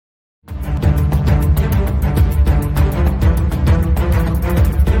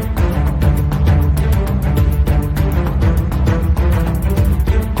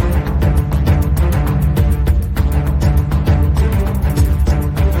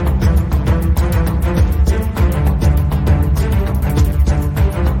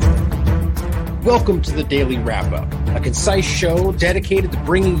Welcome to the Daily Wrap-Up, a concise show dedicated to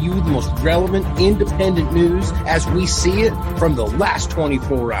bringing you the most relevant, independent news as we see it from the last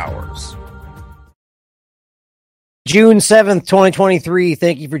 24 hours. June 7th, 2023.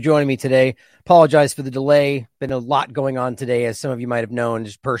 Thank you for joining me today. Apologize for the delay. Been a lot going on today, as some of you might have known,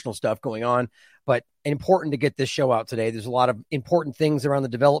 just personal stuff going on, but important to get this show out today. There's a lot of important things around the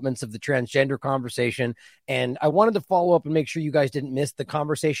developments of the transgender conversation, and I wanted to follow up and make sure you guys didn't miss the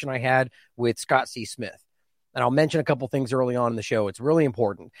conversation I had with Scott C. Smith. And I'll mention a couple things early on in the show. It's really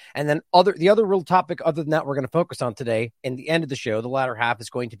important. And then the other real topic other than that we're going to focus on today, in the end of the show, the latter half, is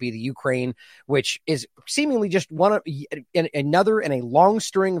going to be the Ukraine, which is seemingly just another in a long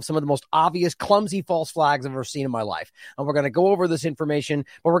string of some of the most obvious, clumsy false flags I've ever seen in my life. And we're going to go over this information,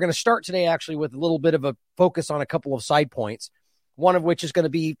 but we're going to start today actually with a little bit of a focus on a couple of side points, one of which is going to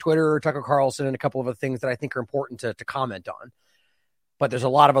be Twitter, Tucker Carlson, and a couple of other things that I think are important to comment on. But there's a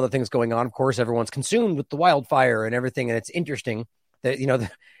lot of other things going on. Of course, everyone's consumed with the wildfire and everything. And it's interesting that,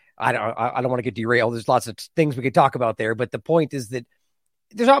 I don't want to get derailed. There's lots of things we could talk about there. But the point is that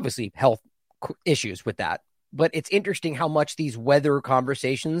there's obviously health issues with that. But it's interesting how much these weather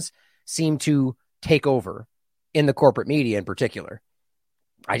conversations seem to take over in the corporate media in particular.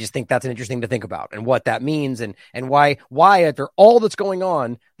 I just think that's an interesting to think about, and what that means, and why after all that's going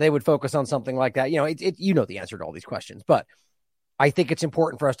on, they would focus on something like that. You know the answer to all these questions, but I think it's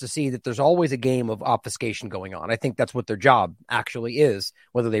important for us to see that there's always a game of obfuscation going on. I think that's what their job actually is,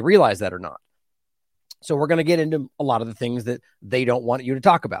 whether they realize that or not. So we're going to get into a lot of the things that they don't want you to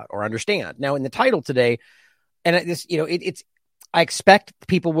talk about or understand. Now, in the title today, and I expect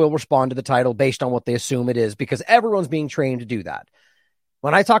people will respond to the title based on what they assume it is, because everyone's being trained to do that.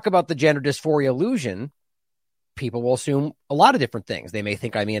 When I talk about the gender dysphoria illusion, people will assume a lot of different things. They may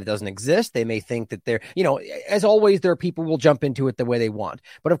think, it doesn't exist. They may think that as always, there are people who will jump into it the way they want.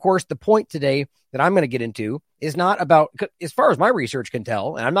 But of course, the point today that I'm going to get into is not about, as far as my research can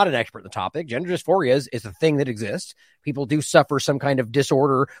tell, and I'm not an expert in the topic, gender dysphoria is a thing that exists. People do suffer some kind of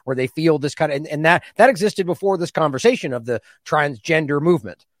disorder where they feel this kind of, and that existed before this conversation of the transgender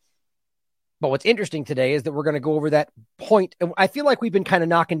movement. But what's interesting today is that we're going to go over that point. And I feel like we've been kind of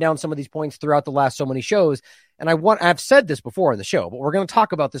knocking down some of these points throughout the last so many shows. And I've said this before in the show, but we're going to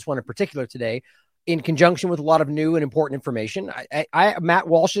talk about this one in particular today in conjunction with a lot of new and important information. Matt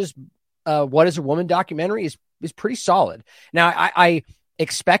Walsh's What is a Woman documentary is pretty solid. Now, I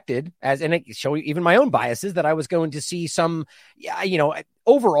expected, and it show even my own biases, that I was going to see some,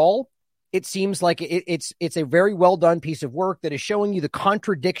 overall, it seems like it's a very well done piece of work that is showing you the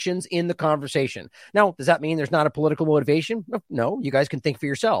contradictions in the conversation. Now, does that mean there's not a political motivation? No, you guys can think for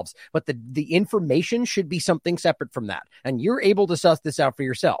yourselves. But the information should be something separate from that. And you're able to suss this out for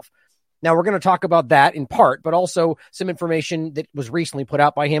yourself. Now, we're going to talk about that in part, but also some information that was recently put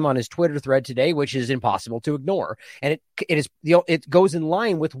out by him on his Twitter thread today, which is impossible to ignore. And it goes in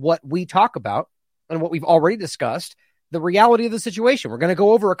line with what we talk about and what we've already discussed, the reality of the situation. We're going to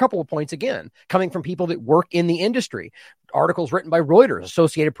go over a couple of points again, coming from people that work in the industry, articles written by Reuters,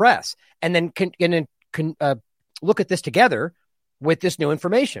 Associated Press, and then can look at this together with this new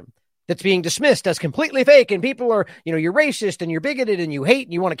information that's being dismissed as completely fake. And people are, you're racist and you're bigoted and you hate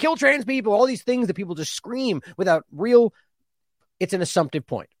and you want to kill trans people, all these things that people just scream without it's an assumptive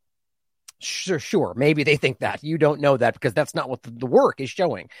point. Sure. Maybe they think that. You don't know that, because that's not what the work is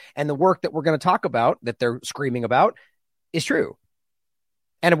showing. And the work that we're going to talk about, that they're screaming about, is true.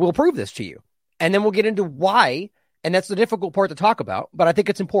 And we'll prove this to you. And then we'll get into why, and that's the difficult part to talk about, but I think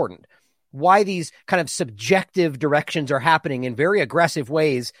it's important, why these kind of subjective directions are happening in very aggressive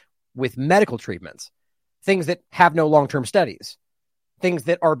ways with medical treatments, things that have no long-term studies, things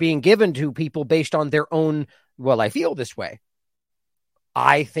that are being given to people based on their own, I feel this way.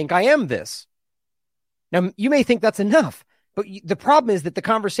 I think I am this. Now, you may think that's enough, but the problem is that the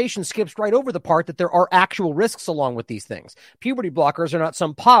conversation skips right over the part that there are actual risks along with these things. Puberty blockers are not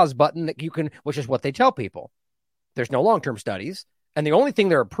some pause button that you can, which is what they tell people. There's no long-term studies. And the only thing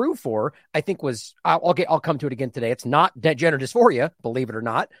they're approved for, I think, was, I'll come to it again today. It's not gender dysphoria, believe it or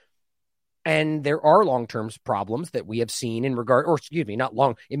not. And there are long-term problems that we have seen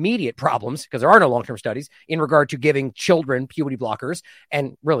not immediate problems, because there are no long-term studies in regard to giving children puberty blockers,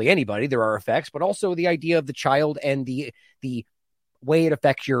 and really anybody, there are effects, but also the idea of the child and the way it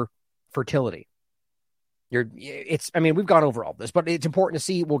affects your fertility. We've gone over all this, but it's important to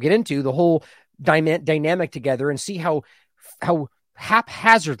see, we'll get into the whole dynamic together and see how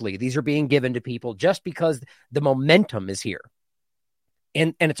haphazardly these are being given to people just because the momentum is here.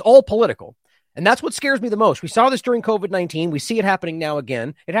 And it's all political. And that's what scares me the most. We saw this during COVID-19. We see it happening now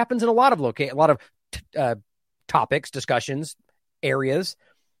again. It happens in a lot of topics, discussions, areas.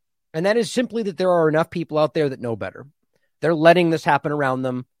 And that is simply that there are enough people out there that know better. They're letting this happen around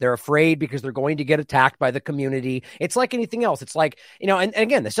them. They're afraid because they're going to get attacked by the community. It's like anything else. It's like, and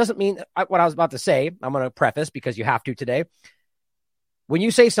again, this doesn't mean what I was about to say. I'm going to preface because you have to today. When you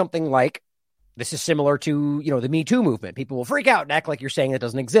say something like, this is similar to, the Me Too movement. People will freak out and act like you're saying it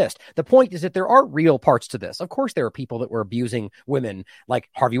doesn't exist. The point is that there are real parts to this. Of course, there are people that were abusing women like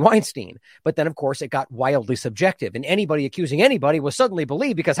Harvey Weinstein. But then, of course, it got wildly subjective. And anybody accusing anybody was suddenly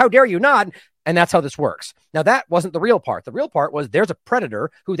believed because how dare you not? And that's how this works. Now, that wasn't the real part. The real part was there's a predator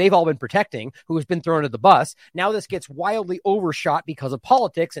who they've all been protecting, who has been thrown to the bus. Now this gets wildly overshot because of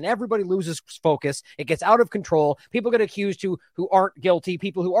politics, and everybody loses focus. It gets out of control. People get accused who aren't guilty.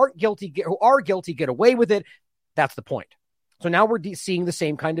 People who are guilty get away with it. That's the point. So now we're seeing the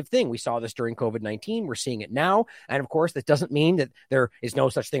same kind of thing. We saw this during COVID-19. We're seeing it now. And of course, that doesn't mean that there is no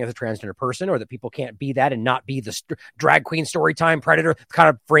such thing as a transgender person or that people can't be that and not be the drag queen story time predator kind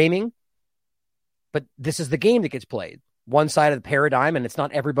of framing. But this is the game that gets played. One side of the paradigm, and it's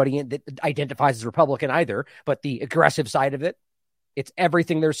not everybody that identifies as Republican either, but the aggressive side of it. It's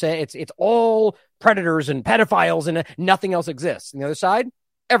everything they're saying. It's all predators and pedophiles and nothing else exists. On the other side,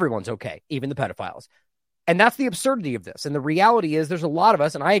 everyone's okay, even the pedophiles. And that's the absurdity of this. And the reality is there's a lot of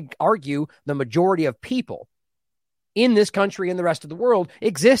us, and I argue the majority of people in this country and the rest of the world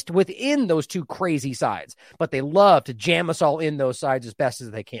exist within those two crazy sides. But they love to jam us all in those sides as best as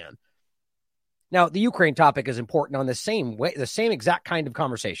they can. Now, the Ukraine topic is important on the same exact kind of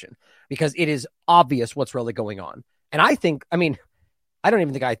conversation, because it is obvious what's really going on. And I don't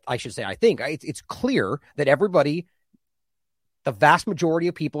even think I should say I think. It's clear that everybody, the vast majority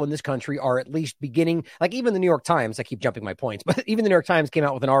of people in this country are at least beginning, like even the New York Times, I keep jumping my points, but even the New York Times came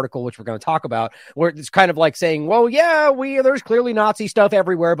out with an article, which we're going to talk about, where it's kind of like saying, well, yeah, there's clearly Nazi stuff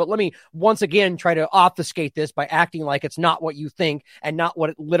everywhere, but let me once again try to obfuscate this by acting like it's not what you think and not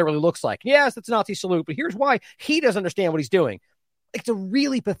what it literally looks like. Yes, it's a Nazi salute, but here's why he doesn't understand what he's doing. It's a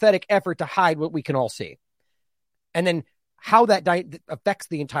really pathetic effort to hide what we can all see. And then how that affects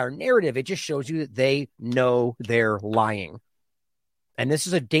the entire narrative, it just shows you that they know they're lying. And this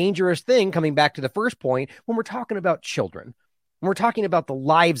is a dangerous thing, coming back to the first point, when we're talking about children. When we're talking about the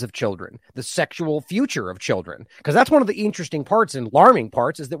lives of children, the sexual future of children. Because that's one of the interesting parts and alarming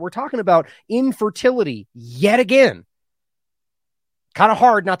parts, is that we're talking about infertility yet again. Kind of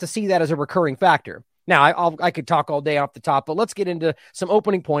hard not to see that as a recurring factor. Now, I could talk all day off the top, but let's get into some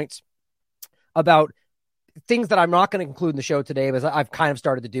opening points about things that I'm not going to include in the show today, but I've kind of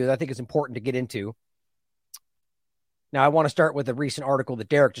started to do that I think is important to get into. Now, I want to start with a recent article that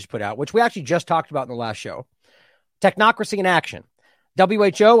Derek just put out, which we actually just talked about in the last show. Technocracy in action.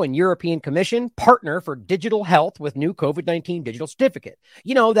 WHO and European Commission partner for digital health with new COVID-19 digital certificate.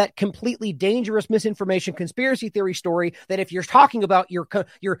 You know, that completely dangerous misinformation conspiracy theory story that if you're talking about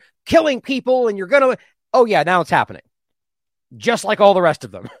you're killing people and you're going to, oh yeah, now it's happening. Just like all the rest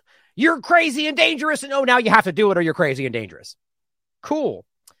of them. You're crazy and dangerous, and now you have to do it or you're crazy and dangerous. Cool.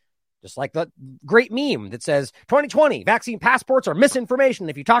 Just like the great meme that says 2020 vaccine passports are misinformation.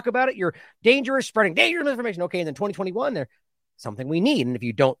 If you talk about it, you're dangerous, spreading dangerous misinformation. Okay, and then 2021, they're something we need. And if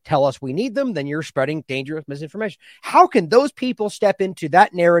you don't tell us we need them, then you're spreading dangerous misinformation. How can those people step into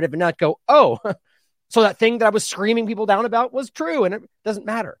that narrative and not go, oh, so that thing that I was screaming people down about was true and it doesn't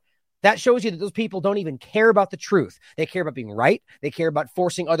matter? That shows you that those people don't even care about the truth. They care about being right. They care about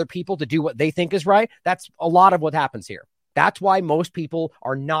forcing other people to do what they think is right. That's a lot of what happens here. That's why most people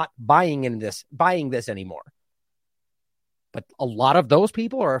are not buying this anymore. But a lot of those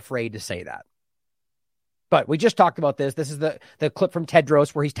people are afraid to say that. But we just talked about this. This is the clip from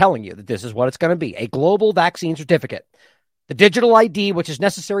Tedros where he's telling you that this is what it's going to be, a global vaccine certificate, the digital ID, which is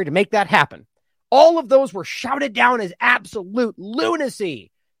necessary to make that happen. All of those were shouted down as absolute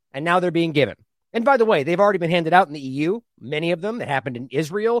lunacy, and now they're being given. And by the way, they've already been handed out in the EU, many of them that happened in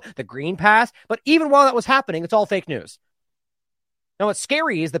Israel, the Green Pass. But even while that was happening, it's all fake news. Now, what's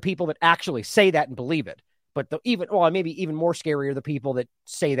scary is the people that actually say that and believe it. But maybe even more scary are the people that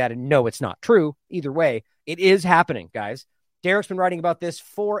say that and know it's not true. Either way, it is happening, guys. Derek's been writing about this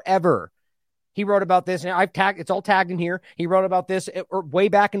forever. He wrote about this, and it's all tagged in here. He wrote about this way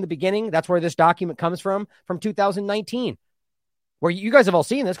back in the beginning. That's where this document comes from 2019. Where you guys have all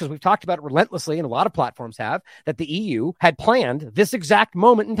seen this because we've talked about it relentlessly, and a lot of platforms have, that the EU had planned this exact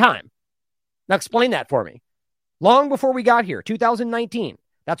moment in time. Now explain that for me. Long before we got here, 2019.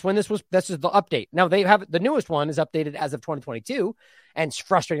 That's when this is the update. Now they have the newest one is updated as of 2022. And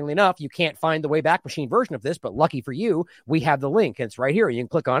frustratingly enough, you can't find the Wayback Machine version of this, but lucky for you, we have the link. And it's right here. You can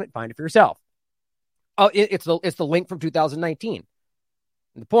click on it, find it for yourself. It's the link from 2019.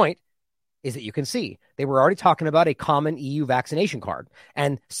 And the point is that you can see they were already talking about a common EU vaccination card.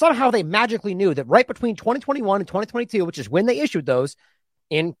 And somehow they magically knew that right between 2021 and 2022, which is when they issued those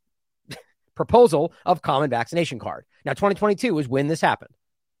in proposal of common vaccination card. Now, 2022 is when this happened.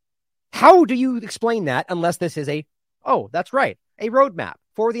 How do you explain that unless this is a, oh, that's right, a roadmap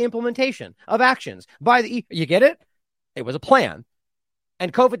for the implementation of actions by the, you get it? It was a plan.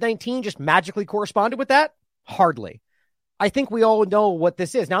 And COVID-19 just magically corresponded with that? Hardly. I think we all know what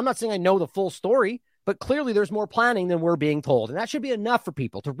this is. Now, I'm not saying I know the full story, but clearly there's more planning than we're being told. And that should be enough for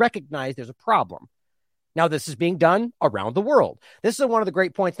people to recognize there's a problem. Now, this is being done around the world. This is one of the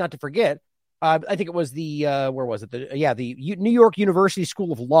great points not to forget. I think it was the, where was it? The New York University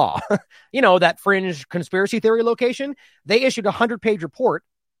School of Law, that fringe conspiracy theory location. They issued a 100-page report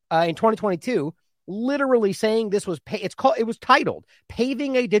in 2022, literally saying this was, it was titled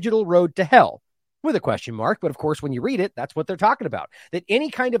Paving a Digital Road to Hell, with a question mark. But of course, when you read it, that's what they're talking about. That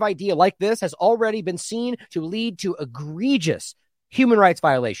any kind of idea like this has already been seen to lead to egregious human rights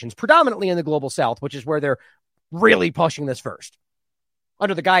violations, predominantly in the global south, which is where they're really pushing this first.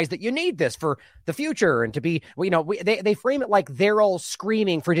 Under the guise that you need this for the future and to be, they frame it like they're all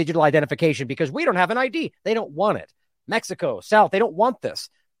screaming for digital identification because we don't have an ID. They don't want it. Mexico, South, they don't want this.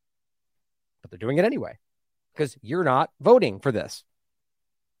 But they're doing it anyway because you're not voting for this.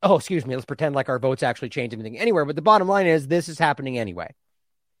 Oh, excuse me. Let's pretend like our votes actually change anything anywhere. But the bottom line is this is happening anyway.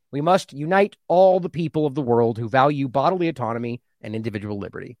 We must unite all the people of the world who value bodily autonomy and individual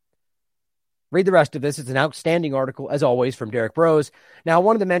liberty. Read the rest of this. It's an outstanding article, as always, from Derek Brose. Now, I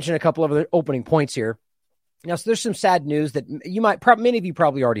wanted to mention a couple of other opening points here. Now, so there's some sad news that many of you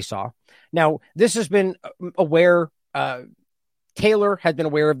probably already saw. Now, this has been aware. Taylor had been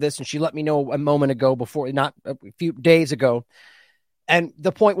aware of this, and she let me know a moment ago not a few days ago. And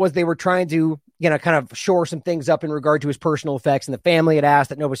the point was they were trying to, kind of shore some things up in regard to his personal effects, and the family had asked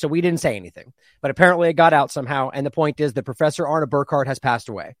that nobody, so we didn't say anything. But apparently it got out somehow, and the point is that Professor Arne Burkhardt has passed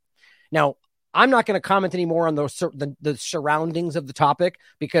away. Now, I'm not going to comment anymore on the surroundings of the topic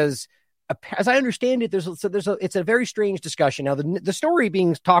because, as I understand it, it's a very strange discussion. Now, the story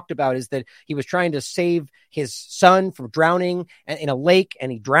being talked about is that he was trying to save his son from drowning in a lake,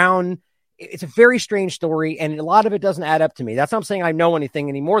 and he drowned. It's a very strange story, and a lot of it doesn't add up to me. That's not saying I know anything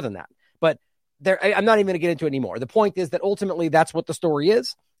any more than that, but I'm not even going to get into it anymore. The point is that ultimately that's what the story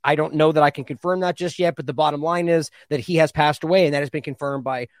is. I don't know that I can confirm that just yet, but the bottom line is that he has passed away, and that has been confirmed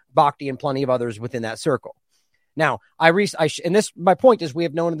by Bhakti and plenty of others within that circle. Now, my point is we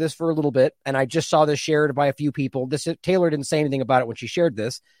have known this for a little bit, and I just saw this shared by a few people. Taylor didn't say anything about it when she shared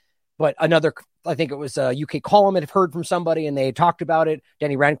this, but I think it was a UK column had heard from somebody, and they had talked about it.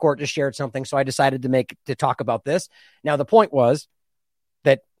 Denny Rancourt just shared something, so I decided to talk about this. Now, the point was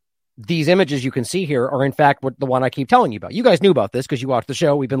that these images you can see here are, in fact, the one I keep telling you about. You guys knew about this because you watched the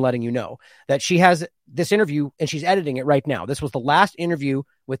show. We've been letting you know that she has this interview, and she's editing it right now. This was the last interview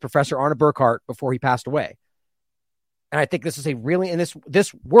with Professor Arne Burkhardt before he passed away. And I think this is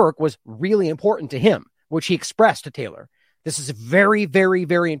this work was really important to him, which he expressed to Taylor. This is very, very,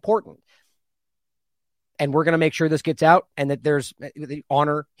 very important. And we're going to make sure this gets out and that they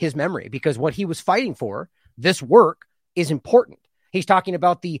honor his memory, because what he was fighting for, this work, is important. He's talking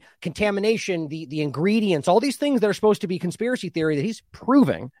about the contamination, the ingredients, all these things that are supposed to be conspiracy theory that he's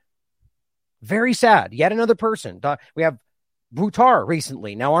proving. Very sad. Yet another person. We have Buttar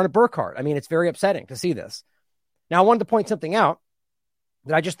recently, now Arne Burkhardt. I mean, it's very upsetting to see this. Now, I wanted to point something out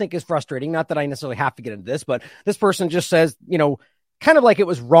that I just think is frustrating. Not that I necessarily have to get into this, but this person just says, kind of like it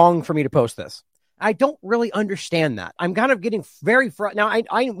was wrong for me to post this. I don't really understand that. I'm kind of getting very now.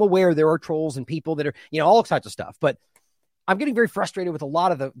 I'm aware there are trolls and people that are, all kinds of stuff, but I'm getting very frustrated with a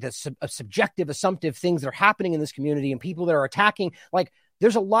lot of the subjective, assumptive things that are happening in this community and people that are attacking. Like,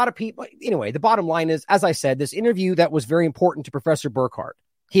 there's a lot of people. Anyway, the bottom line is, as I said, this interview that was very important to Professor Burkhardt,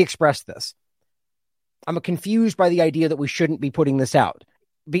 he expressed this. I'm confused by the idea that we shouldn't be putting this out.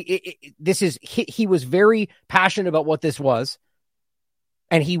 He was very passionate about what this was,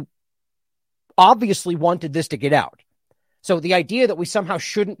 and he obviously wanted this to get out. So the idea that we somehow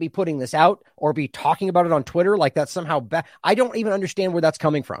shouldn't be putting this out or be talking about it on Twitter like that's somehow bad, I don't even understand where that's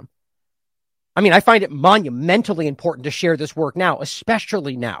coming from. I mean, I find it monumentally important to share this work now,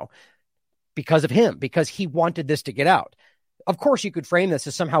 especially now, because of him, because he wanted this to get out. Of course, you could frame this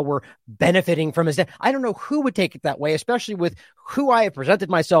as somehow we're benefiting from his death. I don't know who would take it that way, especially with who I have presented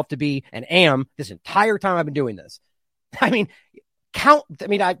myself to be and am this entire time I've been doing this. I mean,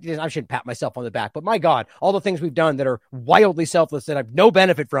 I shouldn't pat myself on the back, but my God, all the things we've done that are wildly selfless that I've no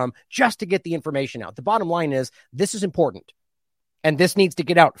benefit from just to get the information out. The bottom line is this is important, and this needs to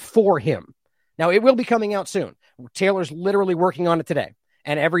get out for him. Now, it will be coming out soon. Taylor's literally working on it today.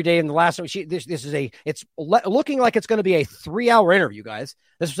 And every day in the last, it's looking like it's going to be a 3-hour interview, guys.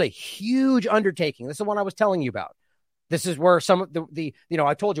 This was a huge undertaking. This is the one I was telling you about. This is where some of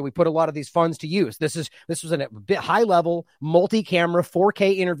I told you we put a lot of these funds to use. This was a bit high level, multi-camera,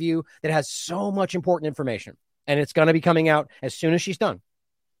 4K interview that has so much important information, and it's going to be coming out as soon as she's done.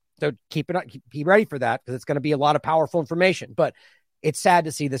 So be ready for that, because it's going to be a lot of powerful information. But it's sad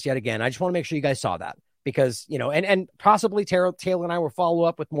to see this yet again. I just want to make sure you guys saw that, because and possibly Taylor and I will follow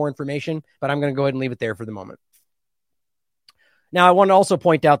up with more information, but I'm going to go ahead and leave it there for the moment. Now, I want to also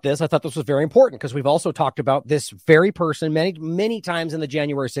point out this. I thought this was very important, because we've also talked about this very person many, many times in the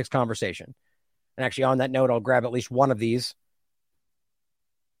January 6th conversation. And actually, on that note, I'll grab at least one of these.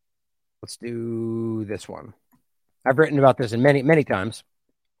 Let's do this one. I've written about this in many, many times.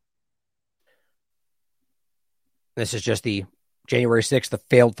 This is just the January 6th, the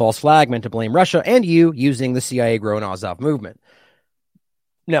failed false flag meant to blame Russia and you using the CIA grown Azov movement.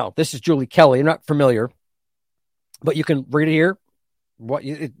 No, this is Julie Kelly. I'm not familiar, but you can read it here.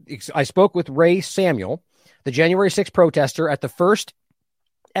 I spoke with Ray Samuel, the January 6th protester at the first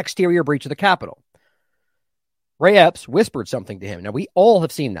exterior breach of the Capitol. Ray Epps whispered something to him. Now, we all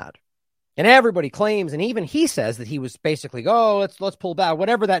have seen that. And everybody claims, and even he says that he was basically, let's pull back,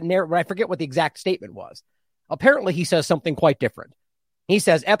 whatever that narrative, I forget what the exact statement was. Apparently, he says something quite different. He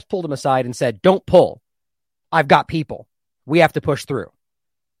says Epps pulled him aside and said, "Don't pull. I've got people. We have to push through."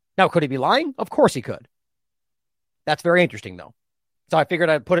 Now, could he be lying? Of course he could. That's very interesting, though. So I figured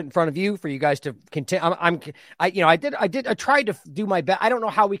I'd put it in front of you for you guys to continue. I tried to do my best. I don't know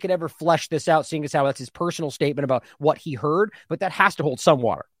how we could ever flesh this out, seeing as how that's his personal statement about what he heard, but that has to hold some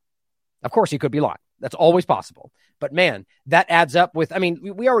water. Of course, he could be lying. That's always possible. But man, that adds up with,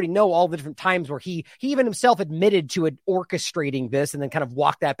 we already know all the different times where he even himself admitted to orchestrating this and then kind of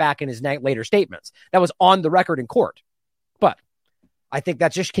walked that back in his later statements. That was on the record in court. But I think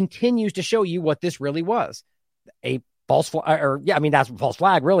that just continues to show you what this really was. A false flag, that's a false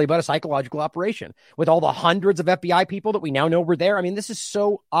flag, really, but a psychological operation with all the hundreds of FBI people that we now know were there. This is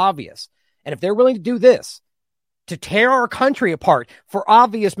so obvious. And if they're willing to do this, to tear our country apart for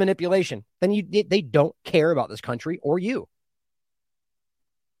obvious manipulation, then they don't care about this country or you.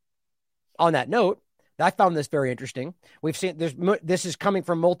 On that note, I found this very interesting. We've seen this is coming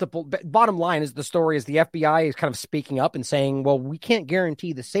from multiple. Bottom line is the story is the FBI is kind of speaking up and saying, well, we can't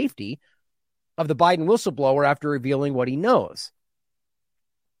guarantee the safety of the Biden whistleblower after revealing what he knows.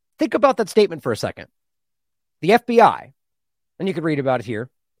 Think about that statement for a second. The FBI, and you can read about it here.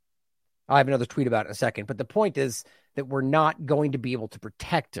 I have another tweet about it in a second, but the point is that we're not going to be able to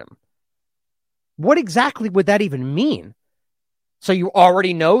protect him. What exactly would that even mean? So you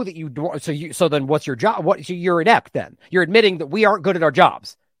already know that so then what's your job? So you're inept then. You're admitting that we aren't good at our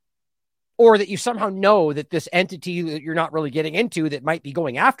jobs. Or that you somehow know that this entity that you're not really getting into that might be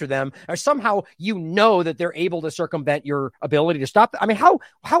going after them, or somehow you know that they're able to circumvent your ability to stop them.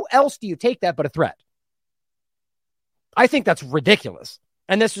 How else do you take that but a threat? I think that's ridiculous.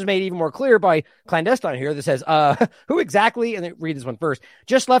 And this was made even more clear by Clandestine here that says, who exactly, and read this one first,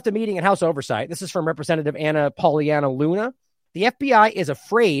 just left a meeting in House Oversight. This is from Representative Anna Pollyanna Luna. The FBI is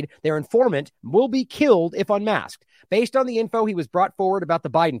afraid their informant will be killed if unmasked, based on the info he was brought forward about the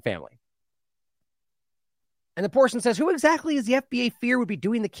Biden family. And the person says, who exactly is the FBI fear would be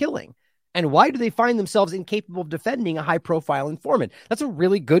doing the killing? And why do they find themselves incapable of defending a high-profile informant? That's a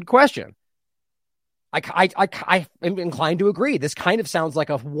really good question. I am inclined to agree. This kind of sounds like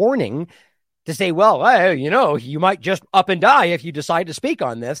a warning to say, well, you might just up and die if you decide to speak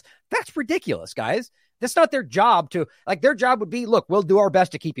on this. That's ridiculous, guys. That's not their job their job would be, look, we'll do our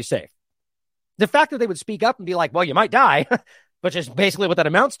best to keep you safe. The fact that they would speak up and be like, well, you might die, which is basically what that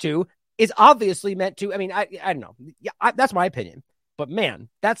amounts to, is obviously meant to, I don't know. That's my opinion. But man,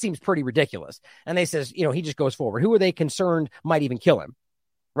 that seems pretty ridiculous. And they says, he just goes forward. Who are they concerned might even kill him?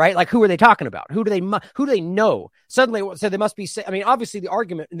 Right? Like, who are they talking about? Who do they know? Suddenly, so they must be, obviously the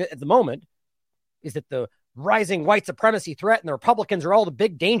argument at the moment is that the rising white supremacy threat and the Republicans are all the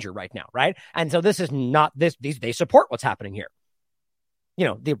big danger right now, right? And so this is not this, they support what's happening here.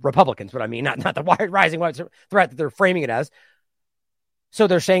 The Republicans, what I mean, not the rising white threat that they're framing it as. So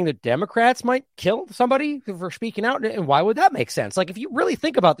they're saying that Democrats might kill somebody for speaking out. And why would that make sense? Like, if you really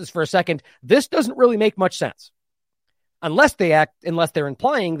think about this for a second, this doesn't really make much sense. Unless they're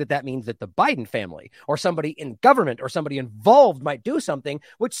implying that means that the Biden family or somebody in government or somebody involved might do something,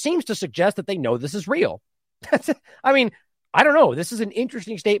 which seems to suggest that they know this is real. I don't know. This is an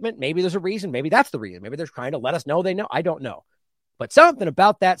interesting statement. Maybe there's a reason. Maybe that's the reason. Maybe they're trying to let us know they know. I don't know. But something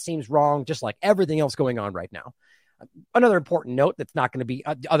about that seems wrong, just like everything else going on right now. Another important note that's not going to be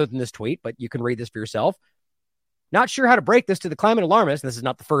other than this tweet, but you can read this for yourself. Not sure how to break this to the climate alarmists. This is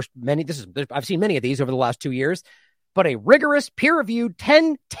not the first I've seen many of these over the last 2 years, but a rigorous peer-reviewed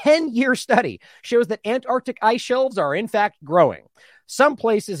 10-year study shows that Antarctic ice shelves are in fact growing. Some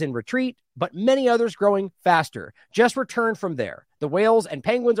places in retreat, but many others growing faster. Just returned from there. The whales and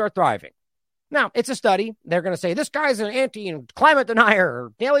penguins are thriving. Now, it's a study. They're going to say, this guy's an climate denier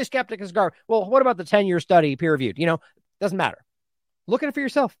or daily skeptic is garbage. Well, what about the 10-year study peer-reviewed? Doesn't matter. Look at it for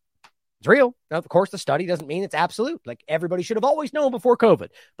yourself. It's real. Now, of course, the study doesn't mean it's absolute. Like everybody should have always known before COVID.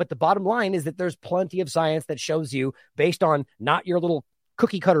 But the bottom line is that there's plenty of science that shows you, based on not your little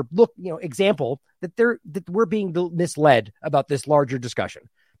cookie cutter example, that we're being misled about this larger discussion.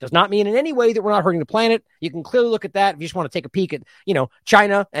 Does not mean in any way that we're not hurting the planet. You can clearly look at that if you just want to take a peek at,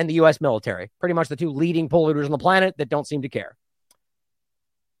 China and the U.S. military, pretty much the two leading polluters on the planet that don't seem to care.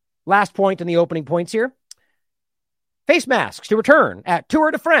 Last point in the opening points here. Face masks to return at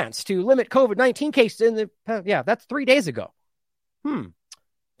Tour de France to limit COVID-19 cases in that's 3 days ago.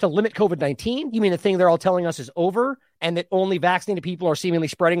 To limit COVID-19? You mean the thing they're all telling us is over and that only vaccinated people are seemingly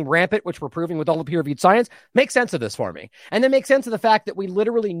spreading rampant, which we're proving with all the peer-reviewed science? Make sense of this for me. And then make sense of the fact that we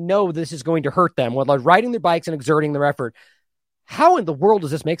literally know this is going to hurt them while they're riding their bikes and exerting their effort. How in the world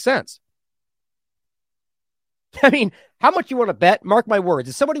does this make sense? I mean, how much you want to bet? Mark my words.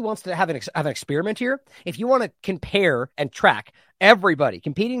 If somebody wants to have an experiment here, if you want to compare and track everybody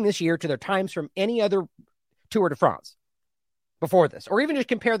competing this year to their times from any other Tour de France before this, or even just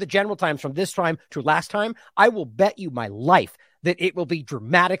compare the general times from this time to last time, I will bet you my life that it will be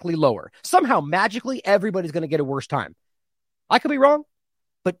dramatically lower. Somehow, magically, everybody's going to get a worse time. I could be wrong,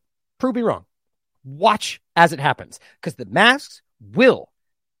 but prove me wrong. Watch as it happens, because the masks will,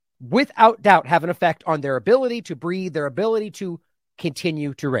 without doubt, have an effect on their ability to breathe, their ability to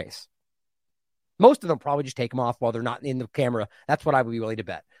continue to race. Most of them probably just take them off while they're not in the camera. That's what I would be willing to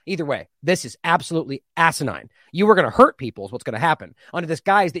bet. Either way, this is absolutely asinine. You are going to hurt people is what's going to happen under this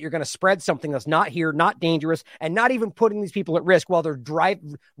guise that you're going to spread something that's not here, not dangerous, and not even putting these people at risk while they're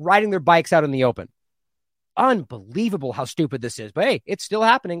riding their bikes out in the open. Unbelievable how stupid this is. But hey, it's still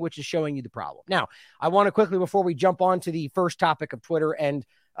happening, which is showing you the problem. Now, I want to quickly, before we jump on to the first topic of Twitter and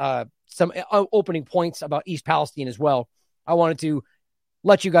some opening points about East Palestine as well, I wanted to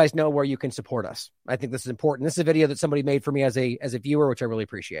let you guys know where you can support us. I think this is important. This is a video that somebody made for me as a viewer, which I really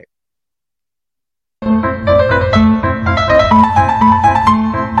appreciate. For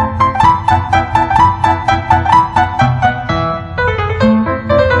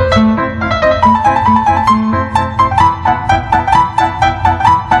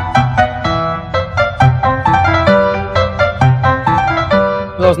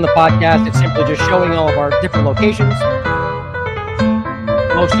those in the podcast, it's simply just showing all of our different locations.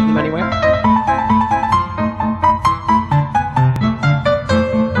 Most of them anyway.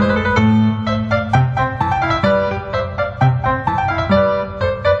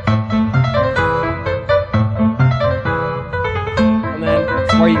 And then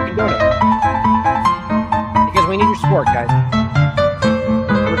where you can donate. Because we need your support, guys.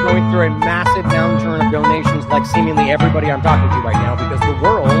 We're going through a massive downturn of donations like seemingly everybody I'm talking to right now because the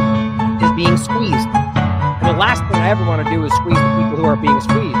world is being squeezed. And the last thing I ever want to do is squeeze the people who are being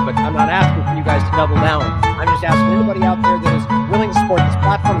squeezed, but I'm not asking for you guys to double down. I'm just asking anybody out there that is willing to support this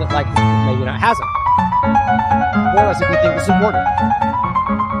platform that maybe not hasn't. Support us if you think this is important.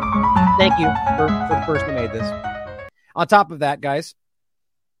 Thank you for the person who made this. On top of that, guys,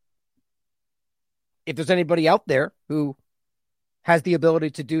 if there's anybody out there who has the ability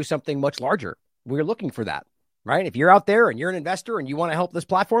to do something much larger, we're looking for that, right? If you're out there and you're an investor and you want to help this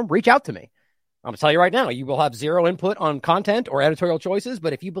platform, reach out to me. I'm going to tell you right now, you will have zero input on content or editorial choices,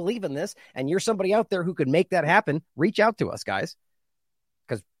 but if you believe in this and you're somebody out there who could make that happen, reach out to us, guys,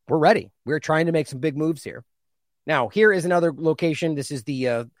 because we're ready. We're trying to make some big moves here. Now, here is another location. This is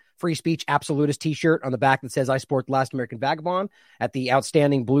the Free Speech Absolutist t-shirt on the back that says, I support the Last American Vagabond at the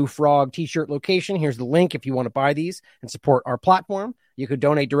outstanding Blue Frog t-shirt location. Here's the link if you want to buy these and support our platform. You could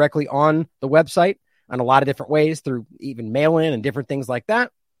donate directly on the website in a lot of different ways through even mail-in and different things like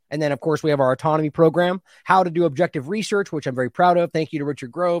that. And then, of course, we have our autonomy program, how to do objective research, which I'm very proud of. Thank you to Richard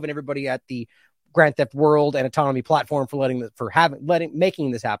Grove and everybody at the Grand Theft World and Autonomy platform for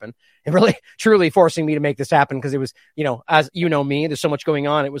making this happen and really, truly forcing me to make this happen because it was, as you know me, there's so much going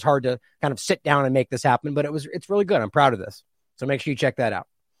on. It was hard to kind of sit down and make this happen, but it's really good. I'm proud of this. So make sure you check that out.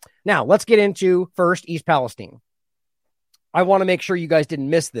 Now, let's get into first East Palestine. I want to make sure you guys didn't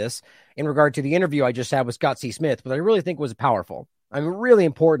miss this in regard to the interview I just had with Scott C. Smith, but I really think was powerful. I'm really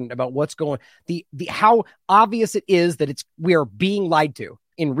important about what's going, how obvious it is that we are being lied to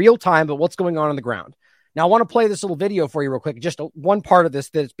in real time, but what's going on the ground. Now, I want to play this little video for you real quick. Just one part of this,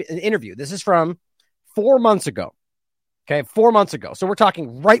 that's an interview. This is from 4 months ago. Okay, 4 months ago. So we're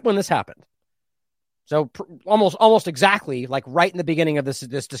talking right when this happened. So almost exactly like right in the beginning of this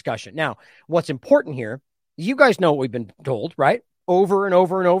discussion. Now, what's important here, you guys know what we've been told, right? Over and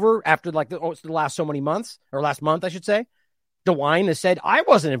over and over after like the last so many months, or last month, I should say. DeWine has said, I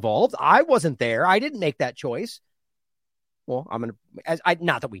wasn't involved. I wasn't there. I didn't make that choice. Well,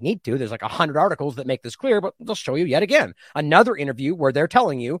 not that we need to. There's like 100 articles that make this clear, but they'll show you yet again another interview where they're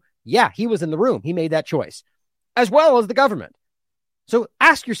telling you, yeah, he was in the room. He made that choice, as well as the government. So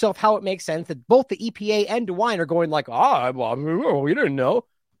ask yourself how it makes sense that both the EPA and DeWine are going like, well, we didn't know.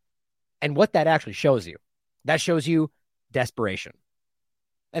 And what that actually shows you, that shows you desperation.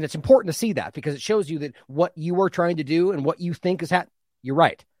 And it's important to see that because it shows you that what you are trying to do and what you think is happening, you're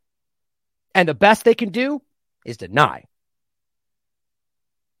right. And the best they can do is deny.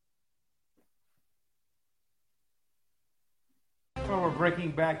 Well, we're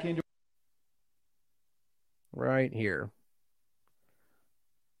breaking back into right here.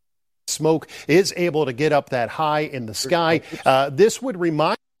 Smoke is able to get up that high in the sky. This would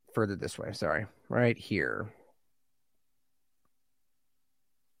remind... Further this way, sorry. Right here.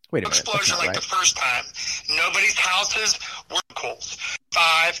 Wait a minute. Explosion like the first time. Nobody's houses were cold.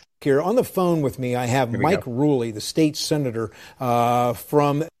 5. here on the phone with me. I have Mike Ruley, the state senator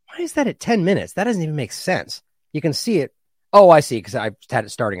from... Why is that at 10 minutes? That doesn't even make sense. You can see it. Oh, I see, because I had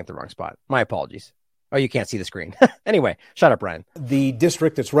it starting at the wrong spot. My apologies. Oh, you can't see the screen. Anyway, shut up, Ryan. The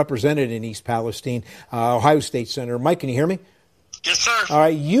district that's represented in East Palestine, Ohio State Senator. Mike, can you hear me? Yes, sir. All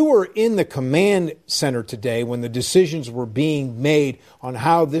right. You were in the command center today when the decisions were being made on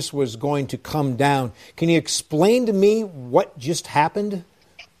how this was going to come down. Can you explain to me what just happened?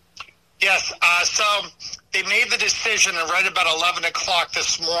 Yes. So they made the decision right about 11 o'clock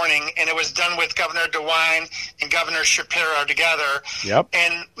this morning, and it was done with Governor DeWine and Governor Shapiro together. Yep.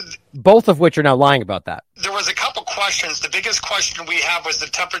 And both of which are now lying about that. There was a couple questions. The biggest question we have was the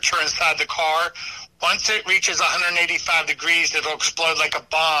temperature inside the car. Once it reaches 185 degrees, it'll explode like a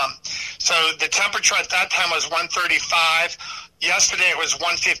bomb. So the temperature at that time was 135. Yesterday it was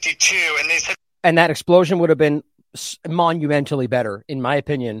 152, and they said... And that explosion would have been monumentally better, in my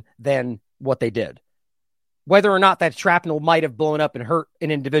opinion, than what they did. Whether or not that shrapnel might have blown up and hurt an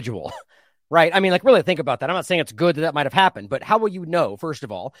individual, right? I mean, like, really think about that. I'm not saying it's good that might have happened, but how will you know, first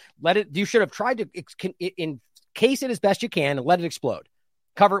of all? You should have tried to encase it as best you can and let it explode.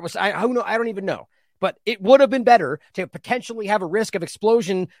 Cover it with... I don't even know. But it would have been better to potentially have a risk of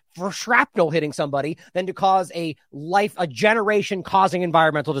explosion for shrapnel hitting somebody than to cause a generation-causing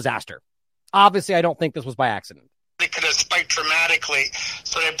environmental disaster. Obviously, I don't think this was by accident. They could have spiked dramatically.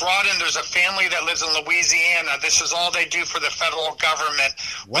 So they brought in, there's a family that lives in Louisiana. This is all they do for the federal government.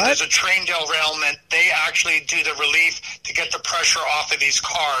 When there's a train derailment, they actually do the relief to get the pressure off of these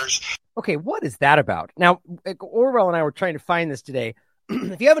cars. Okay, what is that about? Now, Orwell and I were trying to find this today.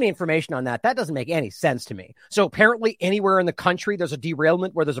 If you have any information on that, that doesn't make any sense to me. So apparently anywhere in the country, there's a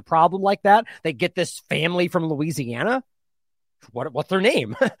derailment where there's a problem like that. They get this family from Louisiana. What's their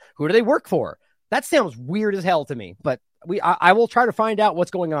name? Who do they work for? That sounds weird as hell to me, but I will try to find out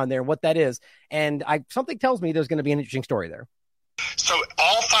what's going on there and what that is. And something tells me there's going to be an interesting story there. So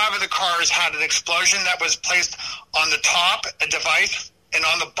all 5 of the cars had an explosion that was placed on the top, a device, and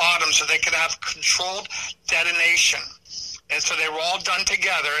on the bottom so they could have controlled detonation. And so they were all done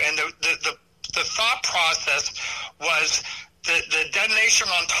together, and the thought process was the detonation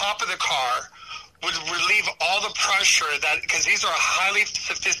on top of the car would relieve all the pressure because these are highly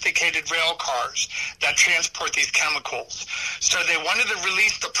sophisticated rail cars that transport these chemicals. So they wanted to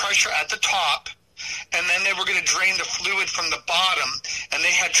release the pressure at the top, and then they were going to drain the fluid from the bottom, and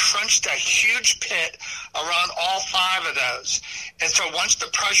they had trenched a huge pit around all 5 of those. And so once the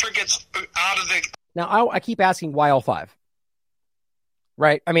pressure gets out of the... Now, I keep asking why all 5?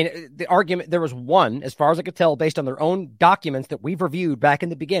 Right. I mean, the argument, there was one, as far as I could tell, based on their own documents that we've reviewed back in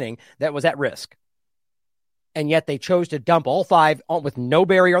the beginning, that was at risk. And yet they chose to dump all 5 with no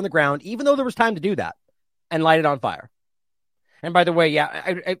barrier on the ground, even though there was time to do that, and light it on fire. And by the way,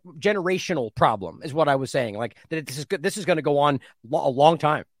 a generational problem is what I was saying. Like, that this is going to go on a long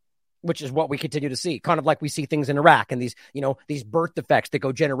time, which is what we continue to see. Kind of like we see things in Iraq and these birth defects that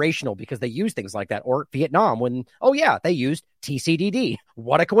go generational because they use things like that. Or Vietnam when, they used TCDD.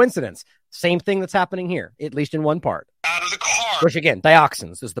 What a coincidence. Same thing that's happening here, at least in one part. Out of the car. Which again,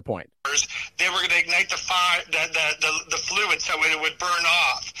 dioxins is the point. They were going to ignite the fire, the fluid so it would burn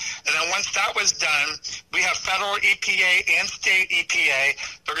off. And then once that was done, we have federal EPA and state EPA.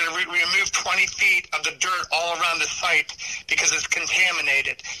 They're going to remove 20 feet of the dirt all around the site because it's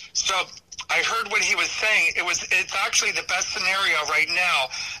contaminated. So I heard what he was saying. It's actually the best scenario right now.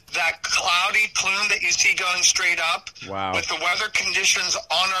 That cloudy plume that you see going straight up, wow, with the weather conditions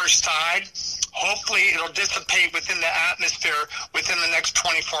on our side, hopefully it'll dissipate within the atmosphere within the next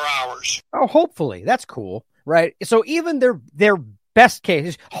 24 hours. Oh, hopefully. That's cool, right? So even their best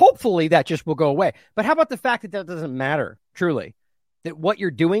case, hopefully that just will go away. But how about the fact that doesn't matter, truly? That what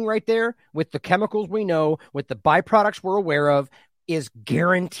you're doing right there with the chemicals we know, with the byproducts we're aware of, is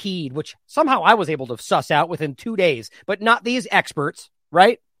guaranteed, which somehow I was able to suss out within 2 days, but not these experts,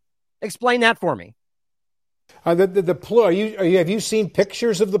 right? Explain that for me. The plume. Have you seen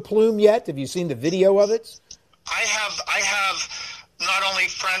pictures of the plume yet? Have you seen the video of it? I have not only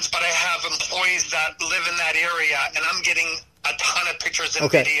friends, but I have employees that live in that area, and I'm getting a ton of pictures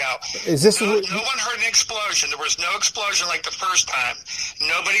and video. Is this no one heard an explosion. There was no explosion like the first time.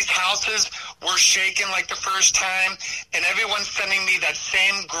 Nobody's houses were shaken like the first time, and everyone's sending me that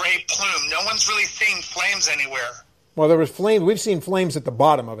same gray plume. No one's really seeing flames anywhere. Well, there was flames. We've seen flames at the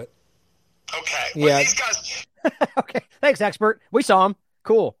bottom of it. Okay. Yeah. Well, these guys... Okay. Thanks, expert. We saw him.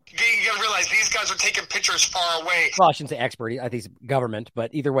 Cool. You got to realize these guys are taking pictures far away. Well, I shouldn't say expert. I think it's government,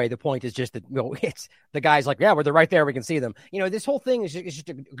 but either way, the point is just that it's the guy's like, yeah, they're right there. We can see them. This whole thing is just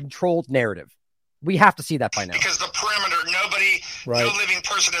a controlled narrative. We have to see that by now. Because the perimeter, no living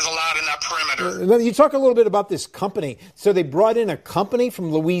person is allowed in that perimeter. You talk a little bit about this company. So they brought in a company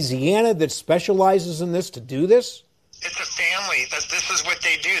from Louisiana that specializes in this to do this? It's a family. This is what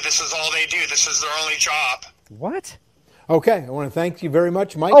they do. This is all they do. This is their only job. What? Okay, I want to thank you very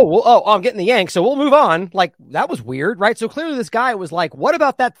much, Mike. I'm getting the yank, so we'll move on. Like, that was weird, right? So clearly this guy was like, what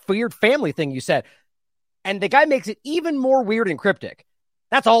about that weird family thing you said? And the guy makes it even more weird and cryptic.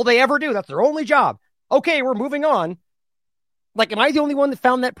 That's all they ever do. That's their only job. Okay, we're moving on. Like, am I the only one that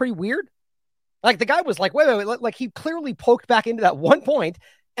found that pretty weird? Like, the guy was like, wait. Like, he clearly poked back into that one point,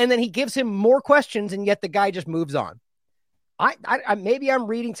 and then he gives him more questions, and yet the guy just moves on. I maybe I'm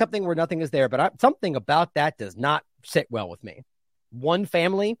reading something where nothing is there, but something about that does not sit well with me. One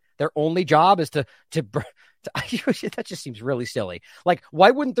family, their only job is to that just seems really silly. Like,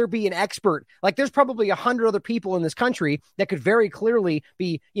 why wouldn't there be an expert? Like, there's probably 100 other people in this country that could very clearly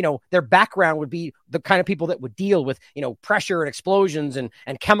be, their background would be the kind of people that would deal with, pressure and explosions and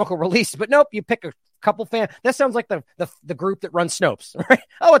chemical release. But nope, you pick a couple that sounds like the group that runs Snopes, right?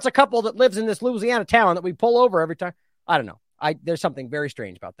 Oh, it's a couple that lives in this Louisiana town that we pull over every time. I don't know. There's something very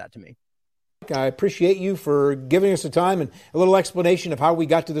strange about that to me. I appreciate you for giving us the time and a little explanation of how we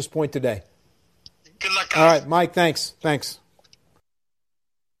got to this point today. Good luck, guys. All right, Mike, thanks.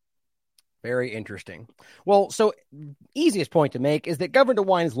 Very interesting. Well, so easiest point to make is that Governor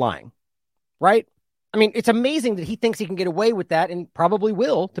DeWine is lying, right? I mean, it's amazing that he thinks he can get away with that, and probably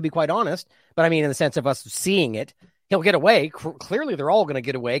will, to be quite honest. But I mean, in the sense of us seeing it, he'll get away. Clearly, they're all going to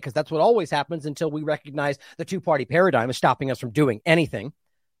get away because that's what always happens until we recognize the two-party paradigm is stopping us from doing anything.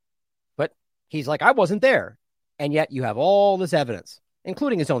 But he's like, I wasn't there. And yet you have all this evidence,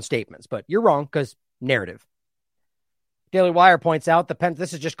 including his own statements. But you're wrong because narrative. Daily Wire points out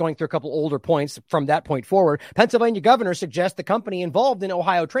this is just going through a couple older points from that point forward. Pennsylvania governor suggests the company involved in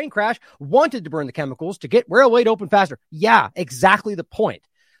Ohio train crash wanted to burn the chemicals to get railway to open faster. Yeah, exactly the point.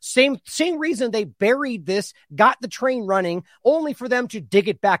 Same reason they buried this, got the train running, only for them to dig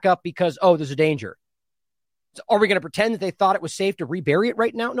it back up because, there's a danger. So are we going to pretend that they thought it was safe to rebury it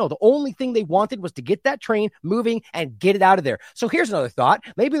right now? No, the only thing they wanted was to get that train moving and get it out of there. So here's another thought.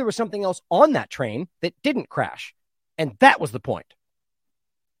 Maybe there was something else on that train that didn't crash. And that was the point.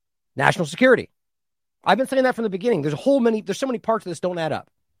 National security. I've been saying that from the beginning. There's so many parts of this don't add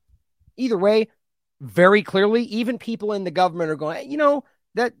up. Either way, very clearly, even people in the government are going,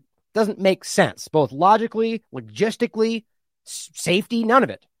 that doesn't make sense, both logically, logistically, safety, none of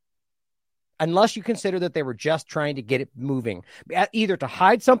it. Unless you consider that they were just trying to get it moving, either to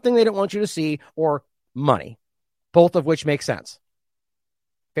hide something they didn't want you to see or money, both of which make sense.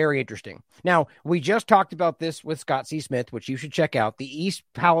 Very interesting. Now, we just talked about this with Scott C. Smith, which you should check out, the East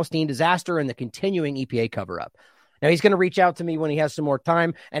Palestine disaster and the continuing EPA cover-up. Now, he's going to reach out to me when he has some more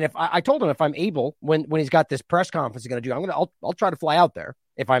time. And if I told him if I'm able, when he's got this press conference he's going to do, I'll try to fly out there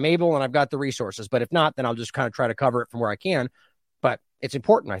if I'm able and I've got the resources. But if not, then I'll just kind of try to cover it from where I can. But it's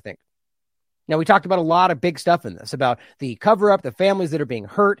important, I think. Now, we talked about a lot of big stuff in this, about the cover-up, the families that are being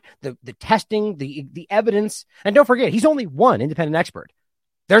hurt, the testing, the evidence. And don't forget, he's only one independent expert.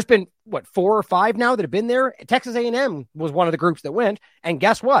 There's been, 4 or 5 now that have been there? Texas A&M was one of the groups that went. And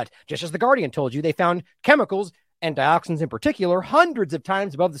guess what? Just as The Guardian told you, they found chemicals, and dioxins in particular, hundreds of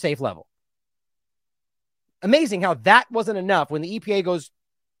times above the safe level. Amazing how that wasn't enough when the EPA goes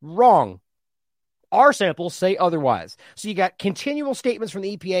wrong. Our samples say otherwise. So you got continual statements from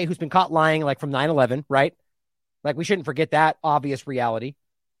the EPA, who's been caught lying, like from 9/11, right? Like, we shouldn't forget that obvious reality.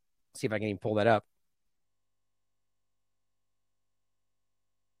 Let's see if I can even pull that up.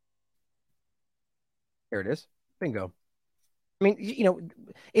 There it is. Bingo. I mean,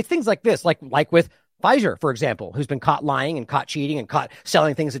 it's things like this, like with Pfizer, for example, who's been caught lying and caught cheating and caught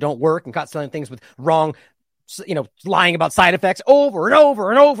selling things that don't work and caught selling things with wrong, lying about side effects over and over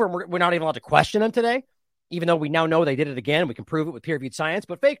and over. And we're not even allowed to question them today, even though we now know they did it again. We can prove it with peer-reviewed science,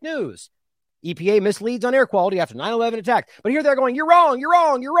 but fake news. EPA misleads on air quality after 9/11 attack. But here they're going, you're wrong, you're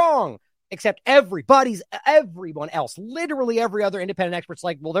wrong, you're wrong. Except everyone else, literally every other independent expert's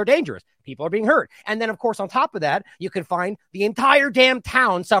like, well, they're dangerous. People are being hurt. And then, of course, on top of that, you can find the entire damn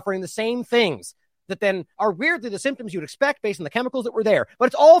town suffering the same things that then are weirdly the symptoms you'd expect based on the chemicals that were there. But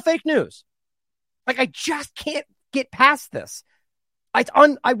it's all fake news. Like, I just can't get past this.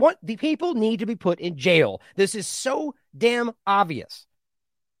 The people need to be put in jail. This is so damn obvious.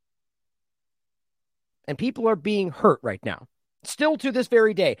 And people are being hurt right now. Still to this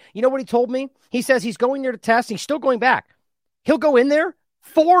very day. You know what he told me? He says he's going there to test. He's still going back. He'll go in there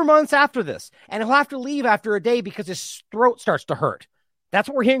 4 months after this, and he'll have to leave after a day because his throat starts to hurt. That's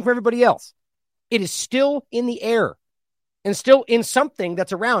what we're hearing from everybody else. It is still in the air and still in something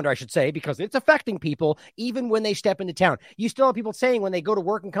that's around, I should say, because it's affecting people even when they step into town. You still have people saying when they go to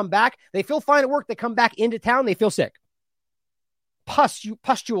work and come back, they feel fine at work. They come back into town, they feel sick.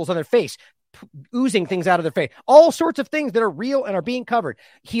 Pustules on their face, oozing things out of their face, all sorts of things that are real and are being covered.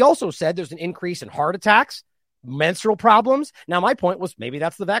 He also said there's an increase in heart attacks, menstrual problems. Now, my point was maybe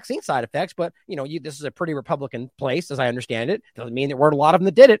that's the vaccine side effects, but this is a pretty Republican place, as I understand it. Doesn't mean there weren't a lot of them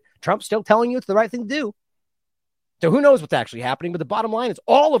that did it. Trump's still telling you it's the right thing to do. So who knows what's actually happening? But the bottom line is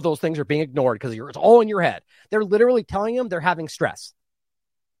all of those things are being ignored because it's all in your head. They're literally telling them they're having stress.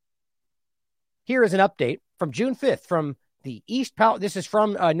 Here is an update from June 5th from the this is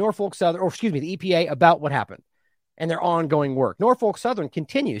from Norfolk Southern, the EPA, about what happened and their ongoing work. Norfolk Southern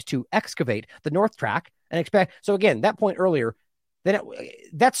continues to excavate the North Track and expect. So again, that point earlier,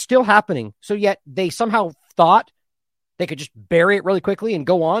 that's still happening. So yet they somehow thought they could just bury it really quickly and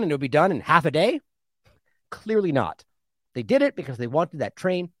go on and it would be done in half a day. Clearly not. They did it because they wanted that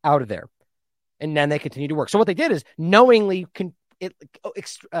train out of there. And then they continue to work. So what they did is knowingly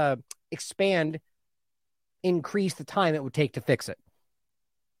increase the time it would take to fix it.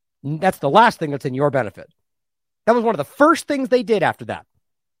 That's the last thing that's in your benefit. That was one of the first things they did after that.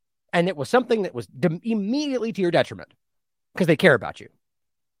 And it was something that was immediately to your detriment because they care about you.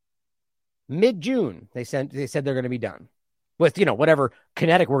 Mid-June, they said they're going to be done with, whatever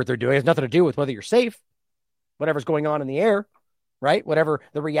kinetic work they're doing. It has nothing to do with whether you're safe, whatever's going on in the air, right? Whatever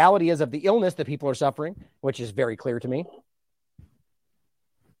the reality is of the illness that people are suffering, which is very clear to me.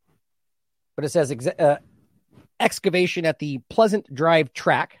 But it says excavation at the Pleasant Drive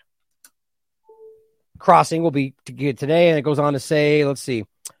track crossing will be today. And it goes on to say, let's see,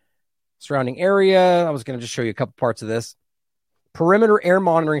 surrounding area. I was going to just show you a couple parts of this. Perimeter air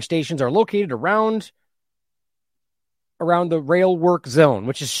monitoring stations are located around the rail work zone,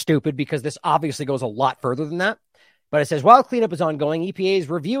 which is stupid because this obviously goes a lot further than that. But it says, while cleanup is ongoing, EPA is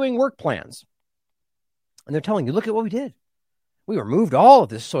reviewing work plans. And they're telling you, look at what we did. We removed all of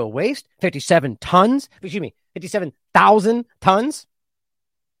this soil waste, 57,000 tons,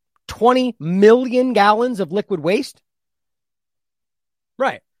 20 million gallons of liquid waste.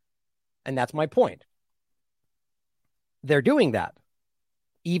 Right. And that's my point. They're doing that,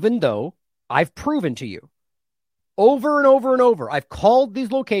 even though I've proven to you over and over and over. I've called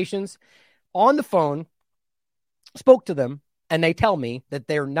these locations on the phone, spoke to them, and they tell me that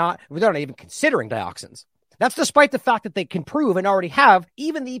they're not even considering dioxins. That's despite the fact that they can prove and already have,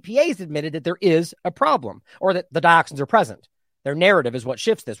 even the EPA has admitted that there is a problem or that the dioxins are present. Their narrative is what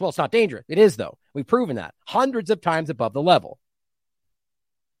shifts this. Well, it's not dangerous. It is, though. We've proven that hundreds of times above the level.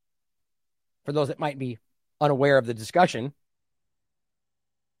 For those that might be unaware of the discussion.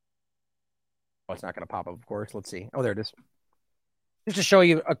 Oh, it's not going to pop up, of course. Let's see. Oh, there it is. Just to show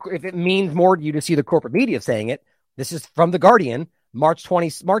you if it means more to you to see the corporate media saying it. This is from The Guardian, March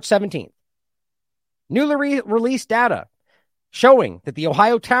 17th. Newly released data showing that the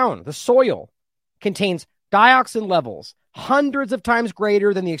Ohio town, the soil, contains dioxin levels hundreds of times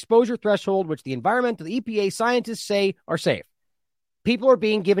greater than the exposure threshold, which the environmental EPA scientists say are safe. People are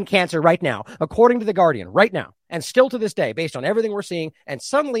being given cancer right now, according to The Guardian, right now, and still to this day, based on everything we're seeing, and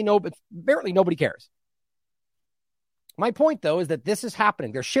suddenly apparently nobody cares. My point, though, is that this is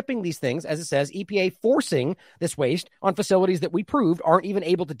happening. They're shipping these things, as it says, EPA forcing this waste on facilities that we proved aren't even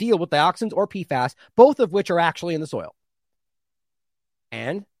able to deal with dioxins or PFAS, both of which are actually in the soil.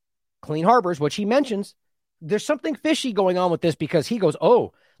 And Clean Harbors, which he mentions, there's something fishy going on with this because he goes,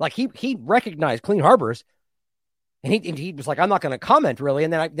 oh, like he recognized Clean Harbors. And he was like, I'm not going to comment really.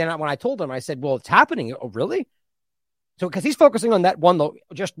 And then when I told him, I said, well, it's happening. Oh, really? So because he's focusing on that one,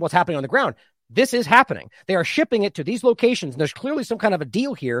 just what's happening on the ground. This is happening. They are shipping it to these locations. And there's clearly some kind of a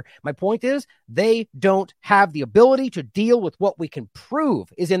deal here. My point is they don't have the ability to deal with what we can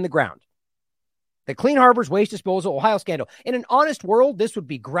prove is in the ground. The Clean Harbors Waste Disposal Ohio scandal. In an honest world, this would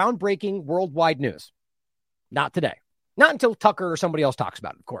be groundbreaking worldwide news. Not today. Not until Tucker or somebody else talks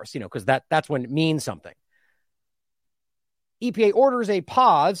about it, of course, because that's when it means something. EPA orders a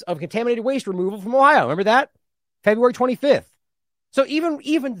pause of contaminated waste removal from Ohio. Remember that? February 25th. So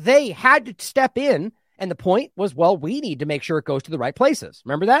even they had to step in, and the point was, well, we need to make sure it goes to the right places.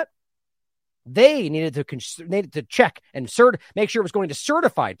 Remember that? They needed to check and make sure it was going to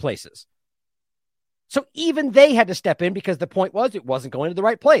certified places. So even they had to step in because the point was it wasn't going to the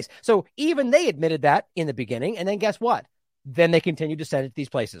right place. So even they admitted that in the beginning, and then guess what? Then they continued to send it to these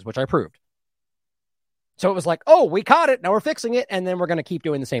places, which I proved. So it was like, oh, we caught it, now we're fixing it, and then we're going to keep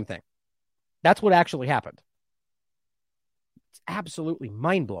doing the same thing. That's what actually happened. It's absolutely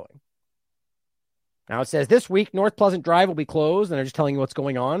mind-blowing. Now it says this week, North Pleasant Drive will be closed, and they're just telling you what's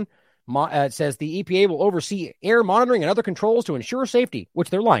going on. It says the EPA will oversee air monitoring and other controls to ensure safety, which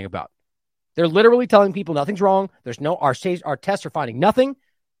they're lying about. They're literally telling people nothing's wrong. Our tests are finding nothing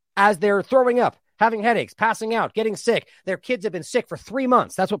as they're throwing up, having headaches, passing out, getting sick. Their kids have been sick for 3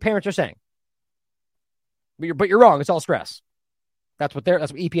 months. That's what parents are saying. But you're wrong. It's all stress. That's what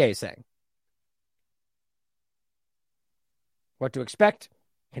EPA is saying. What to expect?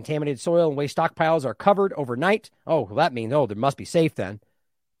 Contaminated soil and waste stockpiles are covered overnight. Oh, well, that means, they must be safe then.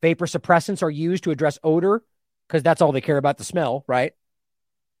 Vapor suppressants are used to address odor because that's all they care about, the smell, right?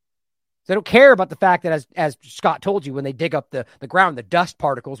 They don't care about the fact that, as Scott told you, when they dig up the ground, the dust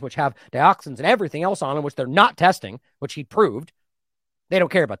particles, which have dioxins and everything else on them, which they're not testing, which he proved, they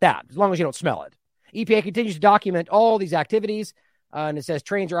don't care about that, as long as you don't smell it. EPA continues to document all these activities, and it says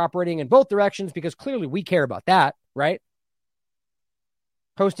trains are operating in both directions because clearly we care about that, right?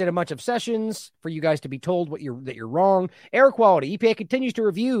 Hosted a bunch of sessions for you guys to be told that you're wrong. Air quality. EPA continues to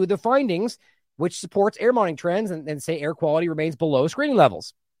review the findings, which supports air monitoring trends and say air quality remains below screening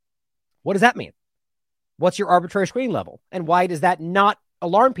levels. What does that mean? What's your arbitrary screening level? And why does that not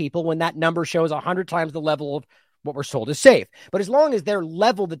alarm people when that number shows 100 times the level of what we're told is safe? But as long as their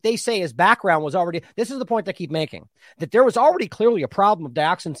level that they say is background was already, this is the point I keep making, that there was already clearly a problem of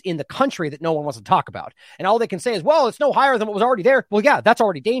dioxins in the country that no one wants to talk about. And all they can say is, well, it's no higher than what was already there. Well, yeah, that's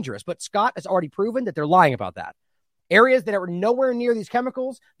already dangerous. But Scott has already proven that they're lying about that. Areas that are nowhere near these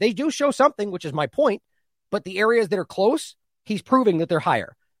chemicals, they do show something, which is my point. But the areas that are close, he's proving that they're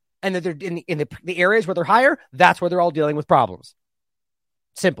higher. And that they're in the areas where they're higher, that's where they're all dealing with problems.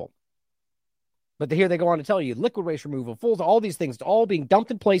 Simple. But here they go on to tell you liquid waste removal, all these things, all being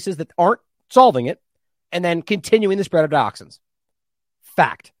dumped in places that aren't solving it, and then continuing the spread of dioxins.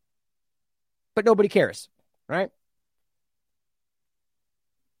 Fact. But nobody cares, right?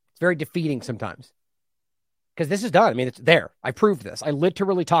 It's very defeating sometimes. Because this is done. I mean, it's there. I proved this. I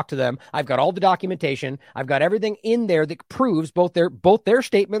literally talked to them. I've got all the documentation. I've got everything in there that proves both their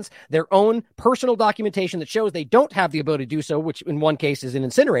statements, their own personal documentation that shows they don't have the ability to do so, which in one case is an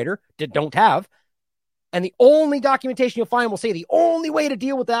incinerator, don't have. And the only documentation you'll find will say the only way to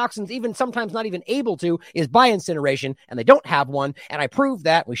deal with dioxins, even sometimes not even able to, is by incineration, and they don't have one. And I prove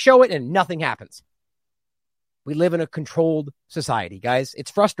that. We show it, and nothing happens. We live in a controlled society, guys.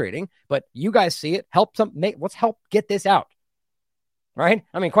 It's frustrating, but you guys see it. Let's help get this out, right?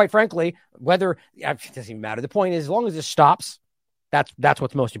 I mean, quite frankly, it doesn't even matter. The point is, as long as this stops, that's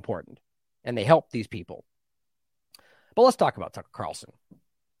what's most important. And they help these people. But let's talk about Tucker Carlson.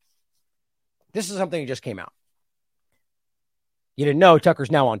 This is something that just came out. You didn't know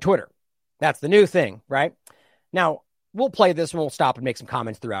Tucker's now on Twitter. That's the new thing, right? Now, we'll play this and we'll stop and make some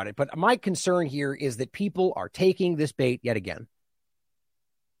comments throughout it. But my concern here is that people are taking this bait yet again.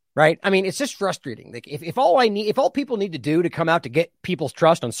 Right? I mean, it's just frustrating. Like if all people need to do to come out to get people's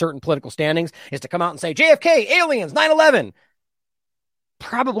trust on certain political standings is to come out and say, JFK, aliens, 9/11,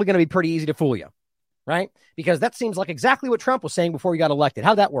 probably going to be pretty easy to fool you. Right? Because that seems like exactly what Trump was saying before he got elected.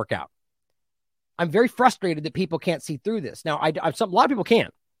 How'd that work out? I'm very frustrated that people can't see through this. Now, a lot of people can.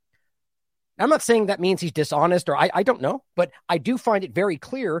 I'm not saying that means he's dishonest or I don't know, but I do find it very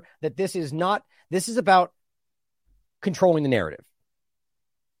clear that this is about controlling the narrative.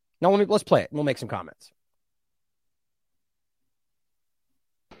 Now, let's play it and we'll make some comments.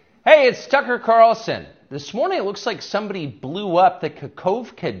 Hey, it's Tucker Carlson. This morning it looks like somebody blew up the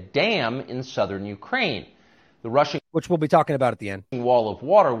Kakhovka Dam in southern Ukraine. The Russian, which we'll be talking about at the end, wall of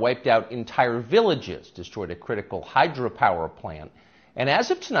water wiped out entire villages, destroyed a critical hydropower plant, and as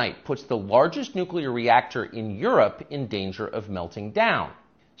of tonight puts the largest nuclear reactor in Europe in danger of melting down.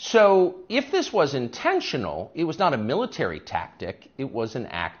 So if this was intentional, it was not a military tactic, it was an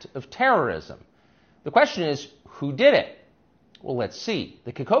act of terrorism. The question is, who did it? Well, let's see.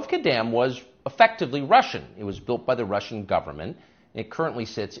 The Kakhovka Dam was effectively Russian. It was built by the Russian government, and it currently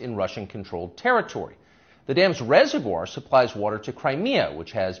sits in Russian-controlled territory. The dam's reservoir supplies water to Crimea,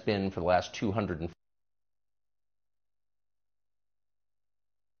 which has been for the last 200.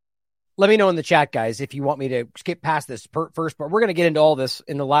 Let me know in the chat, guys, if you want me to skip past this first part. We're going to get into all this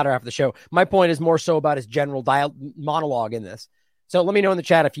in the latter half of the show. My point is more so about his general monologue in this. So let me know in the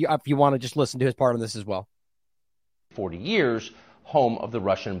chat if you want to just listen to his part on this as well. 40 years, home of the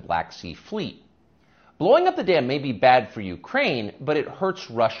Russian Black Sea Fleet. Blowing up the dam may be bad for Ukraine, but it hurts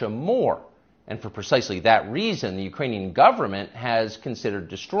Russia more. And for precisely that reason, the Ukrainian government has considered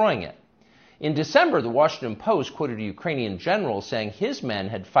destroying it. In December, the Washington Post quoted a Ukrainian general saying his men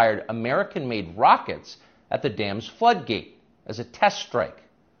had fired American-made rockets at the dam's floodgate as a test strike.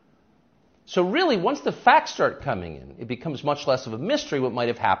 So really, once the facts start coming in, it becomes much less of a mystery what might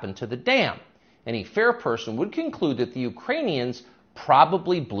have happened to the dam. Any fair person would conclude that the Ukrainians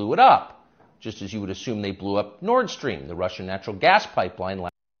probably blew it up, just as you would assume they blew up Nord Stream, the Russian natural gas pipeline.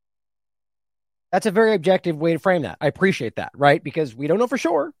 That's a very objective way to frame that. I appreciate that, right? Because we don't know for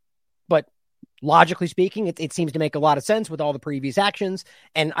sure, but logically speaking, it seems to make a lot of sense with all the previous actions,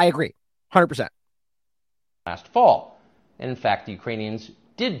 and I agree, 100%. Last fall. And in fact, the Ukrainians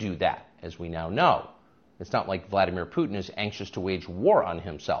did do that, as we now know. It's not like Vladimir Putin is anxious to wage war on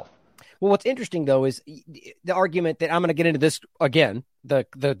himself. Well, what's interesting, though, is the argument that I'm going to get into this again. There's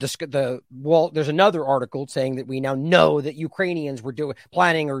another article saying that we now know that Ukrainians were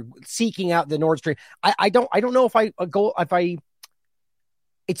planning or seeking out the Nord Stream. I don't know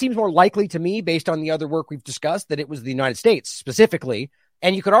it seems more likely to me, based on the other work we've discussed, that it was the United States specifically.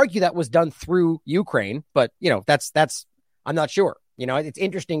 And you could argue that was done through Ukraine, but that's I'm not sure. It's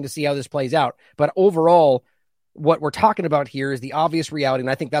interesting to see how this plays out. But overall, what we're talking about here is the obvious reality. And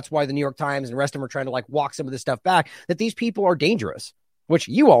I think that's why the New York Times and the rest of them are trying to walk some of this stuff back, that these people are dangerous, which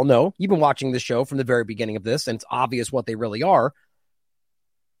you all know. You've been watching this show from the very beginning of this, and it's obvious what they really are.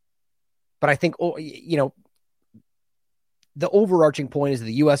 But I think, the overarching point is that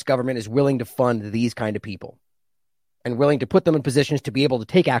the U.S. government is willing to fund these kind of people and willing to put them in positions to be able to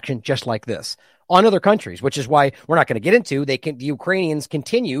take action just like this on other countries, which is why we're not going to get into. The Ukrainians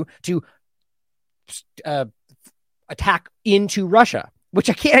continue to attack into Russia, which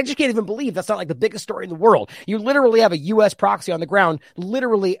I just can't even believe. That's not like the biggest story in the world. You literally have a U.S. proxy on the ground,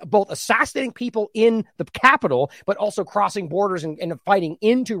 literally both assassinating people in the capital, but also crossing borders and fighting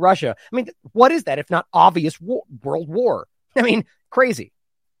into Russia. I mean, what is that if not obvious world war? I mean, crazy.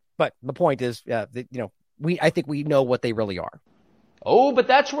 But the point is, I think we know what they really are. Oh, but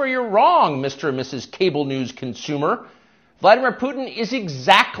that's where you're wrong, Mr. and Mrs. Cable News consumer. Vladimir Putin is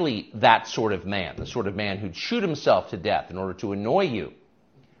exactly that sort of man, the sort of man who'd shoot himself to death in order to annoy you.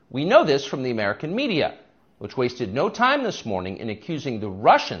 We know this from the American media, which wasted no time this morning in accusing the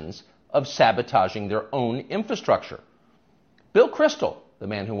Russians of sabotaging their own infrastructure. Bill Kristol, the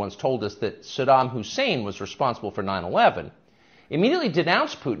man who once told us that Saddam Hussein was responsible for 9/11, immediately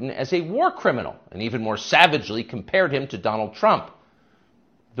denounced Putin as a war criminal and even more savagely compared him to Donald Trump.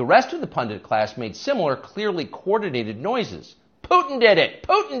 The rest of the pundit class made similar, clearly coordinated noises. Putin did it!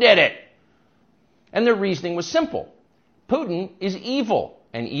 Putin did it! And their reasoning was simple. Putin is evil,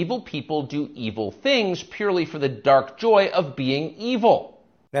 and evil people do evil things purely for the dark joy of being evil.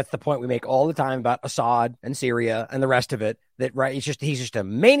 That's the point we make all the time about Assad and Syria and the rest of it. That right, he's just a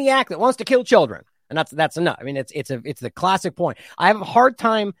maniac that wants to kill children, and that's enough. I mean, it's the classic point. I have a hard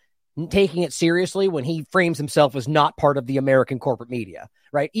time taking it seriously when he frames himself as not part of the American corporate media,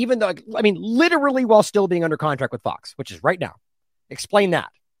 right? Even though, I mean, literally while still being under contract with Fox, which is right now. Explain that.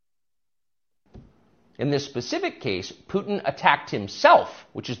 In this specific case, Putin attacked himself,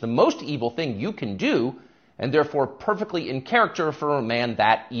 which is the most evil thing you can do, and therefore perfectly in character for a man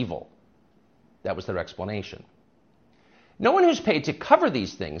that evil. That was their explanation. No one who's paid to cover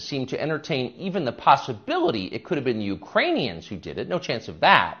these things seemed to entertain even the possibility it could have been the Ukrainians who did it. No chance of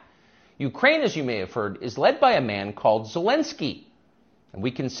that. Ukraine, as you may have heard, is led by a man called Zelensky. And we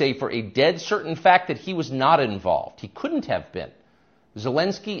can say for a dead certain fact that he was not involved. He couldn't have been.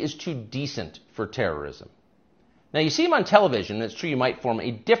 Zelensky is too decent for terrorism. Now, you see him on television, and it's true you might form a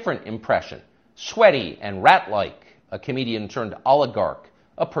different impression. Sweaty and rat-like, a comedian turned oligarch,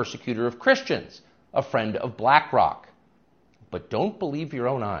 a persecutor of Christians, a friend of BlackRock. But don't believe your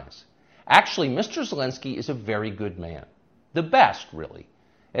own eyes. Actually, Mr. Zelensky is a very good man. The best, really.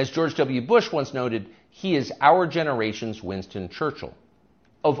 As George W. Bush once noted, he is our generation's Winston Churchill.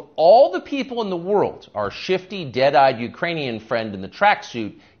 Of all the people in the world, our shifty, dead-eyed Ukrainian friend in the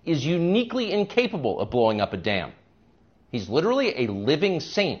tracksuit is uniquely incapable of blowing up a dam. He's literally a living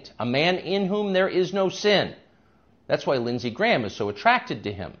saint, a man in whom there is no sin. That's why Lindsey Graham is so attracted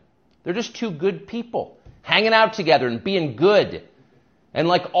to him. They're just two good people, hanging out together and being good. And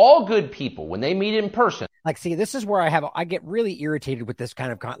like all good people, when they meet in person. Like, see, this is where I get really irritated with this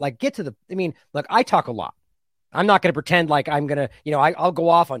kind of, look, I talk a lot. I'm not going to pretend like I'm going to, I'll go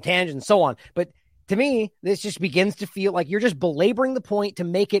off on tangents and so on. But to me, this just begins to feel like you're just belaboring the point to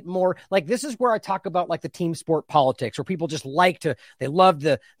make it more like, this is where I talk about like the team sport politics, where people just they love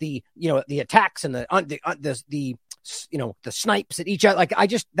the attacks and the snipes at each other. Like,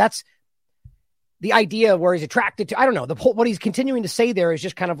 that's the idea where he's attracted to, I don't know, what he's continuing to say there is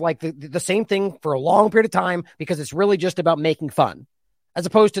just kind of like the same thing for a long period of time, because it's really just about making fun as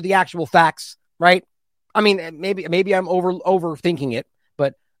opposed to the actual facts, right? I mean, maybe I'm overthinking it,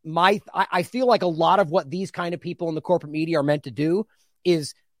 but I feel like a lot of what these kind of people in the corporate media are meant to do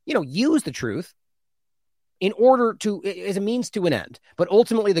is, use the truth in order to, as a means to an end. But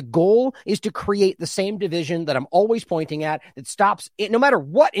ultimately, the goal is to create the same division that I'm always pointing at that stops it, no matter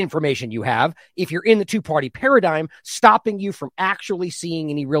what information you have, if you're in the two-party paradigm, stopping you from actually seeing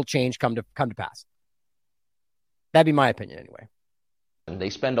any real change come to pass. That'd be my opinion anyway. And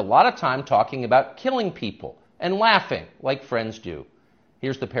they spend a lot of time talking about killing people and laughing like friends do.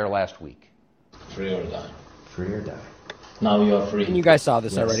 Here's the pair last week. Free or die. Free or die. Now you are free. And you guys saw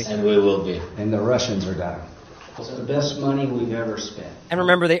this yes, already. And we will be. And the Russians are dying. It's the best money we've ever spent. And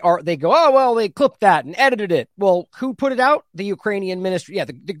remember, they go, oh, well, they clipped that and edited it. Well, who put it out? The Ukrainian ministry. Yeah,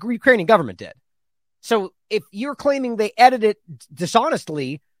 the Ukrainian government did. So if you're claiming they edited it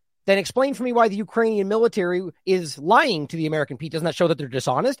dishonestly, then explain for me why the Ukrainian military is lying to the American people. Doesn't that show that they're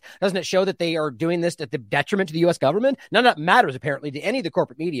dishonest? Doesn't it show that they are doing this at the detriment to the U.S. government? None of that matters, apparently, to any of the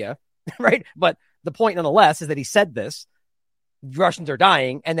corporate media, right? But the point, nonetheless, is that he said this. Russians are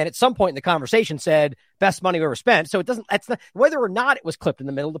dying. And then at some point in the conversation said, best money we ever spent. So that's not, whether or not it was clipped in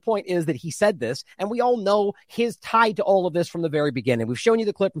the middle, the point is that he said this. And we all know his tie to all of this from the very beginning. We've shown you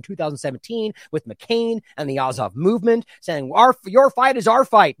the clip from 2017 with McCain and the Azov movement saying, your fight is our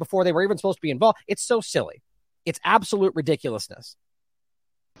fight, before they were even supposed to be involved. It's so silly. It's absolute ridiculousness.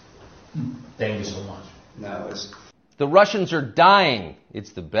 Thank you so much. No, The Russians are dying.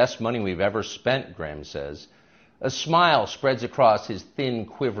 It's the best money we've ever spent, Graham says. A smile spreads across his thin,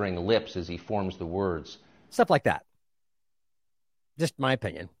 quivering lips as he forms the words. Stuff like that. Just my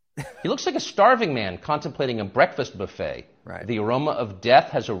opinion. He looks like a starving man contemplating a breakfast buffet. Right. The aroma of death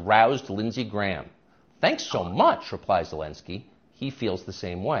has aroused Lindsey Graham. Thanks so much, replies Zelensky. He feels the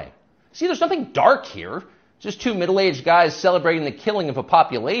same way. See, there's nothing dark here. Just two middle-aged guys celebrating the killing of a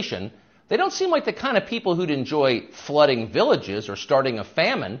population. They don't seem like the kind of people who'd enjoy flooding villages or starting a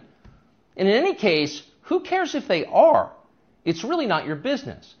famine. And in any case, who cares if they are? It's really not your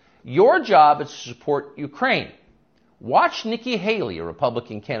business. Your job is to support Ukraine. Watch Nikki Haley, a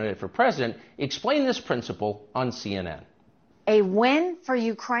Republican candidate for president, explain this principle on CNN. A win for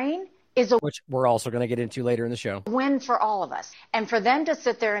Ukraine is a which we're also going to get into later in the show. Win for all of us. And for them to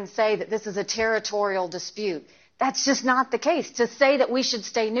sit there and say that this is a territorial dispute, that's just not the case. To say that we should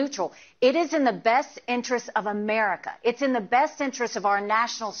stay neutral, it is in the best interest of America. It's in the best interest of our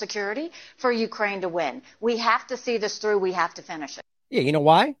national security for Ukraine to win. We have to see this through. We have to finish it. Yeah, you know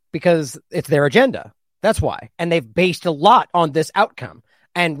why? Because it's their agenda. That's why. And they've based a lot on this outcome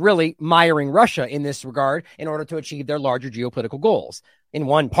and really miring Russia in this regard in order to achieve their larger geopolitical goals in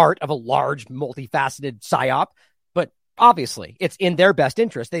one part of a large, multifaceted psyop. But obviously, it's in their best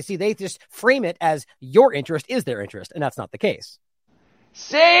interest. They just frame it as your interest is their interest, and that's not the case.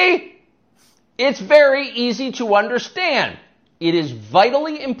 See? It's very easy to understand. It is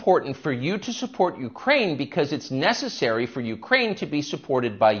vitally important for you to support Ukraine because it's necessary for Ukraine to be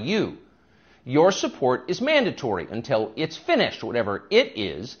supported by you. Your support is mandatory until it's finished, whatever it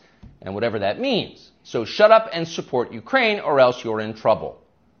is, and whatever that means. So shut up and support Ukraine, or else you're in trouble.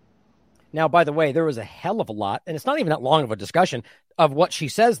 Now, by the way, there was a hell of a lot, and it's not even that long of a discussion of what she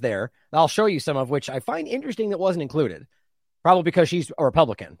says there. I'll show you some of which I find interesting that wasn't included. Probably because she's a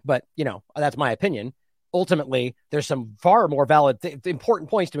Republican, but, that's my opinion. Ultimately, there's some far more valid, important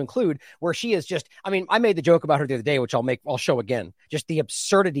points to include where she is just, I made the joke about her the other day, which I'll show again. Just the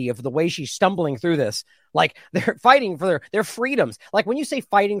absurdity of the way she's stumbling through this. Like, they're fighting for their freedoms. Like, when you say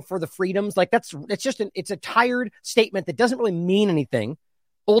fighting for the freedoms, like it's a tired statement that doesn't really mean anything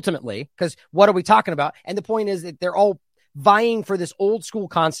ultimately, because what are we talking about? And the point is that they're all vying for this old school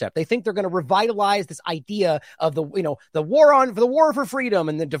concept. They think they're going to revitalize this idea of the war for freedom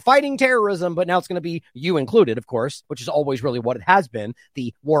and the fighting terrorism, but now it's going to be you included, of course, which is always really what it has been,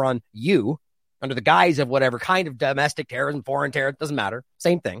 the war on you, under the guise of whatever kind of domestic terrorism, foreign terror, doesn't matter.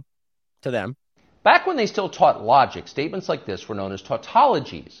 Same thing to them. Back when they still taught logic, statements like this were known as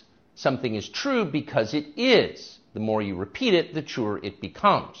tautologies. Something is true because it is. The more you repeat it, the truer it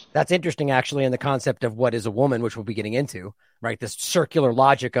becomes. That's interesting, actually, in the concept of what is a woman, which we'll be getting into, right? This circular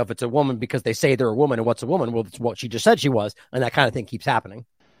logic of it's a woman because they say they're a woman, and what's a woman? Well, it's what she just said she was, and that kind of thing keeps happening.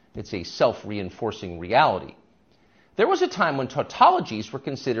 It's a self-reinforcing reality. There was a time when tautologies were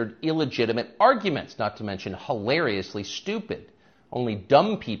considered illegitimate arguments, not to mention hilariously stupid. Only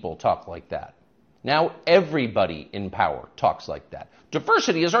dumb people talk like that. Now everybody in power talks like that.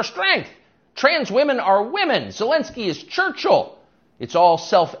 Diversity is our strength. Trans women are women. Zelensky is Churchill. It's all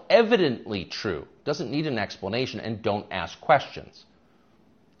self-evidently true. Doesn't need an explanation, and don't ask questions.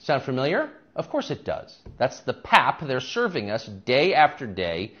 Sound familiar? Of course it does. That's the pap they're serving us day after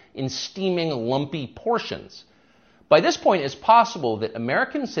day in steaming, lumpy portions. By this point, it's possible that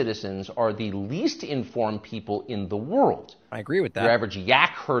American citizens are the least informed people in the world. I agree with that. Your average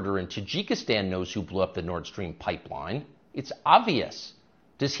yak herder in Tajikistan knows who blew up the Nord Stream pipeline. It's obvious.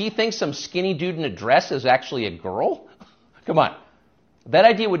 Does he think some skinny dude in a dress is actually a girl? Come on. That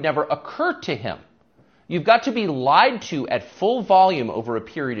idea would never occur to him. You've got to be lied to at full volume over a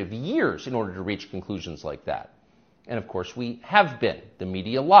period of years in order to reach conclusions like that. And of course, we have been. The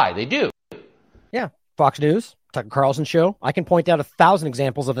media lie. They do. Yeah. Fox News, Tucker Carlson show. I can point out 1,000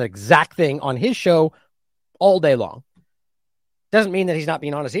 examples of the exact thing on his show all day long. Doesn't mean that he's not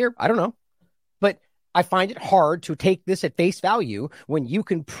being honest here. I don't know. But I find it hard to take this at face value when you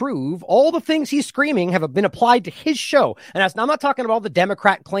can prove all the things he's screaming have been applied to his show. And I'm not talking about all the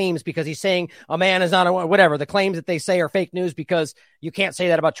Democrat claims because he's saying a man is not a whatever. The claims that they say are fake news because you can't say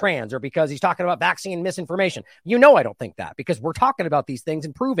that about trans, or because he's talking about vaccine misinformation. You know, I don't think that, because we're talking about these things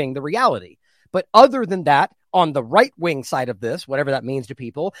and proving the reality. But other than that, on the right-wing side of this, whatever that means to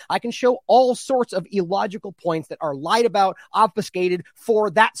people, I can show all sorts of illogical points that are lied about, obfuscated for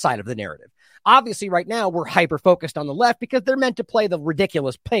that side of the narrative. Obviously, right now, we're hyper-focused on the left because they're meant to play the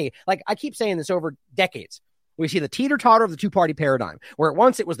ridiculous play. Like, I keep saying this over decades. We see the teeter-totter of the two-party paradigm, where at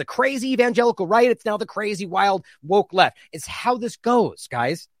once it was the crazy evangelical right, it's now the crazy, wild, woke left. It's how this goes,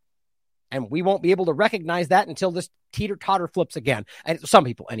 guys. And we won't be able to recognize that until this teeter-totter flips again. And some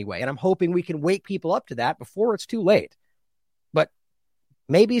people, anyway. And I'm hoping we can wake people up to that before it's too late. But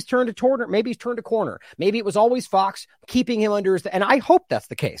maybe he's turned a corner. Maybe he's turned a corner. Maybe it was always Fox keeping him under his... And I hope that's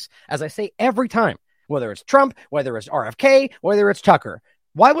the case. As I say every time, whether it's Trump, whether it's RFK, whether it's Tucker.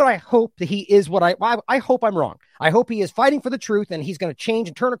 Why would I hope that he is what I hope I'm wrong. I hope he is fighting for the truth and he's going to change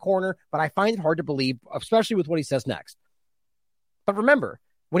and turn a corner. But I find it hard to believe, especially with what he says next. But remember,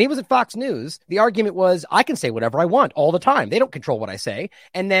 when he was at Fox News, the argument was, I can say whatever I want all the time. They don't control what I say.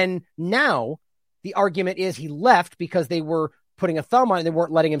 And then now the argument is he left because they were putting a thumb on it. They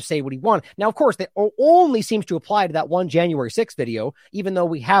weren't letting him say what he wanted. Now, of course, that only seems to apply to that one January 6th video, even though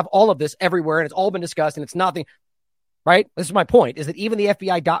we have all of this everywhere and it's all been discussed and it's nothing, right? This is my point, is that even the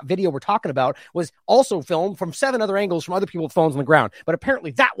FBI video we're talking about was also filmed from 7 other angles from other people with phones on the ground. But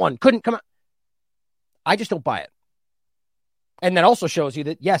apparently that one couldn't come out. I just don't buy it. And that also shows you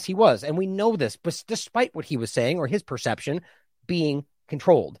that, yes, he was. And we know this, but despite what he was saying or his perception being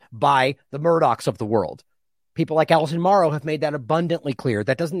controlled by the Murdochs of the world. People like Alison Morrow have made that abundantly clear.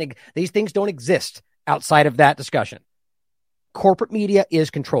 These things don't exist outside of that discussion. Corporate media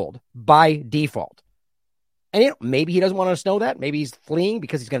is controlled by default. And maybe he doesn't want us to know that. Maybe he's fleeing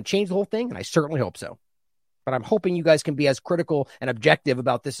because he's going to change the whole thing. And I certainly hope so. But I'm hoping you guys can be as critical and objective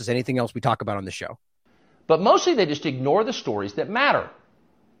about this as anything else we talk about on the show. But mostly they just ignore the stories that matter.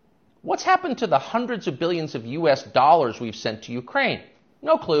 What's happened to the hundreds of billions of US dollars we've sent to Ukraine?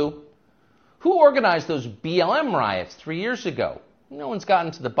 No clue. Who organized those BLM riots 3 years ago? No one's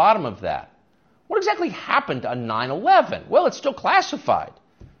gotten to the bottom of that. What exactly happened on 9/11? Well, it's still classified.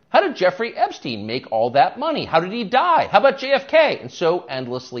 How did Jeffrey Epstein make all that money? How did he die? How about JFK? And so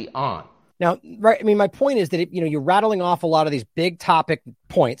endlessly on. Now, right, I mean, my point is that you're rattling off a lot of these big topic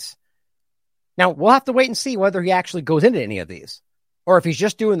points. Now, we'll have to wait and see whether he actually goes into any of these or if he's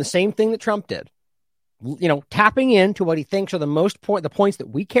just doing the same thing that Trump did. Tapping into what he thinks are the points that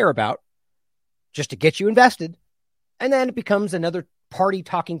we care about just to get you invested. And then it becomes another party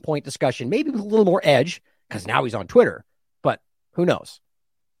talking point discussion, maybe with a little more edge because now he's on Twitter, but who knows?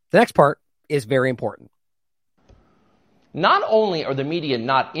 The next part is very important. Not only are the media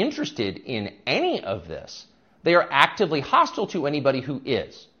not interested in any of this, they are actively hostile to anybody who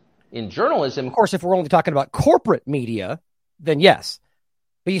is. In journalism, of course, if we're only talking about corporate media, then yes.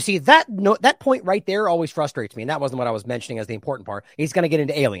 But you see, that point right there always frustrates me. And that wasn't what I was mentioning as the important part. He's going to get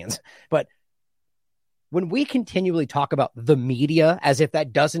into aliens. But when we continually talk about the media as if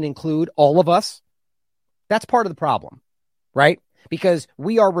that doesn't include all of us, that's part of the problem, right? Because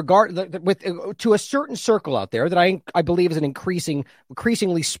we are regarded with to a certain circle out there that I believe is an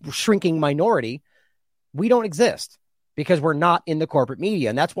increasingly shrinking minority. We don't exist because we're not in the corporate media.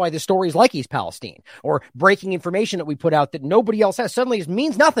 And that's why the stories like East Palestine or breaking information that we put out that nobody else has suddenly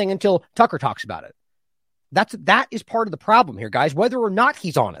means nothing until Tucker talks about it. That is part of the problem here, guys, whether or not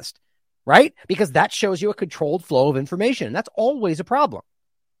he's honest, right? Because that shows you a controlled flow of information. And that's always a problem.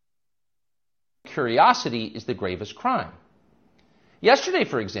 Curiosity is the gravest crime. Yesterday,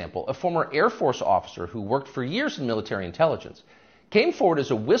 for example, a former Air Force officer who worked for years in military intelligence came forward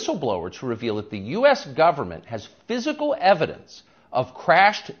as a whistleblower to reveal that the U.S. government has physical evidence of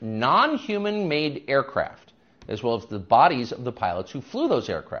crashed non-human-made aircraft, as well as the bodies of the pilots who flew those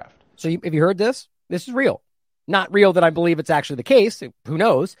aircraft. So have you heard this? This is real. Not real that I believe it's actually the case. Who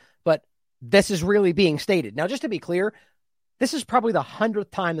knows? But this is really being stated. Now, just to be clear, this is probably the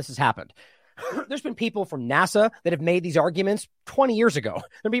 100th time this has happened. There's been people from NASA that have made these arguments 20 years ago.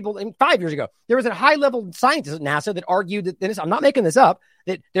 There are people 5 years ago. There was a high-level scientist at NASA that argued that this, I'm not making this up,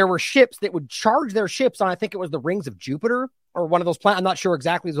 that there were ships that would charge their ships on, I think it was the rings of Jupiter or one of those planets. I'm not sure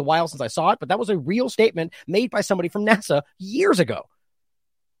exactly. It was a while since I saw it, but that was a real statement made by somebody from NASA years ago.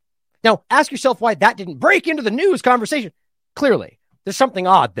 Now, ask yourself why that didn't break into the news conversation. Clearly, there's something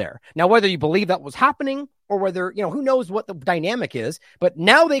odd there. Now, whether you believe that was happening or whether, who knows what the dynamic is, but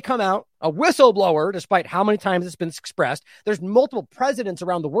now they come out, a whistleblower, despite how many times it's been expressed. There's multiple presidents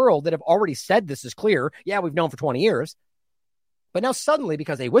around the world that have already said this is clear. Yeah, we've known for 20 years. But now suddenly,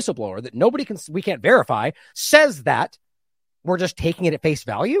 because a whistleblower that we can't verify says that, we're just taking it at face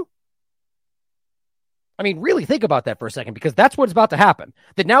value? I mean, really think about that for a second, because that's what's about to happen.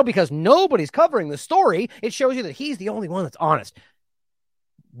 That now, because nobody's covering the story, it shows you that he's the only one that's honest.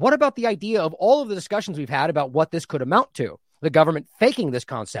 What about the idea of all of the discussions we've had about what this could amount to? The government faking this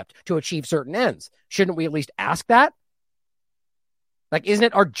concept to achieve certain ends. Shouldn't we at least ask that? Like, isn't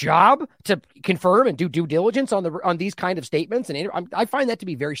it our job to confirm and do due diligence on these kind of statements? And I find that to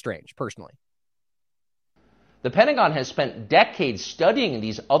be very strange, personally. The Pentagon has spent decades studying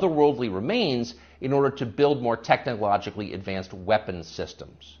these otherworldly remains in order to build more technologically advanced weapons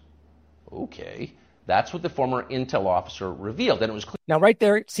systems. Okay. That's what the former intel officer revealed. And it was clear. Now, right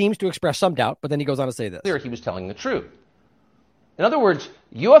there, it seems to express some doubt, but then he goes on to say this. He was telling the truth. In other words,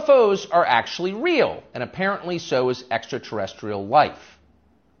 UFOs are actually real, and apparently so is extraterrestrial life.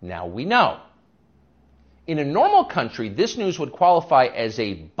 Now we know. In a normal country, this news would qualify as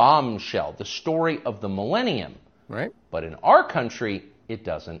a bombshell, the story of the millennium. Right. But in our country, it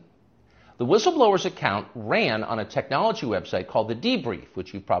doesn't. The whistleblower's account ran on a technology website called The Debrief,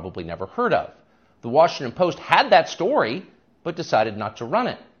 which you've probably never heard of. The Washington Post had that story, but decided not to run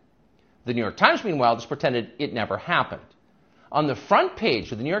it. The New York Times, meanwhile, just pretended it never happened. On the front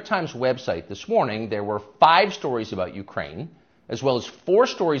page of the New York Times website this morning, there were 5 stories about Ukraine, as well as 4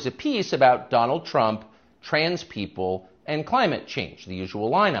 stories apiece about Donald Trump, trans people, and climate change, the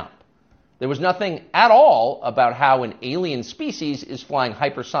usual lineup. There was nothing at all about how an alien species is flying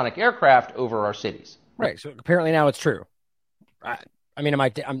hypersonic aircraft over our cities. Right, so apparently now it's true. I mean,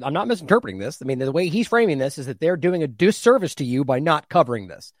 I'm not misinterpreting this. I mean, the way he's framing this is that they're doing a disservice to you by not covering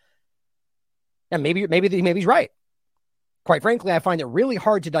this. And maybe he's right. Quite frankly, I find it really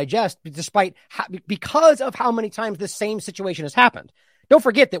hard to digest, because of how many times this same situation has happened. Don't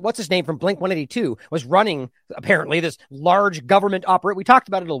forget that what's his name from Blink-182 was running apparently this large government operation. We talked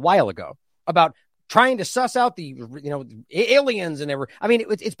about it a while ago about trying to suss out the aliens and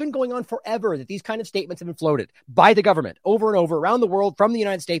it's been going on forever that these kind of statements have been floated by the government over and over around the world, from the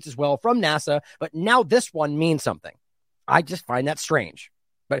United States as well, from NASA. But now this one means something. I just find that strange.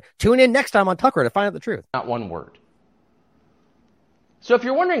 But tune in next time on Tucker to find out the truth. Not one word. So if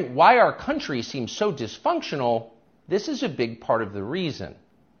you're wondering why our country seems so dysfunctional, this is a big part of the reason.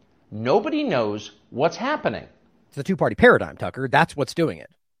 Nobody knows what's happening. It's the two-party paradigm, Tucker. That's what's doing it.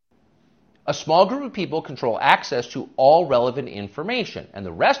 A small group of people control access to all relevant information, and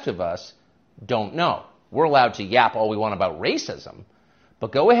the rest of us don't know. We're allowed to yap all we want about racism,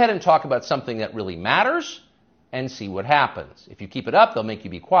 but go ahead and talk about something that really matters and see what happens. If you keep it up, they'll make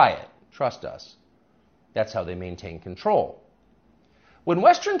you be quiet. Trust us. That's how they maintain control. When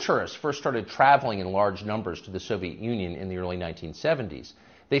Western tourists first started traveling in large numbers to the Soviet Union in the early 1970s,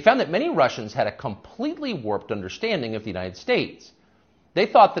 they found that many Russians had a completely warped understanding of the United States. They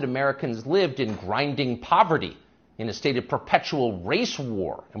thought that Americans lived in grinding poverty, in a state of perpetual race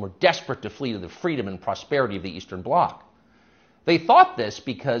war and were desperate to flee to the freedom and prosperity of the Eastern Bloc. They thought this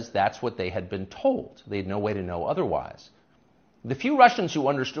because that's what they had been told. They had no way to know otherwise. The few Russians who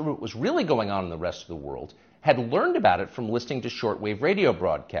understood what was really going on in the rest of the world had learned about it from listening to shortwave radio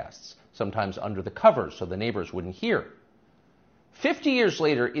broadcasts, sometimes under the covers so the neighbors wouldn't hear. 50 years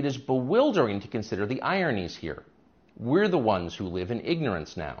later, it is bewildering to consider the ironies here. We're the ones who live in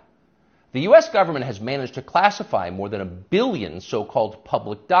ignorance now. The U.S. government has managed to classify more than 1 billion so-called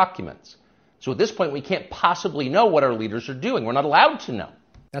public documents. So at this point, we can't possibly know what our leaders are doing. We're not allowed to know.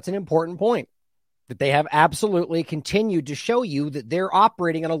 That's an important point, that they have absolutely continued to show you that they're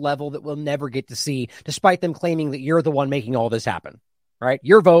operating on a level that we'll never get to see, despite them claiming that you're the one making all this happen, right?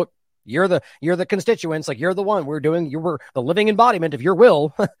 Your vote, you're the constituents, like you're the one we're the living embodiment of your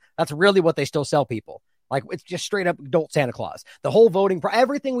will. That's really what they still sell people. Like, it's just straight up adult Santa Claus. The whole voting,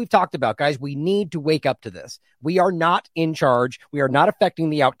 everything we've talked about, guys, we need to wake up to this. We are not in charge. We are not affecting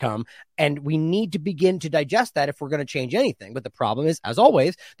the outcome. And we need to begin to digest that if we're going to change anything. But the problem is, as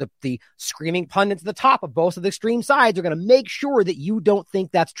always, the screaming pundits at the top of both of the extreme sides are going to make sure that you don't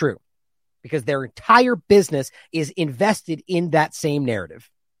think that's true, because their entire business is invested in that same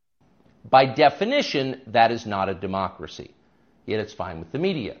narrative. By definition, that is not a democracy. Yet it's fine with the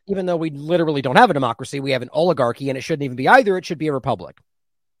media. Even though we literally don't have a democracy, we have an oligarchy, and it shouldn't even be either. It should be a republic.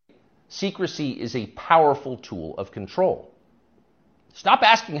 Secrecy is a powerful tool of control. Stop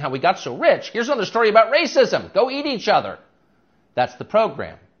asking how we got so rich. Here's another story about racism. Go eat each other. That's the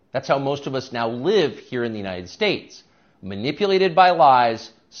program. That's how most of us now live here in the United States. Manipulated by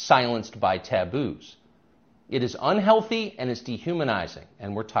lies, silenced by taboos. It is unhealthy and it's dehumanizing,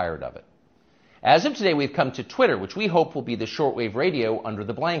 and we're tired of it. As of today, we've come to Twitter, which we hope will be the shortwave radio under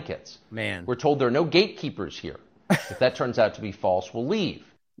the blankets. Man. We're told there are no gatekeepers here. If that turns out to be false, we'll leave.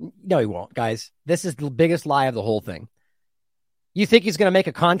 No, he won't, guys. This is the biggest lie of the whole thing. You think he's going to make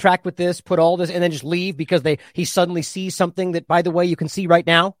a contract with this, put all this, and then just leave because he suddenly sees something that, by the way, you can see right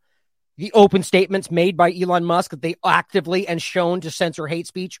now? The open statements made by Elon Musk that they actively and shown to censor hate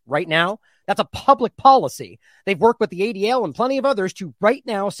speech right now. That's a public policy. They've worked with the ADL and plenty of others to right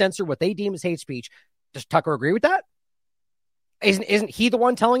now censor what they deem as hate speech. Does Tucker agree with that? Isn't he the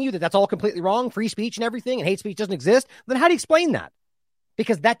one telling you that that's all completely wrong, free speech and everything, and hate speech doesn't exist? Then how do you explain that?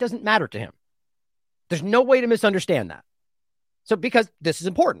 Because that doesn't matter to him. There's no way to misunderstand that. So because this is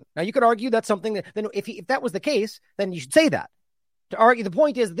important. Now, you could argue that's something that, then if that was the case, then you should say that. To argue, the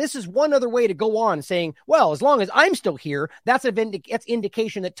point is, this is one other way to go on saying, well, as long as I'm still here, that's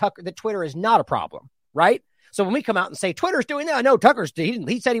indication that Twitter is not a problem, right? So when we come out and say Twitter's doing that, no,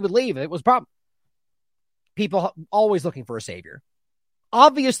 he said he would leave. It was a problem. People always looking for a savior.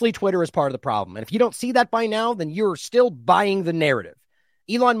 Obviously, Twitter is part of the problem. And if you don't see that by now, then you're still buying the narrative.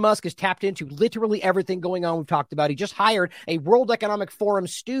 Elon Musk has tapped into literally everything going on we've talked about. He just hired a World Economic Forum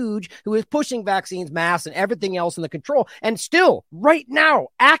stooge who is pushing vaccines, masks, and everything else in the control, and still, right now,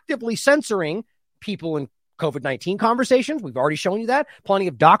 actively censoring people in COVID-19 conversations. We've already shown you that. Plenty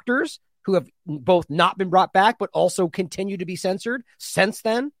of doctors who have both not been brought back, but also continue to be censored since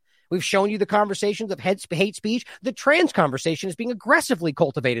then. We've shown you the conversations of hate speech. The trans conversation is being aggressively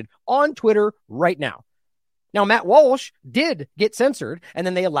cultivated on Twitter right now. Now, Matt Walsh did get censored, and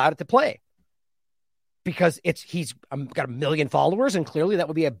then they allowed it to play because he's got 1 million followers, and clearly that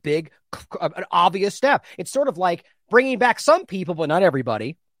would be an obvious step. It's sort of like bringing back some people, but not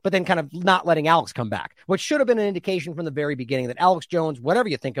everybody, but then kind of not letting Alex come back, which should have been an indication from the very beginning that Alex Jones, whatever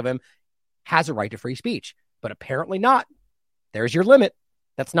you think of him, has a right to free speech, but apparently not. There's your limit.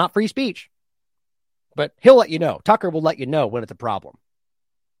 That's not free speech. But he'll let you know. Tucker will let you know when it's a problem.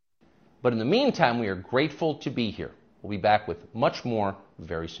 But in the meantime, we are grateful to be here. We'll be back with much more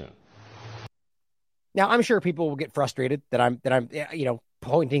very soon. Now, I'm sure people will get frustrated that I'm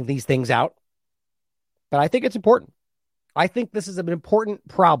pointing these things out, but I think it's important. I think this is an important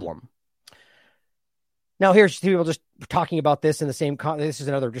problem. Now, here's people just talking about this in the same. This is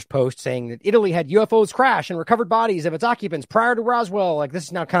another just post saying that Italy had UFOs crash and recovered bodies of its occupants prior to Roswell. Like, this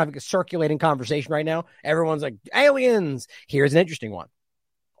is now kind of a circulating conversation right now. Everyone's like, aliens. Here's an interesting one.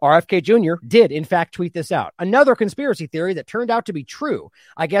 RFK Jr. did, in fact, tweet this out. Another conspiracy theory that turned out to be true.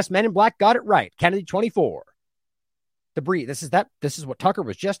 I guess Men in Black got it right. Kennedy 24. Debris. This is what Tucker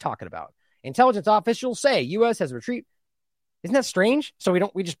was just talking about. Intelligence officials say U.S. has retreat. Isn't that strange? So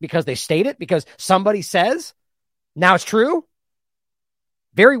we just because they state it, because somebody says, now it's true?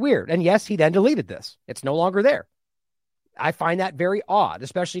 Very weird. And yes, he then deleted this. It's no longer there. I find that very odd,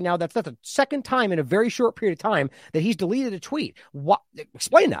 especially now that's the second time in a very short period of time that he's deleted a tweet. What?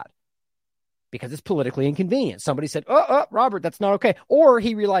 Explain that. because it's politically inconvenient. Somebody said, Robert, that's not okay. Or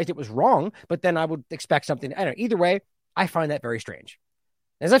he realized it was wrong, but then I would expect something. I don't know. Either way, I find that very strange.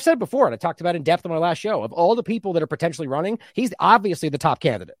 As I've said before, and I talked about in depth on my last show, of all the people that are potentially running, he's obviously the top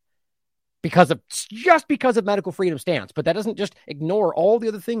candidate because of medical freedom stance. But that doesn't just ignore all the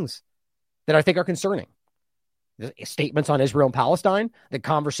other things that I think are concerning. The statements on Israel and Palestine, the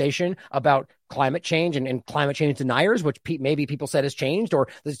conversation about climate change and climate change deniers, which maybe people said has changed, or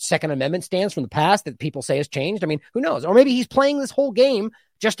the Second Amendment stance from the past that people say has changed. I mean, who knows? Or maybe he's playing this whole game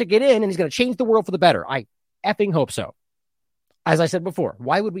just to get in and he's going to change the world for the better. I effing hope so. As I said before,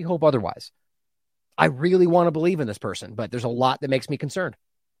 why would we hope otherwise? I really want to believe in this person, but there's a lot that makes me concerned.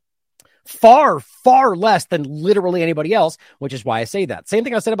 Far, far less than literally anybody else, which is why I say that. Same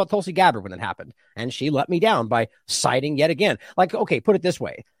thing I said about Tulsi Gabbard when it happened. And she let me down by citing yet again. Like, okay, put it this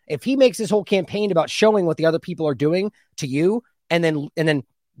way. If he makes this whole campaign about showing what the other people are doing to you and then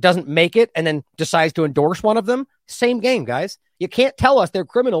doesn't make it and then decides to endorse one of them, same game, guys. You can't tell us they're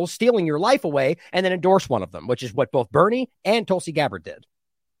criminals stealing your life away and then endorse one of them, which is what both Bernie and Tulsi Gabbard did.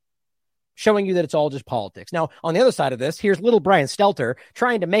 Showing you that it's all just politics. Now, on the other side of this, here's little Brian Stelter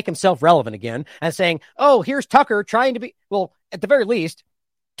trying to make himself relevant again and saying, oh, here's Tucker trying to be, well, at the very least,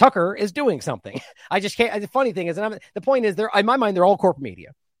 Tucker is doing something. I just can't, the funny thing is, the point is, in my mind, they're all corporate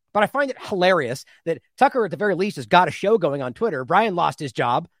media. But I find it hilarious that Tucker, at the very least, has got a show going on Twitter. Brian lost his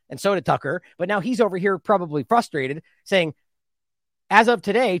job, and so did Tucker. But now he's over here probably frustrated, saying, as of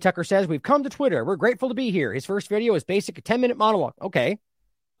today, Tucker says, we've come to Twitter. We're grateful to be here. His first video is basic, a 10-minute monologue. Okay.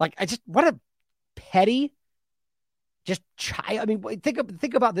 Like, what a petty, I mean,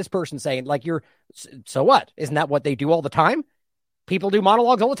 think about this person saying, like, so what? Isn't that what they do all the time? People do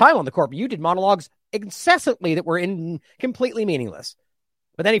monologues all the time on the corp. You did monologues incessantly that were completely meaningless.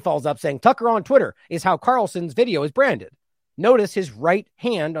 But then he follows up saying, Tucker on Twitter is how Carlson's video is branded. Notice his right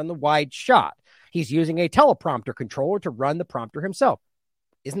hand on the wide shot. He's using a teleprompter controller to run the prompter himself.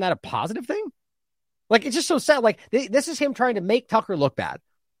 Isn't that a positive thing? Like, it's just so sad. Like, this is him trying to make Tucker look bad.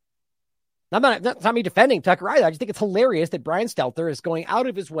 That's not me defending Tucker either. I just think it's hilarious that Brian Stelter is going out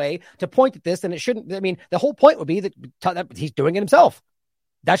of his way to point at this, and it shouldn't. I mean, the whole point would be that he's doing it himself.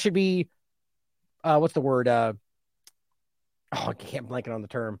 That should be, what's the word? I can't blank it on the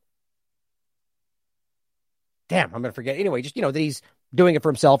term. Damn, I'm going to forget. Anyway, just, that he's doing it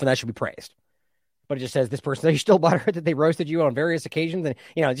for himself, and that should be praised. But it just says this person, are you still butthurt that they roasted you on various occasions?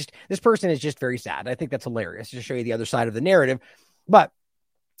 And, just this person is just very sad. I think that's hilarious to show you the other side of the narrative. But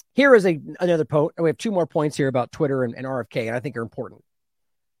here is another point. We have two more points here about Twitter and RFK, and I think are important.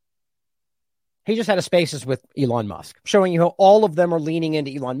 He just had a Spaces with Elon Musk, showing you how all of them are leaning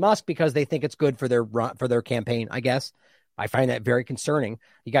into Elon Musk because they think it's good for their campaign, I guess. I find that very concerning.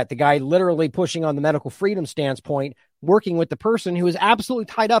 You got the guy literally pushing on the medical freedom stance point, working with the person who is absolutely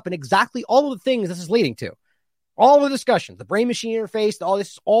tied up in exactly all of the things this is leading to. All the discussions, the brain machine interface, all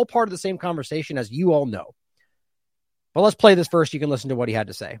this is all part of the same conversation, as you all know. But let's play this first. You can listen to what he had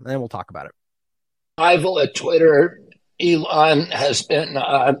to say, and then we'll talk about it. Arrival at Twitter, Elon has been,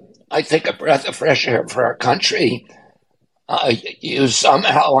 I think, a breath of fresh air for our country. You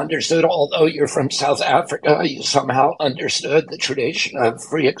somehow understood, although you're from South Africa, you somehow understood the tradition of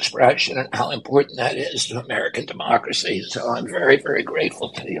free expression and how important that is to American democracy. So I'm very, very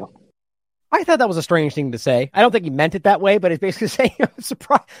grateful to you. I thought that was a strange thing to say. I don't think he meant it that way, but it's basically saying, I'm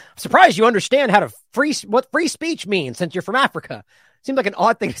surprised you understand what free speech means since you're from Africa. Seems like an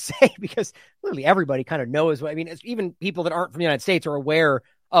odd thing to say because literally everybody kind of knows. Even people that aren't from the United States are aware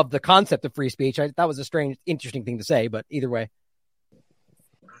of the concept of free speech. That was a strange, interesting thing to say, but either way.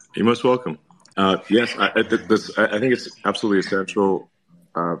 You're most welcome. Yes, I think it's absolutely essential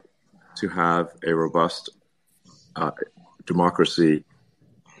to have a robust democracy.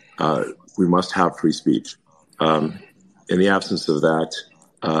 We must have free speech. In the absence of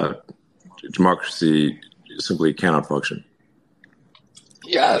that, democracy simply cannot function.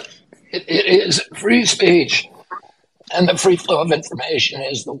 Yeah, it is free speech. And the free flow of information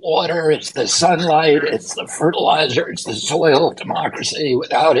is the water, it's the sunlight, it's the fertilizer, it's the soil of democracy.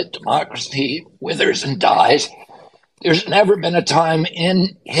 Without it, democracy withers and dies. There's never been a time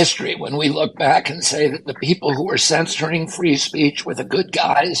in history when we look back and say that the people who are censoring free speech were the good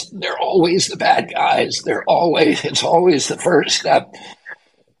guys. They're always the bad guys. It's always the first step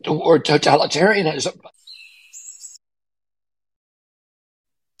toward totalitarianism.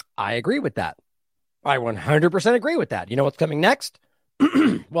 I agree with that. I 100% agree with that. You know what's coming next?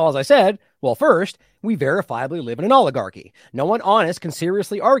 Well, as I said, first, we verifiably live in an oligarchy. No one honest can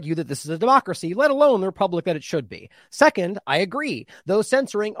seriously argue that this is a democracy, let alone the republic that it should be. Second, I agree. Those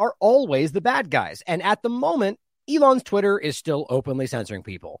censoring are always the bad guys. And at the moment, Elon's Twitter is still openly censoring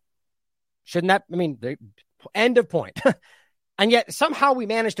people. Shouldn't that, end of point. And yet somehow we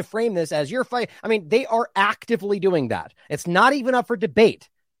managed to frame this as your fight. They are actively doing that. It's not even up for debate.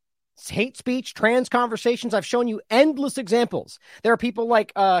 It's hate speech, trans conversations. I've shown you endless examples. There are people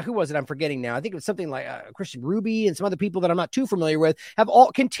like, who was it? I'm forgetting now. I think it was something like Christian Ruby and some other people that I'm not too familiar with have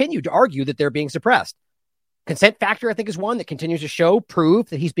all continued to argue that they're being suppressed. Consent factor, I think, is one that continues to prove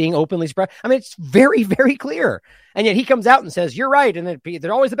that he's being openly suppressed. It's very, very clear. And yet he comes out and says, you're right. And then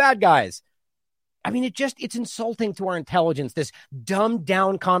they're always the bad guys. It's insulting to our intelligence, this dumbed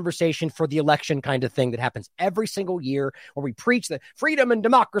down conversation for the election kind of thing that happens every single year where we preach the freedom and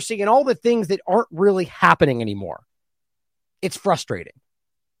democracy and all the things that aren't really happening anymore. It's frustrating.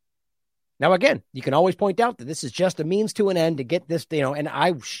 Now, again, you can always point out that this is just a means to an end to get this, and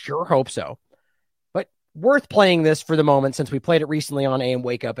I sure hope so. But worth playing this for the moment since we played it recently on AM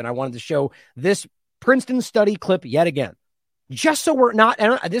Wake Up, and I wanted to show this Princeton study clip yet again. Just so we're not,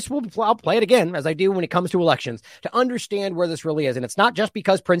 and I'll play it again as I do when it comes to elections to understand where this really is. And it's not just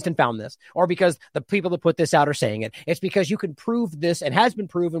because Princeton found this or because the people that put this out are saying it. It's because you can prove this and has been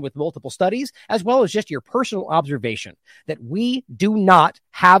proven with multiple studies, as well as just your personal observation that we do not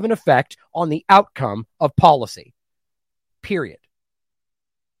have an effect on the outcome of policy. Period.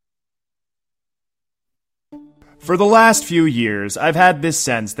 For the last few years, I've had this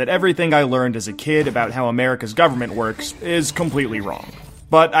sense that everything I learned as a kid about how America's government works is completely wrong.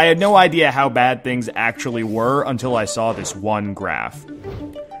 But I had no idea how bad things actually were until I saw this one graph.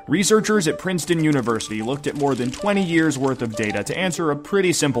 Researchers at Princeton University looked at more than 20 years worth of data to answer a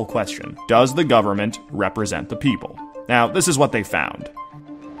pretty simple question. Does the government represent the people? Now, this is what they found.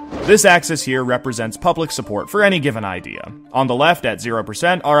 This axis here represents public support for any given idea. On the left, at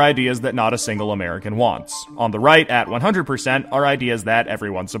 0%, are ideas that not a single American wants. On the right, at 100%, are ideas that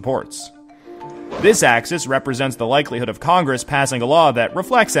everyone supports. This axis represents the likelihood of Congress passing a law that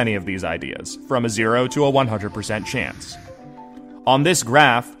reflects any of these ideas, from a 0 to a 100% chance. On this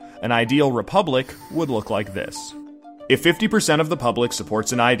graph, an ideal republic would look like this. If 50% of the public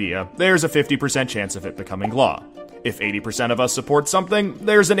supports an idea, there's a 50% chance of it becoming law. If 80% of us support something,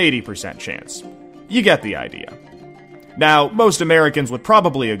 there's an 80% chance. You get the idea. Now, most Americans would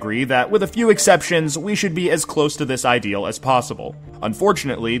probably agree that, with a few exceptions, we should be as close to this ideal as possible.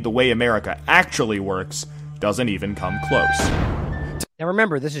 Unfortunately, the way America actually works doesn't even come close. Now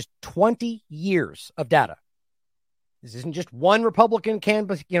remember, this is 20 years of data. This isn't just one Republican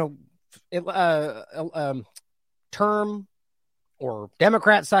term or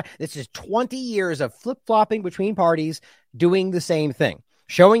Democrat side. This is 20 years of flip-flopping between parties doing the same thing,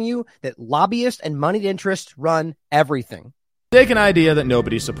 showing you that lobbyists and moneyed interests run everything. Take an idea that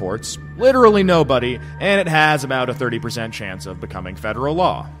nobody supports, literally nobody, and it has about a 30% chance of becoming federal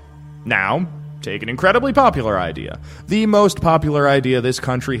law. Now, take an incredibly popular idea, the most popular idea this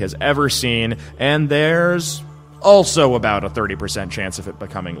country has ever seen, and there's also about a 30% chance of it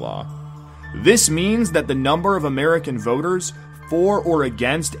becoming law. This means that the number of American voters for or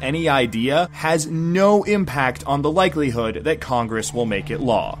against any idea has no impact on the likelihood that Congress will make it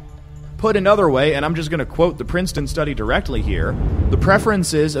law. Put another way, and I'm just going to quote the Princeton study directly here, the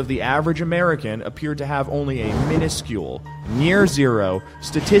preferences of the average American appear to have only a minuscule, near zero,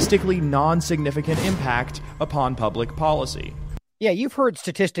 statistically non-significant impact upon public policy. Yeah, you've heard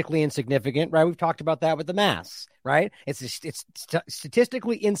statistically insignificant, right? We've talked about that with the masks, right? It's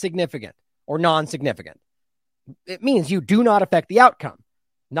statistically insignificant or non-significant. It means you do not affect the outcome.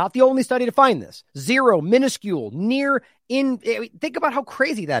 Not the only study to find this. Zero, minuscule, near, in. Think about how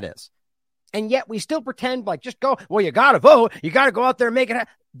crazy that is. And yet we still pretend like just go, well, you got to vote. You got to go out there and make it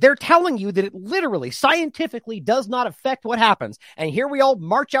happen. They're telling you that it literally, scientifically does not affect what happens. And here we all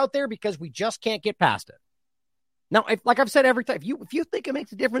march out there because we just can't get past it. Now, like I've said every time, if you think it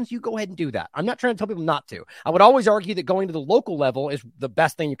makes a difference, you go ahead and do that. I'm not trying to tell people not to. I would always argue that going to the local level is the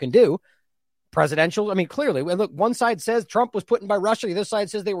best thing you can do. Presidential, clearly, and look, one side says Trump was put in by Russia, the other side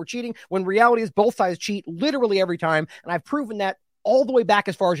says they were cheating, when reality is both sides cheat literally every time, and I've proven that all the way back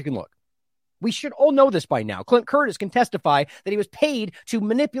as far as you can look. We should all know this by now. Clint Curtis can testify that he was paid to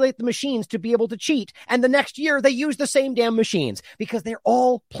manipulate the machines to be able to cheat, and the next year they used the same damn machines because they're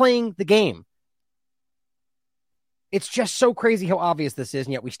all playing the game. It's just so crazy how obvious this is,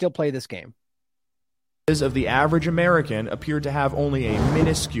 and yet we still play this game. Of the average American appear to have only a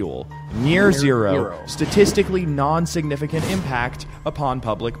minuscule, near zero, statistically non-significant impact upon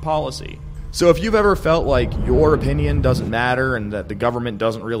public policy. So if you've ever felt like your opinion doesn't matter and that the government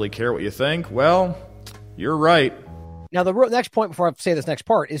doesn't really care what you think, well, you're right. Now, the next point before I say this next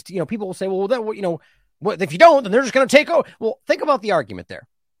part is, people will say, well, then, if you don't, then they're just going to take over. Well, think about the argument there.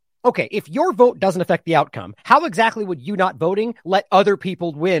 Okay, if your vote doesn't affect the outcome, how exactly would you not voting let other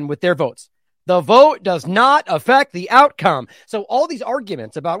people win with their votes? The vote does not affect the outcome. So all these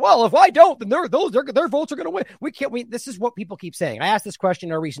arguments about, well, if I don't, then their votes are going to win. This is what people keep saying. I asked this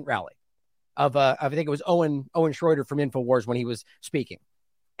question in a recent rally of, I think it was Owen Schroeder from InfoWars when he was speaking.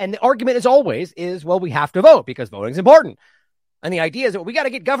 And the argument is always well, we have to vote because voting is important. And the idea is that we got to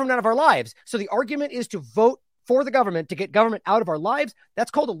get government out of our lives. So the argument is to vote for the government to get government out of our lives.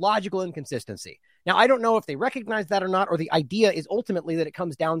 That's called a logical inconsistency. Now, I don't know if they recognize that or not, or the idea is ultimately that it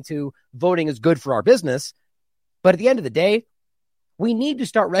comes down to voting is good for our business. But at the end of the day, we need to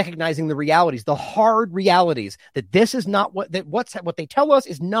start recognizing the realities, the hard realities, that this is not what they tell us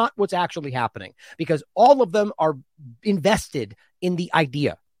is not what's actually happening, because all of them are invested in the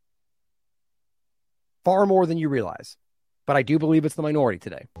idea far more than you realize. But I do believe it's the minority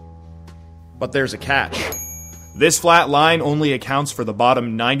today. But there's a catch. This flat line only accounts for the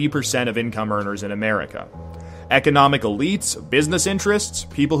bottom 90% of income earners in America. Economic elites, business interests,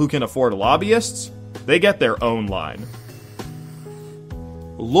 people who can afford lobbyists, they get their own line.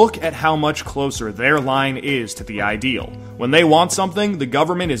 Look at how much closer their line is to the ideal. When they want something, the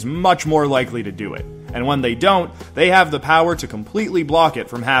government is much more likely to do it. And when they don't, they have the power to completely block it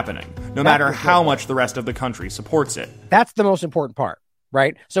from happening, no matter how much the rest of the country supports it. That's the most important part.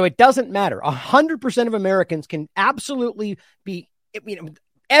 Right? So it doesn't matter. 100% of Americans can absolutely be,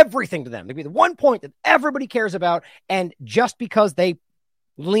 everything to them. It'd be the one point that everybody cares about. And just because they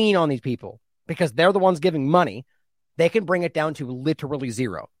lean on these people, because they're the ones giving money, they can bring it down to literally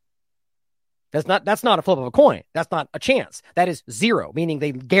zero. That's not a flip of a coin. That's not a chance. That is zero, meaning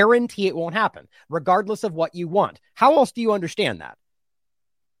they guarantee it won't happen, regardless of what you want. How else do you understand that?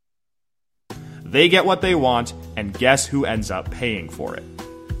 They get what they want, and guess who ends up paying for it?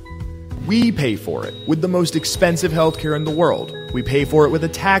 We pay for it with the most expensive healthcare in the world. We pay for it with a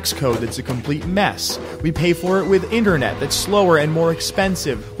tax code that's a complete mess. We pay for it with internet that's slower and more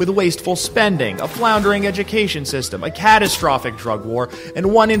expensive, with wasteful spending, a floundering education system, a catastrophic drug war,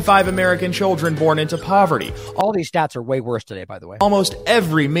 and 1 in 5 American children born into poverty. All these stats are way worse today, by the way. Almost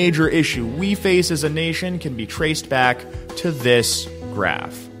every major issue we face as a nation can be traced back to this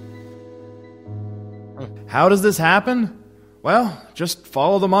graph. How does this happen? Well, just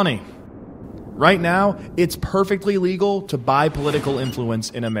follow the money. Right now, it's perfectly legal to buy political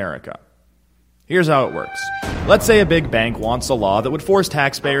influence in America. Here's how it works. Let's say a big bank wants a law that would force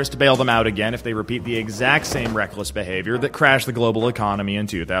taxpayers to bail them out again if they repeat the exact same reckless behavior that crashed the global economy in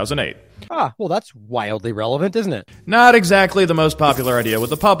 2008. Well, that's wildly relevant, isn't it? Not exactly the most popular idea with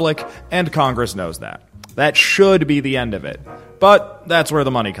the public, and Congress knows that. That should be the end of it. But that's where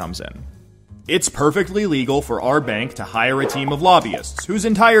the money comes in. It's perfectly legal for our bank to hire a team of lobbyists whose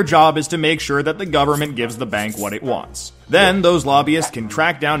entire job is to make sure that the government gives the bank what it wants. Then those lobbyists can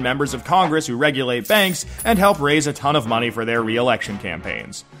track down members of Congress who regulate banks and help raise a ton of money for their re-election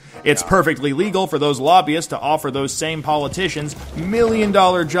campaigns. It's perfectly legal for those lobbyists to offer those same politicians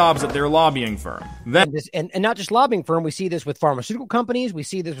million-dollar jobs at their lobbying firm. And not just lobbying firm, we see this with pharmaceutical companies, we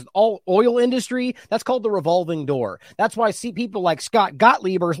see this with all oil industry. That's called the revolving door. That's why I see people like Scott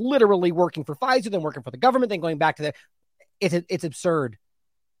Gottlieb are literally working for Pfizer, then working for the government, then going back to the... It's absurd.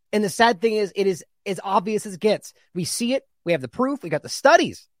 And the sad thing is, it is as obvious as it gets. We see it, we have the proof, we got the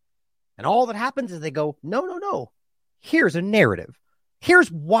studies. And all that happens is they go, no. Here's a narrative.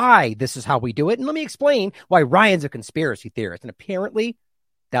 Here's why this is how we do it. And let me explain why Ryan's a conspiracy theorist. And apparently,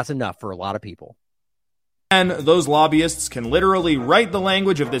 that's enough for a lot of people. And those lobbyists can literally write the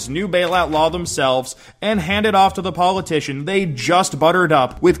language of this new bailout law themselves and hand it off to the politician they just buttered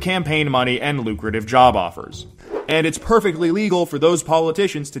up with campaign money and lucrative job offers. And it's perfectly legal for those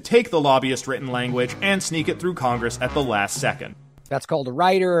politicians to take the lobbyist-written language and sneak it through Congress at the last second. That's called a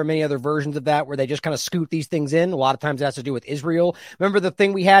writer, or many other versions of that, where they just kind of scoot these things in. A lot of times it has to do with Israel. Remember the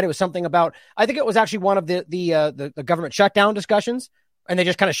thing we had? It was something about, I think it was actually one of the government shutdown discussions, and they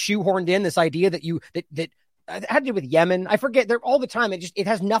just kind of shoehorned in this idea that it had to do with Yemen. I forget. They're all the time. It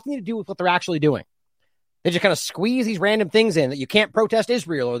has nothing to do with what they're actually doing. They just kind of squeeze these random things in that you can't protest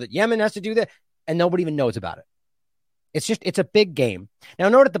Israel or that Yemen has to do that, and nobody even knows about it. It's a big game. Now,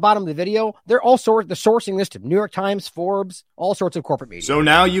 note at the bottom of the video, they're sourcing this to New York Times, Forbes, all sorts of corporate media. So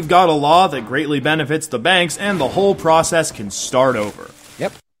now you've got a law that greatly benefits the banks, and the whole process can start over.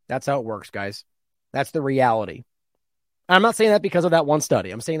 Yep, that's how it works, guys. That's the reality. I'm not saying that because of that one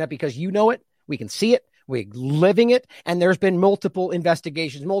study. I'm saying that because you know it, we can see it, we're living it, and there's been multiple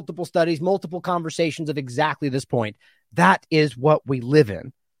investigations, multiple studies, multiple conversations of exactly this point. That is what we live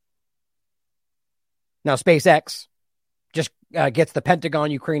in. Now, SpaceX just gets the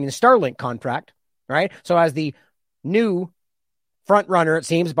Pentagon Ukrainian Starlink contract, right? So as the new front runner, it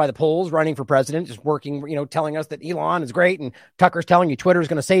seems, by the polls, running for president, just working, telling us that Elon is great and Tucker's telling you Twitter is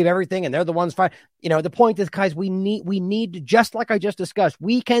going to save everything and they're the ones fine. The point is, guys, we need to, just like I just discussed,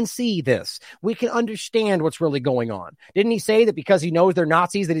 we can see this. We can understand what's really going on. Didn't he say that because he knows they're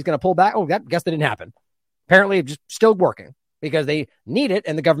Nazis that he's going to pull back? Oh, I guess that didn't happen. Apparently, it's just still working because they need it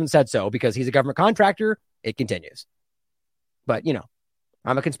and the government said so. Because he's a government contractor, it continues. But,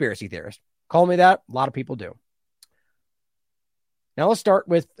 I'm a conspiracy theorist. Call me that. A lot of people do. Now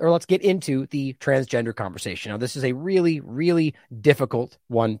let's get into the transgender conversation. Now, this is a really, really difficult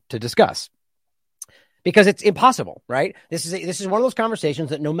one to discuss because it's impossible, right? This is one of those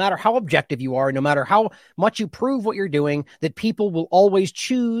conversations that no matter how objective you are, no matter how much you prove what you're doing, that people will always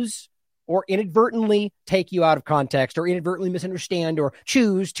choose or inadvertently take you out of context or inadvertently misunderstand or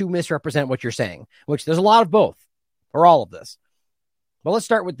choose to misrepresent what you're saying, which there's a lot of both or all of this. Well, let's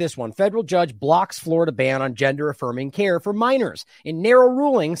start with this one. Federal judge blocks Florida ban on gender-affirming care for minors. In narrow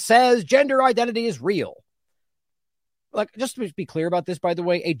ruling, says gender identity is real. Just to be clear about this, by the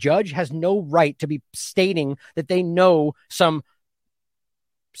way, a judge has no right to be stating that they know some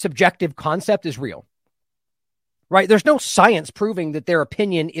subjective concept is real. Right? There's no science proving that their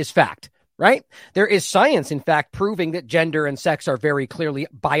opinion is fact. Right? There is science, in fact, proving that gender and sex are very clearly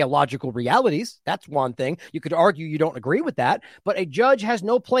biological realities. That's one thing. You could argue you don't agree with that, but a judge has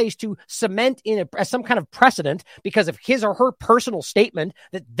no place to cement as some kind of precedent because of his or her personal statement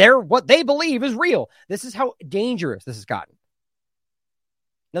that what they believe is real. This is how dangerous this has gotten.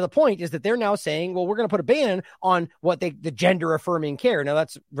 Now, the point is that they're now saying, well, we're going to put a ban on the gender affirming care. Now,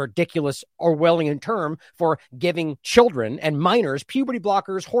 that's ridiculous Orwellian term for giving children and minors puberty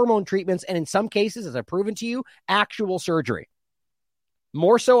blockers, hormone treatments, and in some cases, as I've proven to you, actual surgery.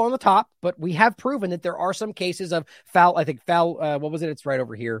 More so on the top, but we have proven that there are some cases of what was it? It's right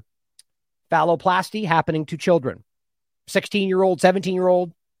over here. Phalloplasty happening to children. 16-year-old,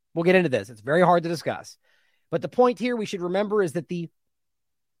 17-year-old. We'll get into this. It's very hard to discuss. But the point here we should remember is that the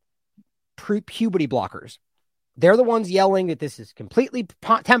puberty blockers, they're the ones yelling that this is completely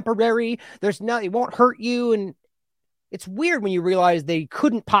temporary. It won't hurt you. And it's weird when you realize they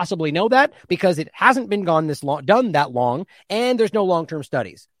couldn't possibly know that because it hasn't been done that long, and there's no long-term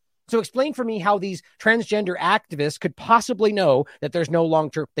studies. So explain for me how these transgender activists could possibly know that there's no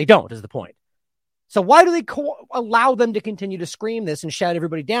long-term. They don't, is the point. So why do they allow them to continue to scream this and shout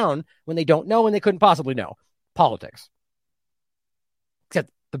everybody down when they don't know and they couldn't possibly know? Politics. Except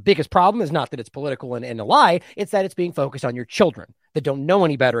the biggest problem is not that it's political and a lie. It's that it's being focused on your children that don't know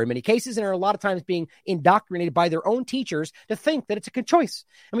any better in many cases and are a lot of times being indoctrinated by their own teachers to think that it's a good choice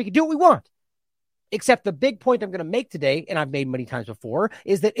and we can do what we want. Except the big point I'm going to make today, and I've made many times before,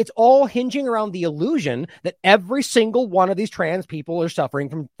 is that it's all hinging around the illusion that every single one of these trans people are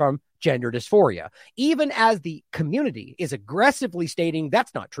suffering from gender dysphoria. Even as the community is aggressively stating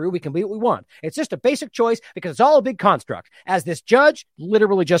that's not true, we can be what we want. It's just a basic choice because it's all a big construct, as this judge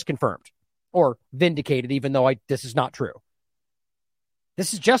literally just confirmed or vindicated, even though this is not true.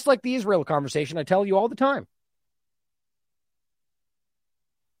 This is just like the Israel conversation I tell you all the time.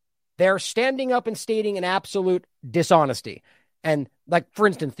 They're standing up and stating an absolute dishonesty. And for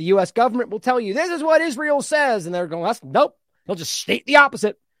instance, the U.S. government will tell you, this is what Israel says. And they're going, nope, they'll just state the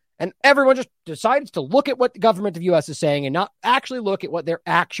opposite. And everyone just decides to look at what the government of U.S. is saying and not actually look at what they're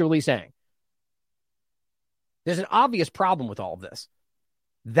actually saying. There's an obvious problem with all of this.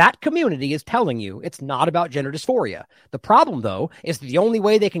 That community is telling you it's not about gender dysphoria. The problem, though, is the only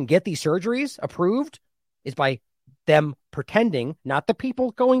way they can get these surgeries approved is by them pretending, not the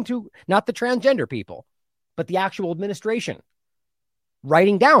transgender people, but the actual administration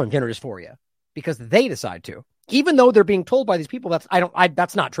writing down gender dysphoria because they decide to, even though they're being told by these people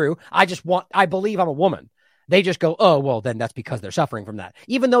that's not true. I believe I'm a woman. They just go, oh, well, then that's because they're suffering from that,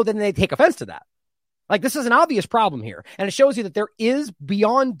 even though then they take offense to that. This is an obvious problem here. And it shows you that there is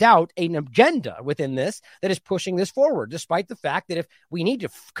beyond doubt an agenda within this that is pushing this forward, despite the fact that if we need to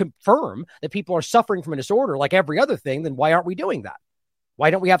confirm that people are suffering from a disorder like every other thing, then why aren't we doing that? Why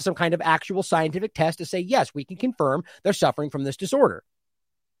don't we have some kind of actual scientific test to say, yes, we can confirm they're suffering from this disorder?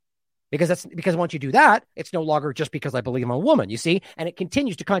 Because once you do that, it's no longer just because I believe I'm a woman, you see, and it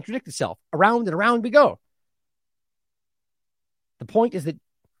continues to contradict itself. Around and around we go. The point is that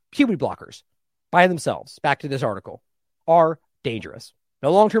puberty blockers by themselves, back to this article, are dangerous.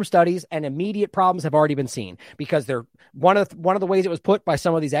 No long-term studies and immediate problems have already been seen because they're one of the ways it was put by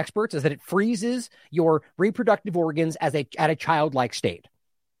some of these experts is that it freezes your reproductive organs at a childlike state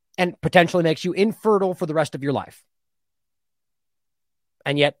and potentially makes you infertile for the rest of your life.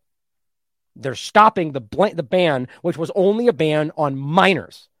 And yet they're stopping the ban, which was only a ban on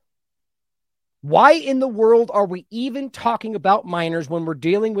minors. Why in the world are we even talking about minors when we're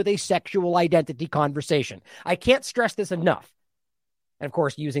dealing with a sexual identity conversation? I can't stress this enough. And of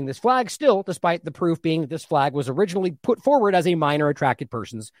course, using this flag still, despite the proof being that this flag was originally put forward as a minor attracted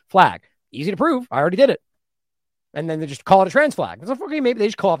person's flag. Easy to prove. I already did it. And then they just call it a trans flag. So, okay, maybe they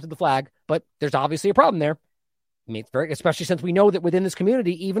just co-opted the flag, but there's obviously a problem there. I mean, it's very, especially since we know that within this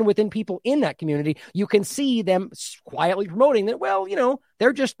community, even within people in that community, you can see them quietly promoting that, well,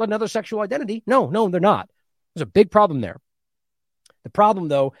 they're just another sexual identity. No, they're not. There's a big problem there. The problem,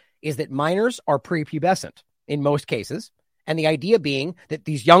 though, is that minors are prepubescent in most cases. And the idea being that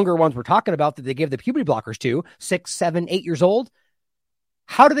these younger ones we're talking about that they give the puberty blockers to, 6, 7, 8 years old,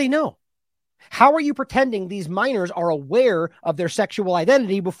 how do they know? How are you pretending these minors are aware of their sexual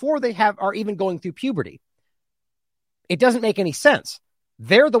identity before they are even going through puberty? It doesn't make any sense.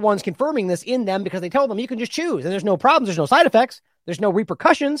 They're the ones confirming this in them because they tell them you can just choose and there's no problems, there's no side effects, there's no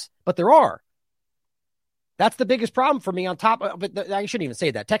repercussions, but there are. That's the biggest problem for me on top of, but I shouldn't even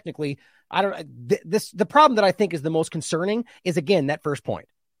say that. Technically, the problem that I think is the most concerning is, again, that first point,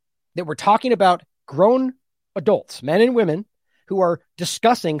 that we're talking about grown adults, men and women, who are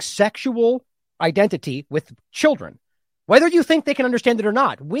discussing sexual identity with children. Whether you think they can understand it or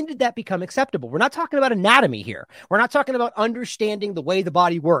not, when did that become acceptable? We're not talking about anatomy here. We're not talking about understanding the way the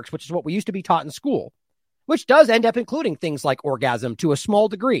body works, which is what we used to be taught in school, which does end up including things like orgasm to a small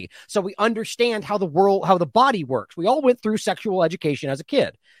degree. So we understand how the body works. We all went through sexual education as a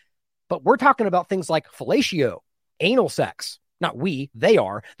kid, but we're talking about things like fellatio, anal sex. Not we, they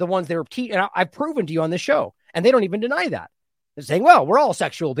are the ones that are teaching. And I've proven to you on this show, and they don't even deny that. They're saying, well, we're all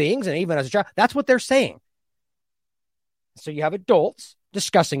sexual beings, and even as a child, that's what they're saying. So you have adults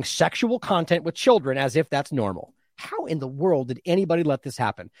discussing sexual content with children as if that's normal. How in the world did anybody let this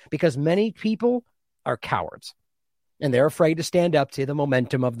happen? Because many people are cowards, and they're afraid to stand up to the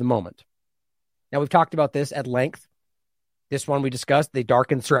momentum of the moment. Now, we've talked about this at length. This one we discussed, the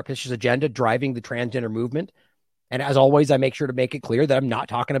dark and surreptitious agenda driving the transgender movement. And as always, I make sure to make it clear that I'm not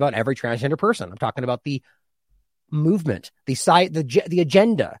talking about every transgender person. I'm talking about the movement, the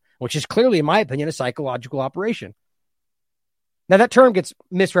agenda, which is clearly, in my opinion, a psychological operation. Now, that term gets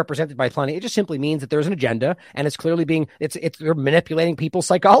misrepresented by plenty. It just simply means that there's an agenda, and it's clearly they're manipulating people's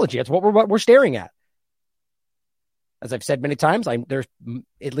psychology. That's what we're staring at. As I've said many times, there's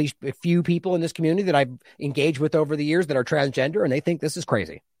at least a few people in this community that I've engaged with over the years that are transgender, and they think this is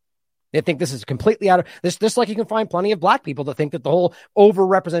crazy. They think this is completely out of this. Just like you can find plenty of black people that think that the whole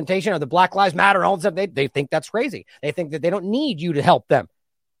overrepresentation of the Black Lives Matter and all this stuff, they think that's crazy. They think that they don't need you to help them.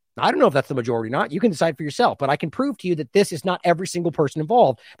 I don't know if that's the majority or not. You can decide for yourself, but I can prove to you that this is not every single person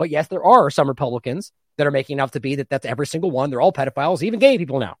involved. But yes, there are some Republicans that are making out to be that's every single one. They're all pedophiles, even gay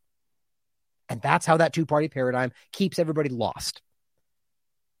people now. And that's how that two-party paradigm keeps everybody lost.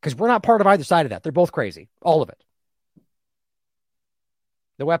 Because we're not part of either side of that. They're both crazy. All of it.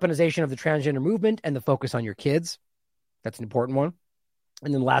 The weaponization of the transgender movement and the focus on your kids. That's an important one.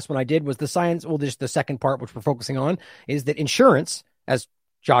 And then the last one I did was the science. Well, just the second part, which we're focusing on, is that insurance, as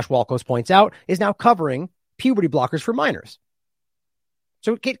Josh Walkos points out, is now covering puberty blockers for minors.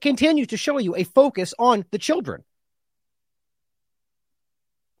 So it continues to show you a focus on the children.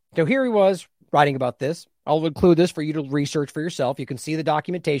 So here he was writing about this. I'll include this for you to research for yourself. You can see the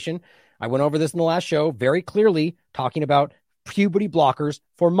documentation. I went over this in the last show, very clearly talking about puberty blockers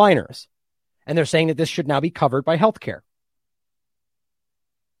for minors. And they're saying that this should now be covered by healthcare.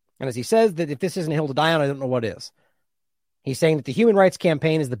 And as he says, that if this isn't a hill to die on, I don't know what is. He's saying that the Human Rights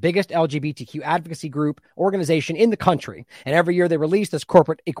Campaign is the biggest LGBTQ advocacy group organization in the country. And every year they release this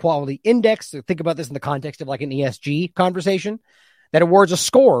corporate equality index. So think about this in the context of like an ESG conversation that awards a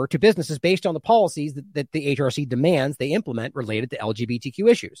score to businesses based on the policies that the HRC demands they implement related to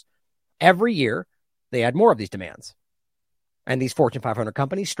LGBTQ issues. Every year they add more of these demands. And these Fortune 500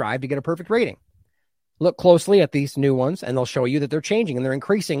 companies strive to get a perfect rating. Look closely at these new ones, and they'll show you that they're changing and they're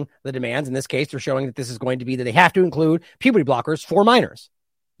increasing the demands. In this case, they're showing that this is going to be that they have to include puberty blockers for minors.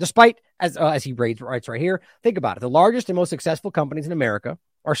 Despite, as he writes right here, think about it. The largest and most successful companies in America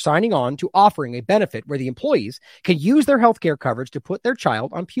are signing on to offering a benefit where the employees can use their healthcare coverage to put their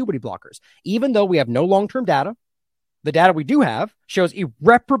child on puberty blockers. Even though we have no long-term data, the data we do have shows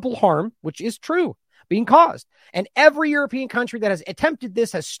irreparable harm, which is true, being caused. And every European country that has attempted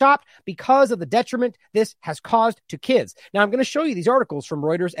this has stopped because of the detriment this has caused to kids. Now, I'm going to show you these articles from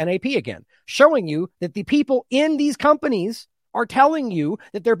Reuters and AP again, showing you that the people in these companies are telling you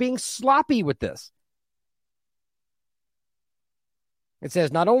that they're being sloppy with this. It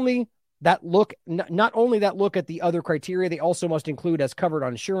says not only that look at the other criteria, they also must include, as covered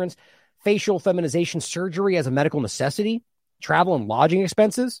on insurance, facial feminization surgery as a medical necessity, travel and lodging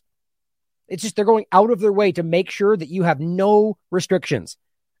expenses. It's just they're going out of their way to make sure that you have no restrictions.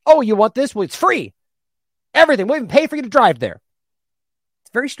 Oh, you want this? Well, it's free. Everything. We'll even pay for you to drive there.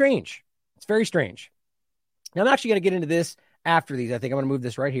 It's very strange. It's very strange. Now, I'm actually going to get into this after these. I think I'm going to move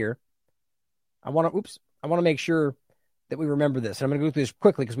this right here. I want to make sure that we remember this. And I'm going to go through this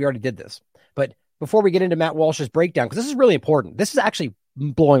quickly because we already did this. But before we get into Matt Walsh's breakdown, because this is really important. This is actually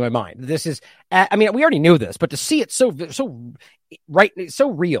blowing my mind. This is, I mean, we already knew this, but to see it so right,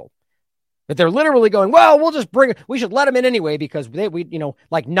 so real that they're literally going, well, we should let them in anyway because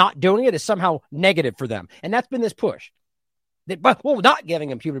like not doing it is somehow negative for them. And that's been this push. But not giving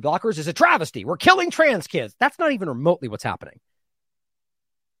them puberty blockers is a travesty. We're killing trans kids. That's not even remotely what's happening.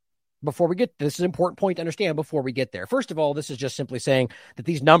 This is an important point to understand before we get there. First of all, this is just simply saying that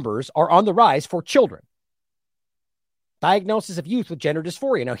these numbers are on the rise for children. Diagnosis of youth with gender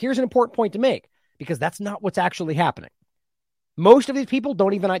dysphoria. Now, here's an important point to make because that's not what's actually happening. Most of these people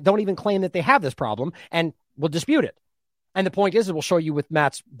don't even claim that they have this problem and will dispute it. And the point is, we'll show you with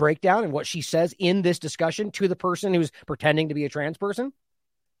Matt's breakdown and what she says in this discussion to the person who's pretending to be a trans person,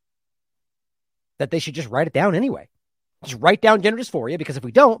 that they should just write it down anyway. Just write down gender dysphoria because if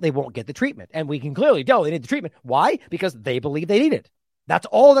we don't, they won't get the treatment. And we can clearly tell they need the treatment. Why? Because they believe they need it. That's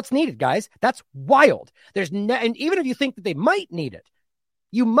all that's needed, guys. That's wild. And even if you think that they might need it,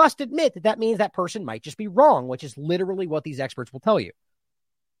 you must admit that means that person might just be wrong, which is literally what these experts will tell you.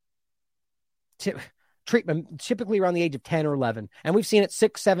 Treatment typically around the age of 10 or 11. And we've seen it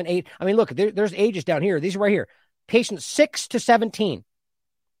 6, 7, 8. I mean, look, there's ages down here. These are right here. Patients 6 to 17.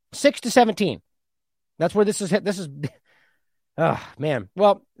 6 to 17. That's where this is. Oh, man.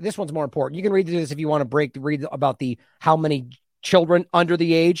 Well, this one's more important. You can read this if you want to read about how many children under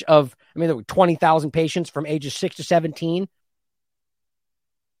the age of, there were 20,000 patients from ages 6 to 17.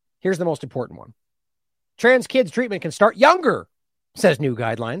 Here's the most important one. Trans kids treatment can start younger, says new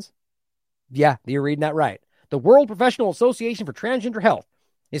guidelines. Yeah, you're reading that right. The World Professional Association for Transgender Health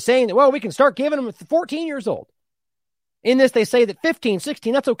is saying that, we can start giving them at 14 years old. In this, they say that 15,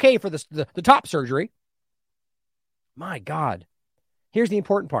 16, that's okay for the top surgery. My God. Here's the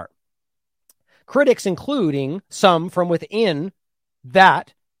important part. Critics, including some from within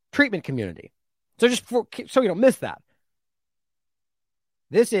that treatment community. So so you don't miss that.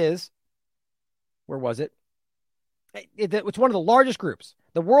 This is, where was it? It's one of the largest groups,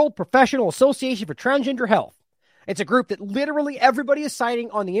 the World Professional Association for Transgender Health. It's a group that literally everybody is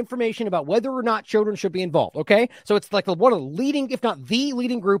citing on the information about whether or not children should be involved, okay? So it's like one of the leading, if not the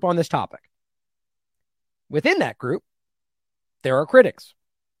leading group on this topic. Within that group, there are critics.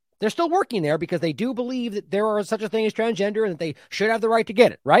 They're still working there because they do believe that there are such a thing as transgender and that they should have the right to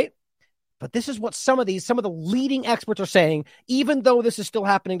get it, right? But this is what some of the leading experts are saying, even though this is still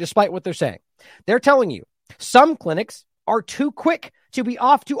happening despite what they're saying. They're telling you some clinics are too quick to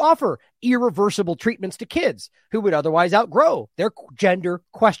offer irreversible treatments to kids who would otherwise outgrow their gender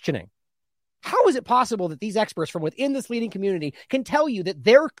questioning. How is it possible that these experts from within this leading community can tell you that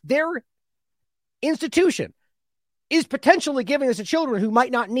their institution is potentially giving this to children who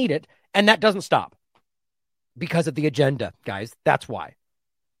might not need it, and that doesn't stop? Because of the agenda, guys. That's why.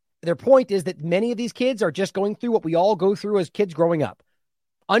 Their point is that many of these kids are just going through what we all go through as kids growing up.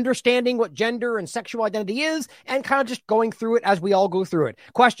 Understanding what gender and sexual identity is and kind of just going through it as we all go through it.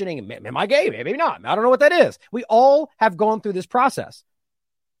 Questioning, am I gay? Maybe not. I don't know what that is. We all have gone through this process.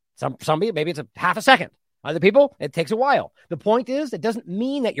 Some people, maybe it's a half a second. Other people, it takes a while. The point is, it doesn't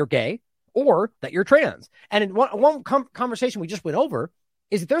mean that you're gay or that you're trans. And in one conversation we just went over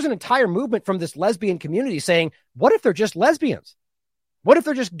is that there's an entire movement from this lesbian community saying, what if they're just lesbians? What if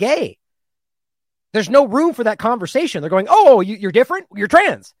they're just gay? There's no room for that conversation. They're going, oh, you're different? You're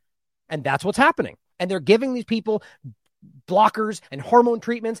trans. And that's what's happening. And they're giving these people blockers and hormone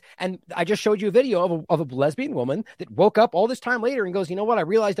treatments. And I just showed you a video of a lesbian woman that woke up all this time later and goes, you know what? I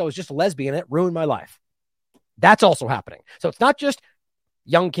realized I was just a lesbian and it ruined my life. That's also happening. So it's not just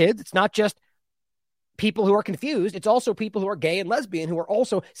young kids. It's not just people who are confused. It's also people who are gay and lesbian who are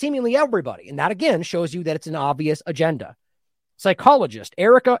also seemingly everybody. And that, again, shows you that it's an obvious agenda. Psychologist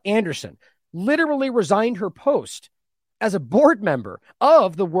Erica Anderson literally resigned her post as a board member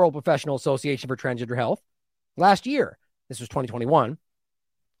of the World Professional Association for Transgender Health last year. This was 2021.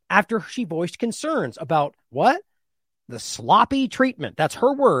 After she voiced concerns about what? The sloppy treatment, that's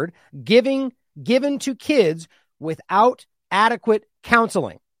her word, given to kids without adequate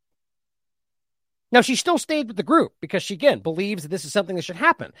counseling. Now, she still stayed with the group because she, again, believes that this is something that should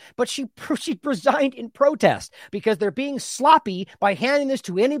happen. But she resigned in protest because they're being sloppy by handing this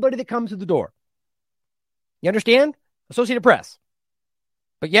to anybody that comes through the door. You understand? Associated Press.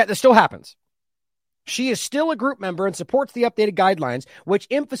 But yet, this still happens. She is still a group member and supports the updated guidelines, which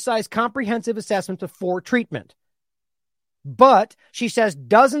emphasize comprehensive assessment before treatment. But she says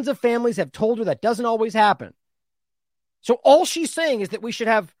dozens of families have told her that doesn't always happen. So all she's saying is that we should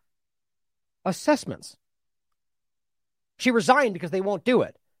have assessments. She resigned because they won't do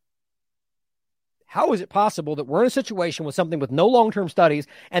it. How is it possible that we're in a situation with something with no long-term studies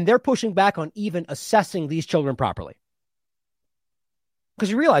and they're pushing back on even assessing these children properly? Because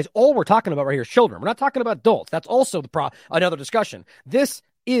you realize all we're talking about right here is children. We're not talking about adults. That's also another discussion. This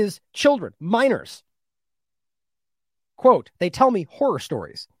is children, minors. Quote, they tell me horror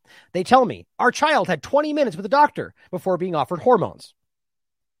stories. They tell me our child had 20 minutes with a doctor before being offered hormones.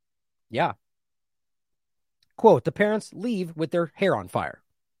 Yeah. Quote, the parents leave with their hair on fire.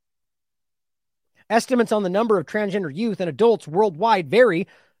 Estimates on the number of transgender youth and adults worldwide vary,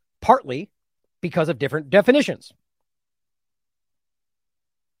 partly because of different definitions.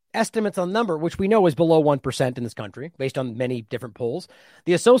 Estimates on the number, which we know is below 1% in this country, based on many different polls.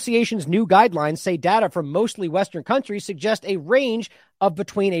 The association's new guidelines say data from mostly Western countries suggest a range of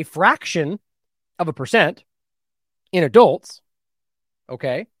between a fraction of a percent in adults,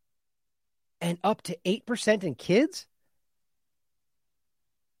 okay, and up to 8% in kids?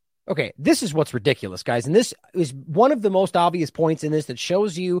 Okay, this is what's ridiculous, guys, and this is one of the most obvious points in this that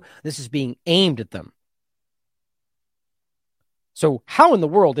shows you this is being aimed at them. So how in the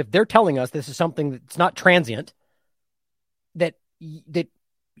world, if they're telling us this is something that's not transient, that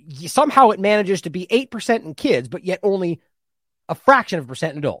somehow it manages to be 8% in kids, but yet only a fraction of a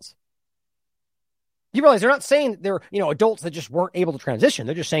percent in adults? You realize they're not saying that they're, adults that just weren't able to transition.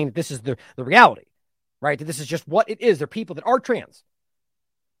 They're just saying that this is the reality, right? That this is just what it is. They're people that are trans.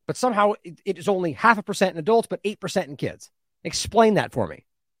 But somehow it is only 0.5% in adults, but 8% in kids. Explain that for me.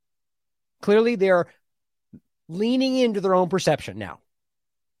 Clearly, they're leaning into their own perception now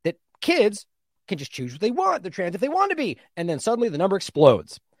that kids can just choose what they want. They're trans if they want to be. And then suddenly the number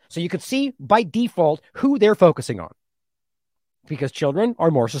explodes. So you can see by default who they're focusing on, because children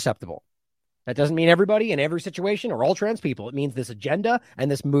are more susceptible. That doesn't mean everybody in every situation are all trans people. It means this agenda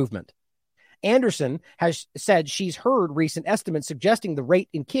and this movement. Anderson has said she's heard recent estimates suggesting the rate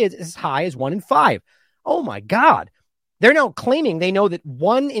in kids is as high as 1 in 5. Oh my God. They're now claiming they know that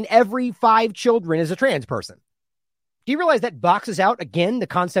 1 in every 5 children is a trans person. Do you realize that boxes out, again, the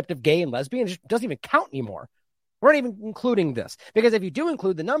concept of gay and lesbian? It just doesn't even count anymore. We're not even including this. Because if you do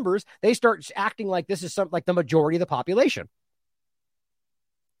include the numbers, they start acting like this is like the majority of the population.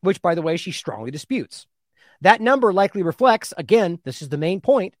 Which, by the way, she strongly disputes. That number likely reflects, again, this is the main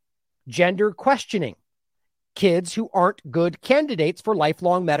point, gender questioning. Kids who aren't good candidates for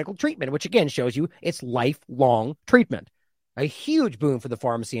lifelong medical treatment, which again shows you it's lifelong treatment. A huge boon for the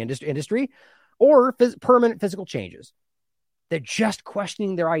pharmacy industry. Or permanent physical changes. They're just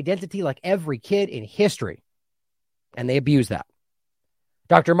questioning their identity like every kid in history. And they abuse that.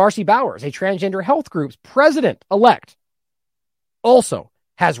 Dr. Marcy Bowers, a transgender health group's president-elect, also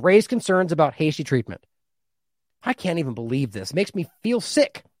has raised concerns about hasty treatment. I can't even believe this. It makes me feel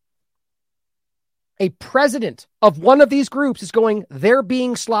sick. A president of one of these groups is going, they're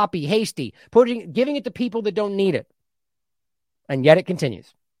being sloppy, hasty, giving it to people that don't need it. And yet it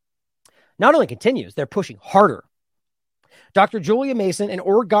continues. Not only continues, they're pushing harder. Dr. Julia Mason, an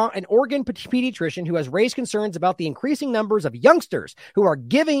Oregon pediatrician who has raised concerns about the increasing numbers of youngsters who are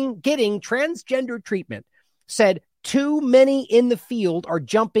getting transgender treatment, said too many in the field are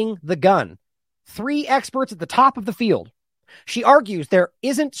jumping the gun. 3 experts at the top of the field. She argues there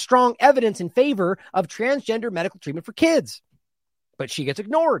isn't strong evidence in favor of transgender medical treatment for kids, but she gets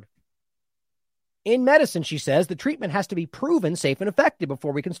ignored. In medicine, she says, the treatment has to be proven safe and effective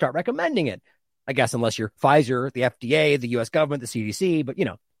before we can start recommending it. I guess unless you're Pfizer, the FDA, the U.S. government, the CDC, but,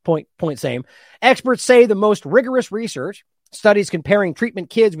 point same. Experts say the most rigorous research, studies comparing treatment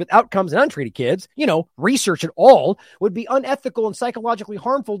kids with outcomes in untreated kids, research at all, would be unethical and psychologically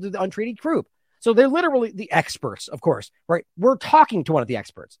harmful to the untreated group. So they're literally the experts, of course, right? We're talking to one of the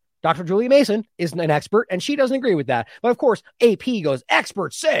experts. Dr. Julia Mason isn't an expert, and she doesn't agree with that. But, of course, AP goes,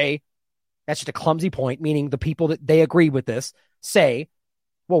 experts say. That's just a clumsy point, meaning the people that they agree with this say,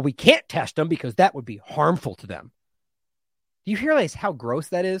 well, we can't test them because that would be harmful to them. Do you realize how gross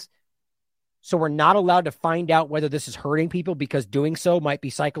that is? So we're not allowed to find out whether this is hurting people because doing so might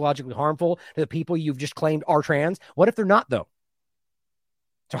be psychologically harmful to the people you've just claimed are trans. What if they're not, though?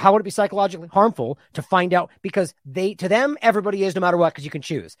 So how would it be psychologically harmful to find out? Because to them, everybody is no matter what, because you can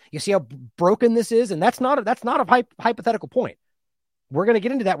choose. You see how broken this is? And that's not a hypothetical point. We're going to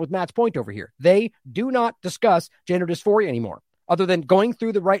get into that with Matt's point over here. They do not discuss gender dysphoria anymore, other than going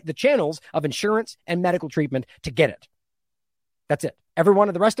through the channels of insurance and medical treatment to get it. That's it. Every one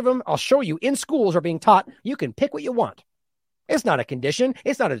of the rest of them, I'll show you in schools are being taught you can pick what you want. It's not a condition.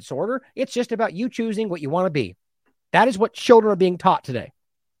 It's not a disorder. It's just about you choosing what you want to be. That is what children are being taught today.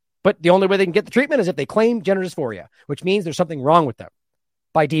 But the only way they can get the treatment is if they claim gender dysphoria, which means there's something wrong with them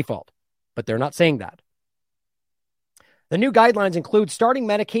by default. But they're not saying that. The new guidelines include starting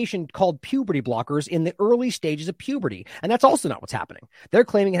medication called puberty blockers in the early stages of puberty. And that's also not what's happening. They're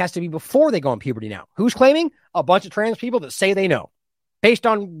claiming it has to be before they go on puberty now. Who's claiming? A bunch of trans people that say they know. Based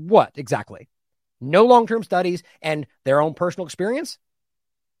on what exactly? No long-term studies and their own personal experience?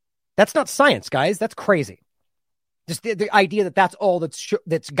 That's not science, guys. That's crazy. Just the idea that that's all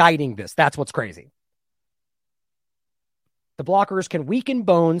that's guiding this. That's what's crazy. The blockers can weaken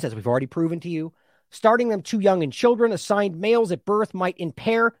bones, as we've already proven to you. Starting them too young in children assigned males at birth might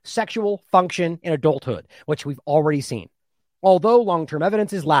impair sexual function in adulthood, which we've already seen, although long-term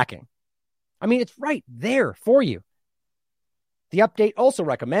evidence is lacking. I mean, it's right there for you. The update also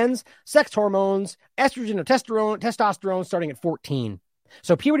recommends sex hormones, estrogen and testosterone starting at 14.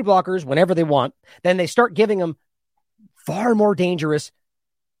 So puberty blockers whenever they want, then they start giving them far more dangerous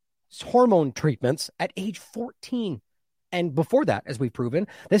hormone treatments at age 14. And before that, as we've proven,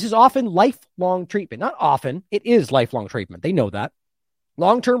 this is often lifelong treatment. Not often, it is lifelong treatment. They know that.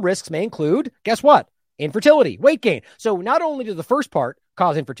 Long-term risks may include, guess what? Infertility, weight gain. So not only does the first part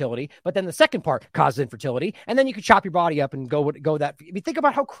cause infertility, but then the second part causes infertility, and then you can chop your body up and go that. I mean, think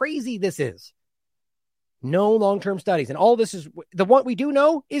about how crazy this is. No long-term studies, and all this is the one we do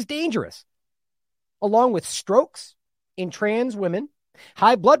know is dangerous, along with strokes in trans women,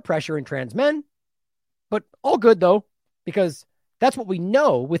 high blood pressure in trans men, but all good though, because that's what we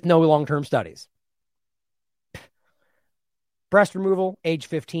know with no long-term studies. Breast removal, age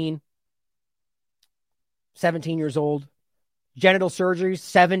 15, 17 years old. Genital surgery,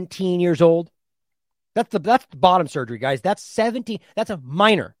 17 years old. That's the bottom surgery, guys. That's 17. That's a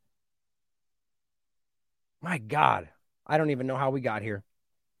minor. My God, I don't even know how we got here.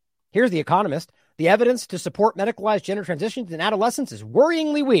 Here's The Economist. The evidence to support medicalized gender transitions in adolescence is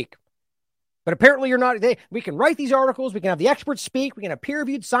worryingly weak. But apparently you're not. We can write these articles. We can have the experts speak. We can have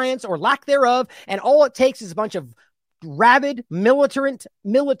peer-reviewed science or lack thereof. And all it takes is a bunch of rabid,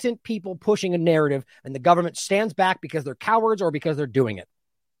 militant people pushing a narrative, and the government stands back because they're cowards or because they're doing it.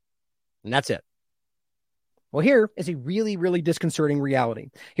 And that's it. Well, here is a really, really disconcerting reality.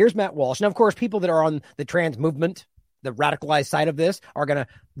 Here's Matt Walsh. Now, of course, people that are on the trans movement, the radicalized side of this, are going to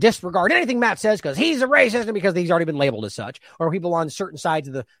disregard anything Matt says because he's a racist and because he's already been labeled as such. Or people on certain sides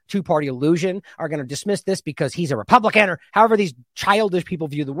of the two-party illusion are going to dismiss this because he's a Republican, or however these childish people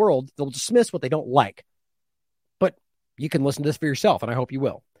view the world. They'll dismiss what they don't like. But you can listen to this for yourself, and I hope you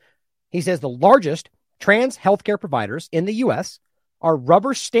will. He says the largest trans healthcare providers in the U.S. are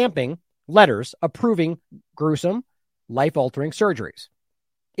rubber stamping letters approving gruesome, life-altering surgeries.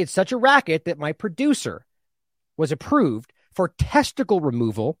 It's such a racket that my producer was approved for testicle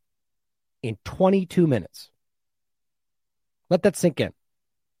removal in 22 minutes. Let that sink in.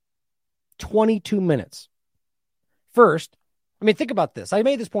 22 minutes. First, I mean, think about this. I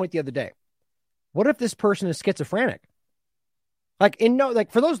made this point the other day. What if this person is schizophrenic?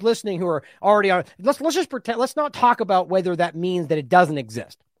 For those listening who are already on, let's just pretend. Let's not talk about whether that means that it doesn't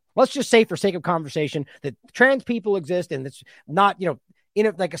exist. Let's just say, for sake of conversation, that trans people exist, and it's not,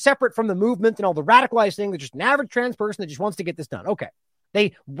 separate from the movement and all the radicalized thing. They're just an average trans person that just wants to get this done. Okay,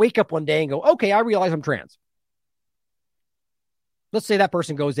 they wake up one day and go, "Okay, I realize I'm trans." Let's say that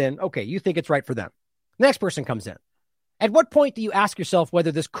person goes in. Okay, you think it's right for them. The next person comes in. At what point do you ask yourself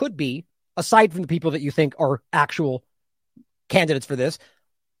whether this could be, aside from the people that you think are actual candidates for this,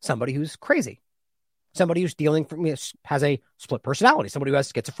 somebody who's crazy, somebody who's has a split personality, somebody who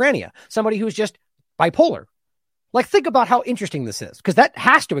has schizophrenia, somebody who's just bipolar? Like, think about how interesting this is, because that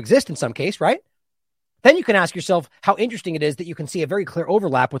has to exist in some case, right? Then you can ask yourself how interesting it is that you can see a very clear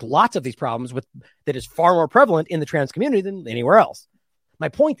overlap with lots of these problems that is far more prevalent in the trans community than anywhere else. My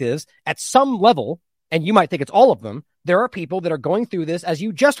point is, at some level, and you might think it's all of them, there are people that are going through this, as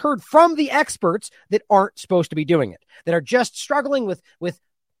you just heard from the experts, that aren't supposed to be doing it, that are just struggling with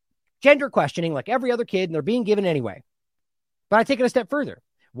gender questioning like every other kid, and they're being given anyway. But I take it a step further.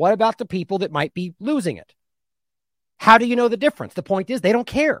 What about the people that might be losing it? How do you know the difference? The point is, they don't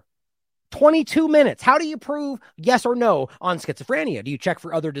care. 22 minutes. How do you prove yes or no on schizophrenia? Do you check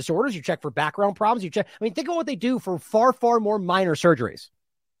for other disorders? You check for background problems? Think of what they do for far, far more minor surgeries.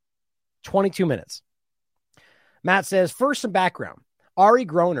 22 minutes. Matt says, first, some background. Ari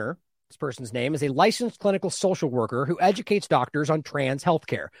Groner, this person's name, is a licensed clinical social worker who educates doctors on trans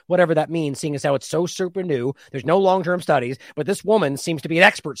healthcare, whatever that means, seeing as how it's so super new. There's no long-term studies, but this woman seems to be an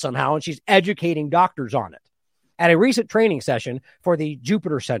expert somehow, and she's educating doctors on it. At a recent training session for the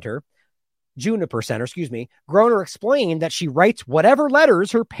Juniper Center, Groner explained that she writes whatever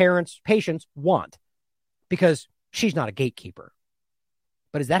letters her patients want because she's not a gatekeeper.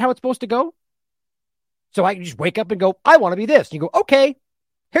 But is that how it's supposed to go? So I can just wake up and go, I want to be this. And you go, okay,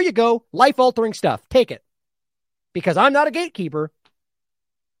 here you go. Life-altering stuff. Take it. Because I'm not a gatekeeper.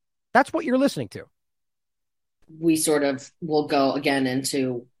 That's what you're listening to. We sort of will go again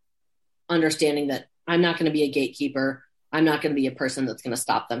into understanding that I'm not going to be a gatekeeper. I'm not going to be a person that's going to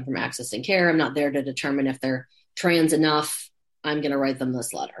stop them from accessing care. I'm not there to determine if they're trans enough. I'm going to write them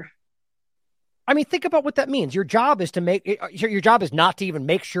this letter. I mean, think about what that means. Your job is your job is not to even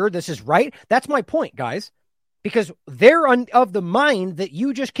make sure this is right. That's my point, guys, because they're of the mind that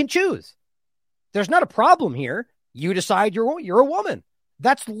you just can choose. There's not a problem here. You decide you're a woman.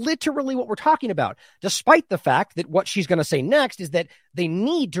 That's literally what we're talking about, despite the fact that what she's going to say next is that they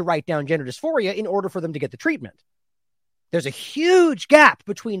need to write down gender dysphoria in order for them to get the treatment. There's a huge gap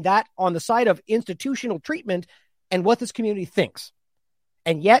between that on the side of institutional treatment and what this community thinks.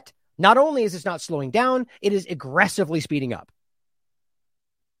 And yet, not only is this not slowing down, it is aggressively speeding up.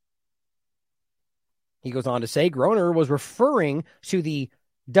 He goes on to say Groner was referring to the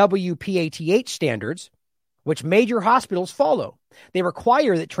WPATH standards, which major hospitals follow. They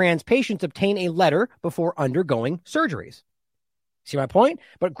require that trans patients obtain a letter before undergoing surgeries. See my point?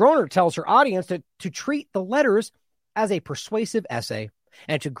 But Groner tells her audience to treat the letters as a persuasive essay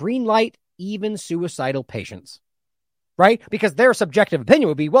and to greenlight even suicidal patients. Right? Because their subjective opinion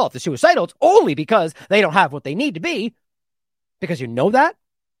would be, well, if they're suicidal, it's only because they don't have what they need to be. Because you know that?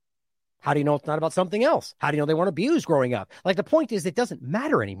 How do you know it's not about something else? How do you know they weren't abused growing up? Like, the point is, it doesn't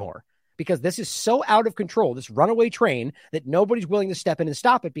matter anymore. Because this is so out of control, this runaway train, that nobody's willing to step in and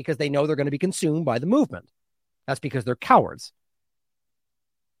stop it because they know they're going to be consumed by the movement. That's because they're cowards.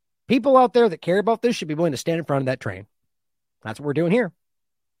 People out there that care about this should be willing to stand in front of that train. That's what we're doing here.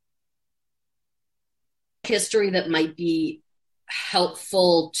 History that might be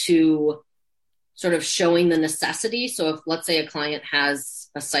helpful to sort of showing the necessity. So if, let's say, a client has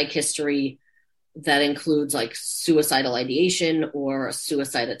a psych history that includes like suicidal ideation or a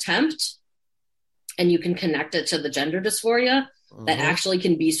suicide attempt, and you can connect it to the gender dysphoria, that actually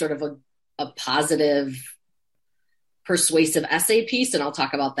can be sort of a positive, persuasive essay piece. And I'll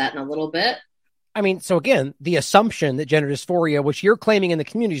talk about that in a little bit. I mean, so again, the assumption that gender dysphoria, which you're claiming in the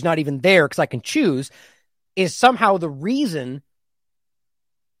community is not even there because I can choose, is somehow the reason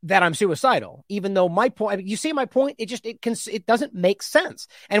that I'm suicidal, even though my point, I mean, you see my point, it doesn't make sense.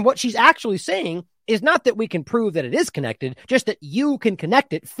 And what she's actually saying is not that we can prove that it is connected, just that you can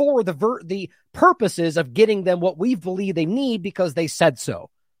connect it for the purposes of getting them what we believe they need because they said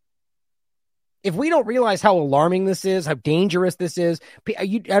so. If we don't realize how alarming this is, how dangerous this is, I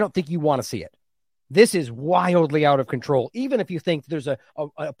don't think you want to see it. This is wildly out of control, even if you think there's an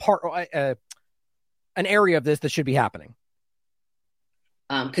area of this that should be happening.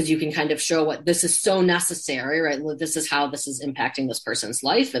 Because you can kind of show what this is so necessary, right? This is how this is impacting this person's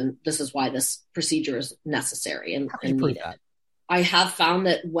life, and this is why this procedure is necessary and needed. I have found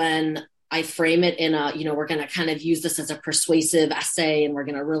that when I frame it in we're going to kind of use this as a persuasive essay, and we're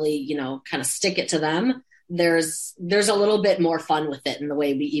going to really, kind of stick it to them. There's a little bit more fun with it in the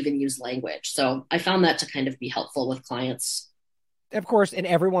way we even use language. So I found that to kind of be helpful with clients. Of course, in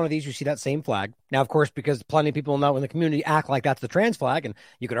every one of these, you see that same flag. Now, of course, because plenty of people now in the community act like that's the trans flag, and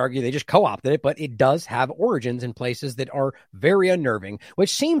you could argue they just co-opted it, but it does have origins in places that are very unnerving,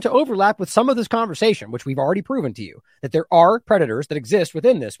 which seem to overlap with some of this conversation, which we've already proven to you, that there are predators that exist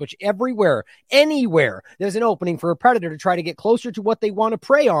within this, which anywhere, there's an opening for a predator to try to get closer to what they want to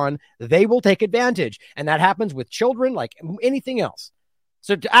prey on, they will take advantage. And that happens with children like anything else.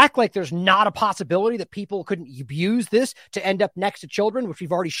 So to act like there's not a possibility that people couldn't use this to end up next to children, which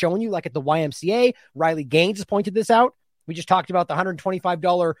we've already shown you, like at the YMCA, Riley Gaines has pointed this out. We just talked about the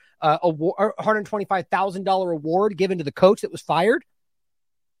 $125 award, $125,000 award given to the coach that was fired.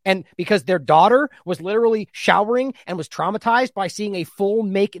 And because their daughter was literally showering and was traumatized by seeing a full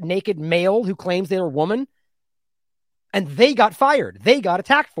naked male who claims they're a woman. And they got fired. They got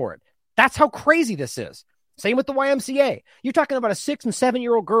attacked for it. That's how crazy this is. Same with the YMCA. You're talking about a 6 and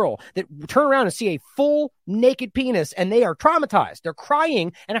 7-year-old girl that turn around and see a full naked penis and they are traumatized. They're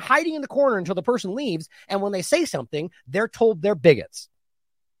crying and hiding in the corner until the person leaves. And when they say something, they're told they're bigots.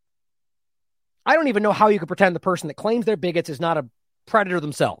 I don't even know how you could pretend the person that claims they're bigots is not a predator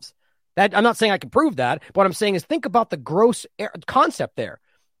themselves. I'm not saying I can prove that. What I'm saying is think about the gross concept there.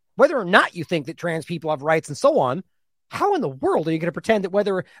 Whether or not you think that trans people have rights and so on, How in the world are you going to pretend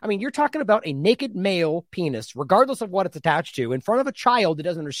that you're talking about a naked male penis, regardless of what it's attached to, in front of a child that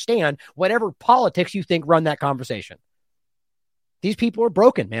doesn't understand whatever politics you think run that conversation. These people are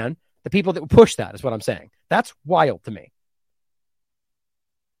broken, man. The people that push that is what I'm saying. That's wild to me.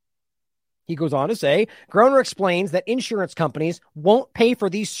 He goes on to say, Groner explains that insurance companies won't pay for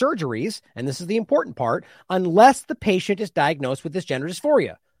these surgeries, and this is the important part, unless the patient is diagnosed with this gender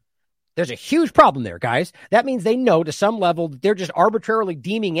dysphoria. There's a huge problem there, guys. That means they know to some level that they're just arbitrarily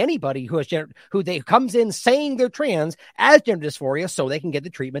deeming anybody who comes in saying they're trans as gender dysphoria so they can get the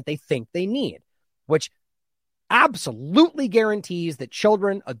treatment they think they need, which absolutely guarantees that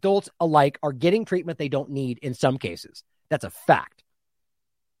children, adults alike are getting treatment they don't need in some cases. That's a fact.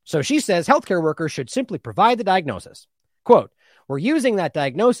 So she says healthcare workers should simply provide the diagnosis. Quote, we're using that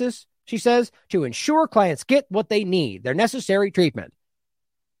diagnosis, she says, to ensure clients get what they need, their necessary treatment.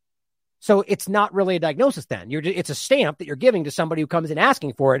 So it's not really a diagnosis then. It's a stamp that you're giving to somebody who comes in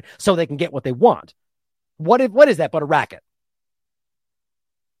asking for it so they can get what they want. What is that but a racket?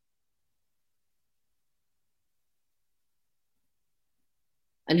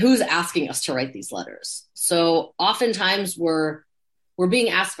 And who's asking us to write these letters? So oftentimes we're being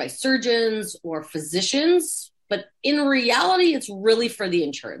asked by surgeons or physicians, but in reality, it's really for the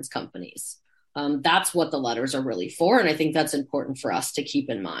insurance companies. That's what the letters are really for. And I think that's important for us to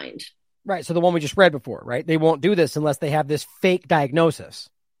keep in mind. Right. So the one we just read before, right? They won't do this unless they have this fake diagnosis.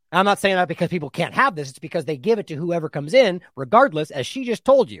 I'm not saying that because people can't have this. It's because they give it to whoever comes in, regardless, as she just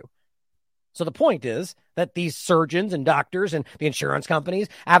told you. So the point is that these surgeons and doctors and the insurance companies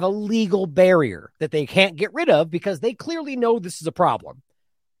have a legal barrier that they can't get rid of because they clearly know this is a problem.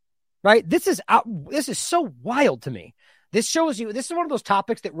 Right? This is so wild to me. This shows you, this is one of those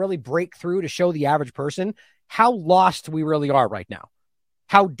topics that really break through to show the average person how lost we really are right now.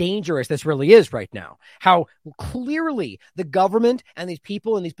 How dangerous this really is right now. How clearly the government and these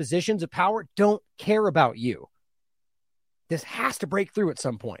people in these positions of power don't care about you. This has to break through at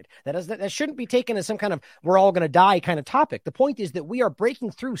some point. That shouldn't be taken as some kind of we're all going to die kind of topic. The point is that we are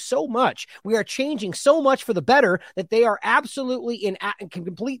breaking through so much. We are changing so much for the better that they are absolutely in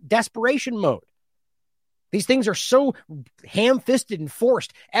complete desperation mode. These things are so ham-fisted and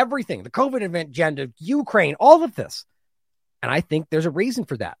forced. Everything, the COVID agenda, Ukraine, all of this. And I think there's a reason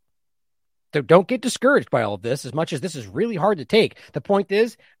for that. So don't get discouraged by all of this, as much as this is really hard to take. The point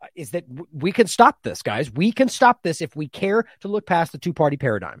is that we can stop this, guys. We can stop this if we care to look past the two-party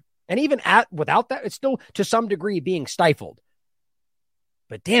paradigm. And even without that, it's still to some degree being stifled.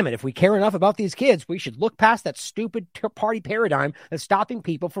 But damn it, if we care enough about these kids, we should look past that stupid two-party paradigm that's stopping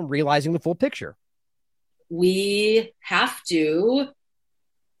people from realizing the full picture. We have to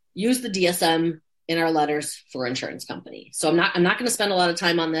use the DSM in our letters for insurance company. So I'm not going to spend a lot of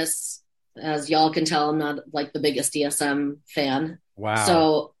time on this. As y'all can tell, I'm not like the biggest DSM fan. Wow.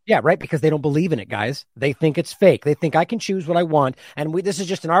 So yeah, right. Because they don't believe in it, guys. They think it's fake. They think I can choose what I want. And this is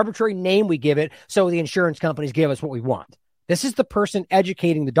just an arbitrary name we give it. So the insurance companies give us what we want. This is the person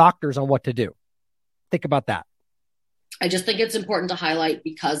educating the doctors on what to do. Think about that. I just think it's important to highlight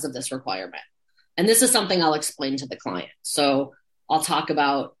because of this requirement. And this is something I'll explain to the client. So I'll talk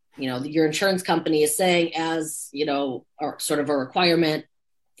about, your insurance company is saying as, or sort of a requirement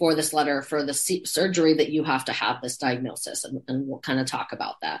for this letter, for the surgery, that you have to have this diagnosis. And we'll kind of talk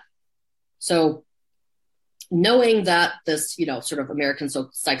about that. So knowing that this, sort of American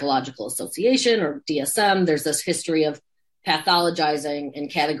Psychological Association or DSM, there's this history of pathologizing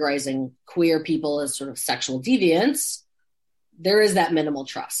and categorizing queer people as sort of sexual deviants, there is that minimal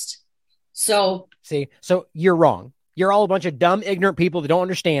trust. So you're wrong. You're all a bunch of dumb, ignorant people that don't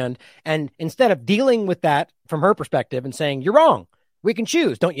understand. And instead of dealing with that from her perspective and saying, you're wrong, we can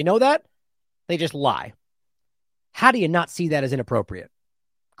choose. Don't you know that? They just lie. How do you not see that as inappropriate?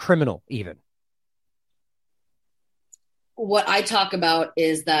 Criminal, even. What I talk about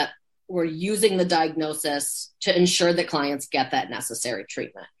is that we're using the diagnosis to ensure that clients get that necessary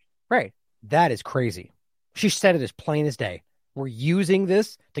treatment. Right. That is crazy. She said it as plain as day. We're using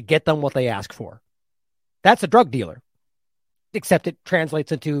this to get them what they ask for. That's a drug dealer, except it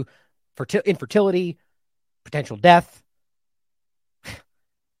translates into infertility, potential death.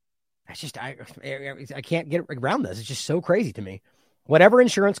 I can't get around this. It's just so crazy to me. Whatever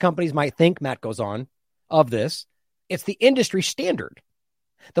insurance companies might think, Matt goes on, of this, it's the industry standard.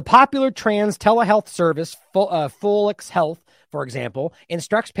 The popular trans telehealth service, Folix Health, for example,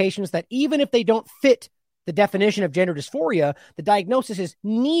 instructs patients that even if they don't fit the definition of gender dysphoria, the diagnosis is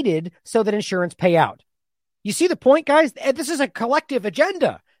needed so that insurance pay out. You see the point, guys? This is a collective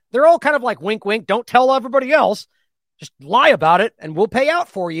agenda. They're all kind of like, wink, wink, don't tell everybody else. Just lie about it and we'll pay out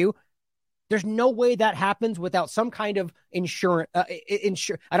for you. There's no way that happens without some kind of insurance.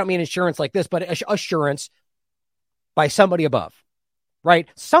 I don't mean insurance like this, but assurance by somebody above, right?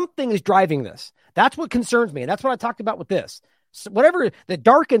 Something is driving this. That's what concerns me. And that's what I talked about with this. So whatever the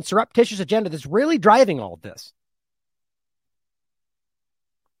dark and surreptitious agenda that's really driving all of this.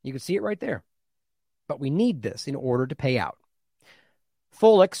 You can see it right there. But we need this in order to pay out.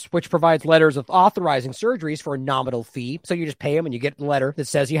 Folix, which provides letters of authorizing surgeries for a nominal fee, so you just pay them and you get a letter that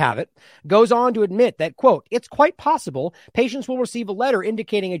says you have it, goes on to admit that, quote, it's quite possible patients will receive a letter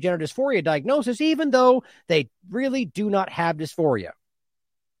indicating a gender dysphoria diagnosis even though they really do not have dysphoria.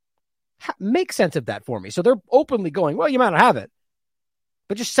 Make sense of that for me. So they're openly going, well, you might not have it,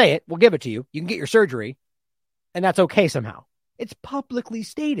 but just say it. We'll give it to you. You can get your surgery, and that's okay somehow. It's publicly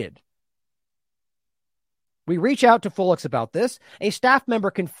stated. We reach out to Folix about this. A staff member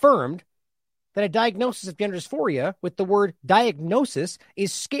confirmed that a diagnosis of gender dysphoria with the word diagnosis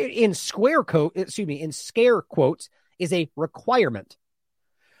is in scare quotes is a requirement.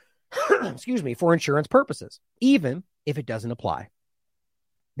 For insurance purposes, even if it doesn't apply.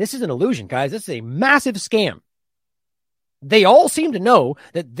 This is an illusion, guys. This is a massive scam. They all seem to know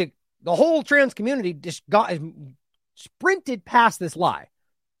that the whole trans community just sprinted past this lie.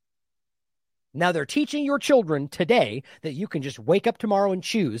 Now they're teaching your children today that you can just wake up tomorrow and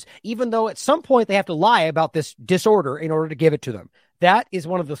choose, even though at some point they have to lie about this disorder in order to give it to them. That is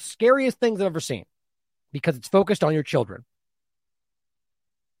one of the scariest things I've ever seen because it's focused on your children.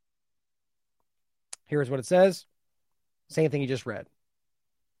 Here's what it says. Same thing you just read.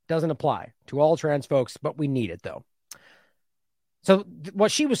 Doesn't apply to all trans folks, but we need it though. So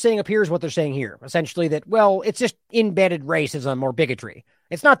what she was saying up here is what they're saying here. Essentially that, well, it's just embedded racism or bigotry.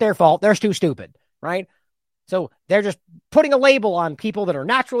 It's not their fault. They're too stupid, right? So they're just putting a label on people that are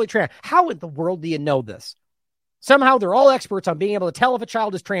naturally trans. How in the world do you know this? Somehow they're all experts on being able to tell if a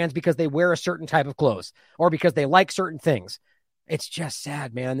child is trans because they wear a certain type of clothes or because they like certain things. It's just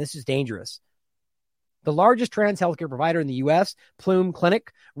sad, man. This is dangerous. The largest trans healthcare provider in the U.S., Plume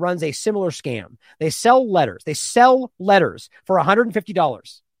Clinic, runs a similar scam. They sell letters. For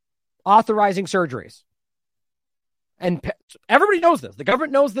 $150, authorizing surgeries. And everybody knows this. The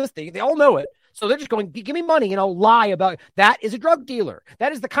government knows this. They all know it. So they're just going, give me money and I'll lie about it. That is a drug dealer.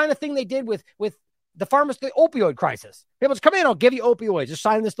 That is the kind of thing they did with the opioid crisis. People just come in, I'll give you opioids. Just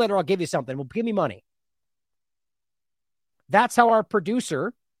sign this letter, I'll give you something. Well, give me money. That's how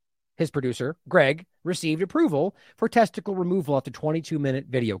his producer, Greg, received approval for testicle removal after 22-minute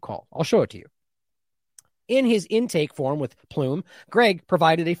video call. I'll show it to you. In his intake form with Plume, Greg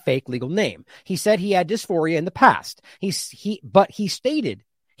provided a fake legal name. He said he had dysphoria in the past. But he stated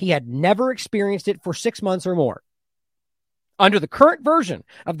he had never experienced it for 6 months or more. Under the current version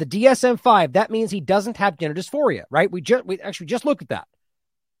of the DSM-5, that means he doesn't have gender dysphoria, right? We actually just looked at that.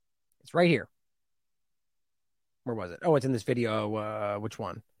 It's right here. Where was it? Oh, it's in this video. Which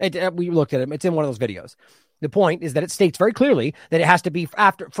one? We looked at it. It's in one of those videos. The point is that it states very clearly that it has to be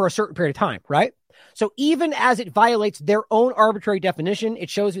for a certain period of time, right? So even as it violates their own arbitrary definition, it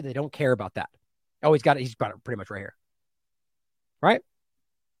shows you they don't care about that. Oh, he's got it pretty much right here. Right?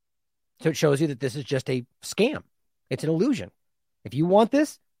 So it shows you that this is just a scam. It's an illusion. If you want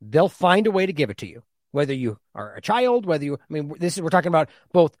this, they'll find a way to give it to you. Whether you are a child, we're talking about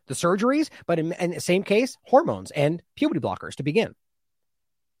both the surgeries, but in the same case, hormones and puberty blockers to begin.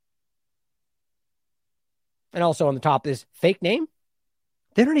 And also on the top is fake name.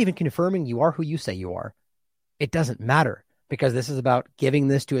 They're not even confirming you are who you say you are. It doesn't matter because this is about giving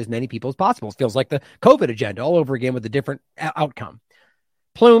this to as many people as possible. It feels like the COVID agenda all over again with a different outcome.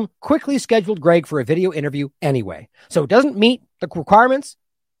 Plume quickly scheduled Greg for a video interview anyway. So it doesn't meet the requirements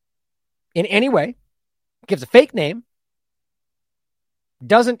in any way. Gives a fake name,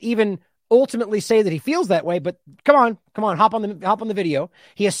 doesn't even ultimately say that he feels that way, but come on, hop on the video.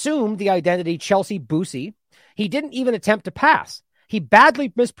 He assumed the identity Chelsea Boosie. He didn't even attempt to pass. He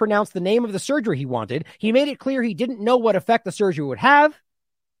badly mispronounced the name of the surgery he wanted. He made it clear he didn't know what effect the surgery would have.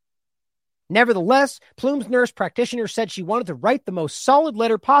 Nevertheless, Plume's nurse practitioner said she wanted to write the most solid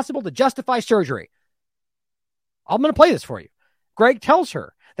letter possible to justify surgery. I'm going to play this for you. Greg tells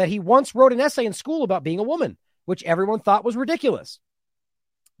her that he once wrote an essay in school about being a woman, which everyone thought was ridiculous.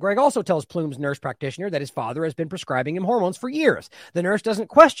 Greg also tells Plume's nurse practitioner that his father has been prescribing him hormones for years. The nurse doesn't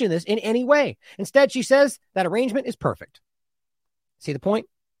question this in any way. Instead, she says that arrangement is perfect. See the point?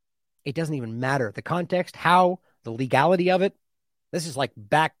 It doesn't even matter. The context, how, the legality of it. This is like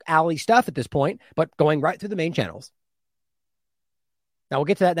back alley stuff at this point, but going right through the main channels. Now, we'll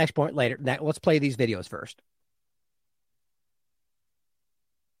get to that next point later. Let's play these videos first.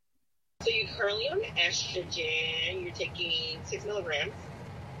 So you're currently on estrogen. You're taking 6 milligrams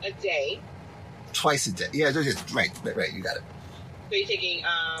a day. Twice a day. Yeah, right. You got it. So you're taking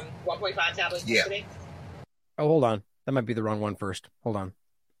 1.5 tablets today? Oh, hold on. That might be the wrong one first. Hold on.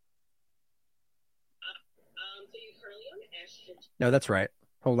 So you're currently on estrogen. No, that's right.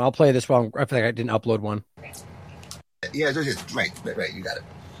 Hold on. I'll play this while I feel like I didn't upload one. Yeah, right. You got it.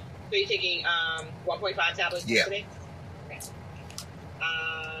 So you're taking 1.5 tablets today? Okay.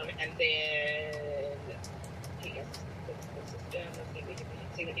 And then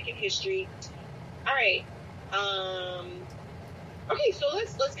significant history. All right. Okay, so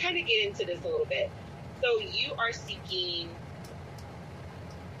let's kind of get into this a little bit. So you are seeking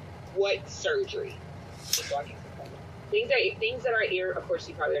what surgery? Things that are of course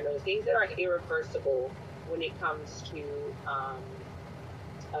you probably don't know things that are irreversible when it comes to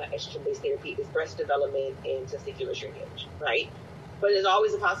estrogen-based therapy is breast development and testicular shrinkage, right? But there's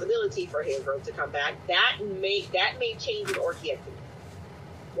always a possibility for hair growth to come back. That may change with orchiectomy.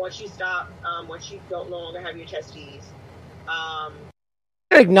 Once you stop, once you don't no longer have your testes.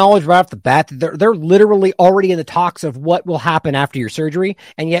 Acknowledge right off the bat that they're literally already in the talks of what will happen after your surgery,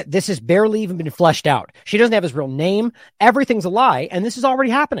 and yet this has barely even been fleshed out. She doesn't have his real name. Everything's a lie, and this is already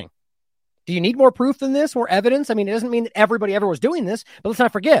happening. Do you need more proof than this, more evidence? I mean, it doesn't mean that everybody ever was doing this, but let's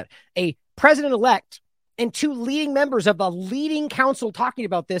not forget, a president-elect and two leading members of the leading council talking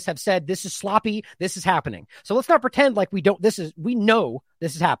about this have said this is sloppy, this is happening. So let's not pretend like we know this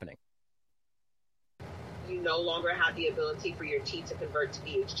is happening. You no longer have the ability for your teeth to convert to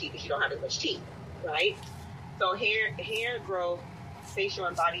BHT because you don't have as much teeth, right? So hair growth, facial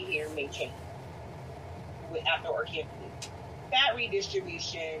and body hair may change after orchiectomy. Fat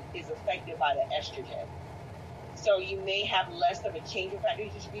redistribution is affected by the estrogen. So you may have less of a change in fat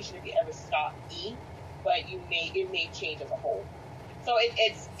redistribution if you ever stop eating, but it may change as a whole. So it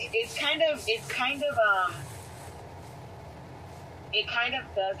kind of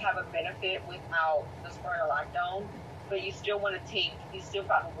does have a benefit without the spironolactone, but you still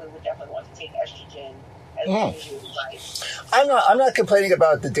probably would definitely want to take estrogen as long as you would like. I'm not complaining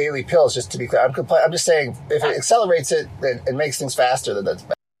about the daily pills, just to be clear. I'm just saying if it accelerates it and makes things faster, then that's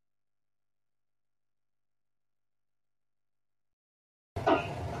better.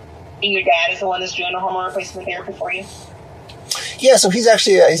 And your dad is the one that's doing the hormone replacement therapy for you? Yeah, so he's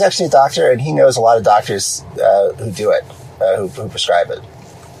actually a doctor, and he knows a lot of doctors who do it, who prescribe it.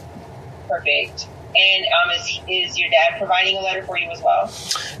 Perfect. And is your dad providing a letter for you as well?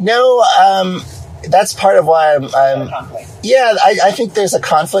 No, that's part of why I'm yeah, I think there's a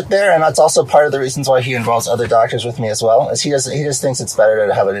conflict there, and that's also part of the reasons why he involves other doctors with me as well, is he just thinks it's better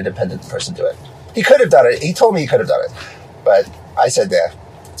to have an independent person do it. He could have done it. He told me he could have done it, but I said, yeah,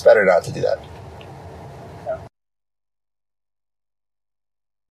 it's better not to do that.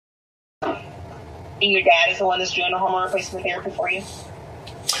 And your dad is the one that's doing the hormone replacement therapy for you?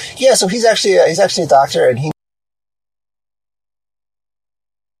 Yeah, so he's actually a doctor, and he.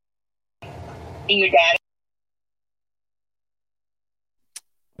 And your dad.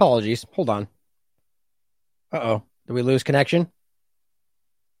 Apologies. Hold on. Uh-oh. Did we lose connection?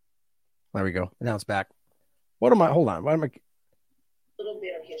 There we go. Now it's back. Hold on. What am I? A little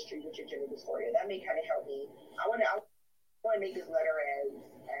bit of history with your gender dysphoria. That may kind of help me. I want to make this letter as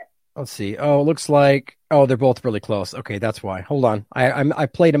Let's see. Oh, it looks like they're both really close. Okay, that's why. Hold on. I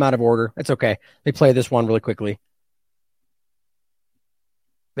played them out of order. It's okay. They play this one really quickly.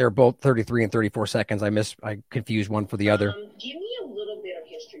 They're both 33 and 34 seconds. I confused one for the other. Give me a little bit of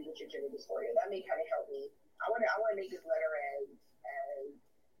history with your gender dysphoria. That may kind of help me. I want to make this letter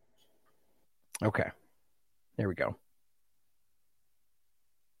as Okay. There we go.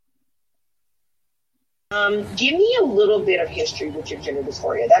 Give me a little bit of history with your gender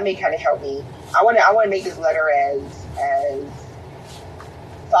dysphoria. That may kind of help me. I want to make this letter as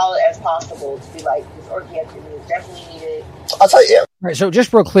solid as possible to be like, this orchiectomy is definitely needed. I'll tell you. All right, so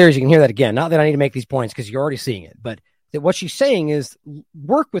just real clear, as you can hear that again. Not that I need to make these points because you're already seeing it, but that what she's saying is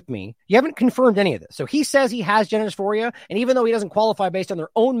work with me. You haven't confirmed any of this. So he says he has gender dysphoria, and even though he doesn't qualify based on their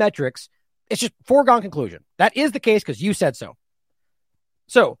own metrics, it's just foregone conclusion. That is the case because you said so.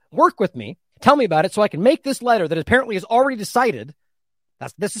 So work with me. Tell me about it so I can make this letter that apparently is already decided.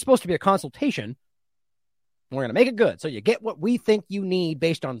 This is supposed to be a consultation. We're going to make it good. So you get what we think you need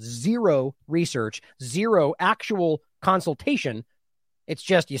based on zero research, zero actual consultation. It's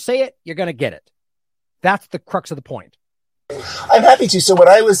just you say it, you're going to get it. That's the crux of the point. I'm happy to. So when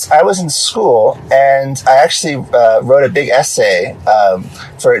I was in school, and I actually wrote a big essay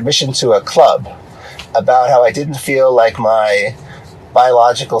for admission to a club about how I didn't feel like my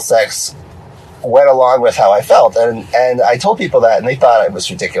biological sex went along with how I felt, and I told people that, and they thought it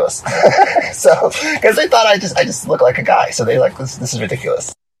was ridiculous. So, because they thought I just look like a guy, so they like this is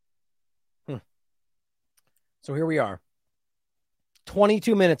ridiculous. So here we are.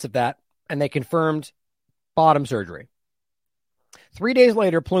 22 minutes of that, and they confirmed bottom surgery. 3 days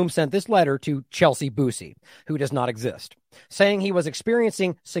later, Plume sent this letter to Chelsea Boosie, who does not exist, saying he was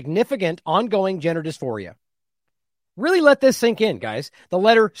experiencing significant ongoing gender dysphoria. Really let this sink in, guys. The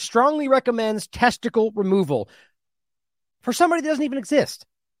letter strongly recommends testicle removal for somebody that doesn't even exist.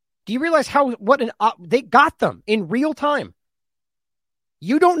 Do you realize they got them in real time?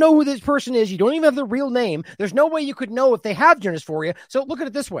 You don't know who this person is. You don't even have their real name. There's no way you could know if they have gender dysphoria. So look at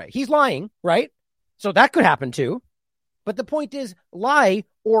it this way. He's lying, right? So that could happen too. But the point is, lie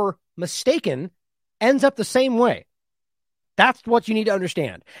or mistaken ends up the same way. That's what you need to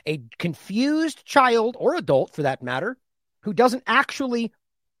understand. A confused child or adult, for that matter, who doesn't actually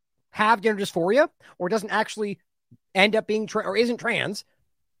have gender dysphoria or doesn't actually end up being or isn't trans,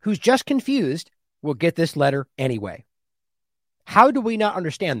 who's just confused, will get this letter anyway. How do we not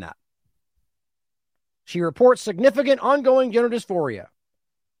understand that? She reports significant ongoing gender dysphoria.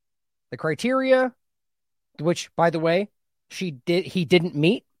 The criteria, which, by the way, he didn't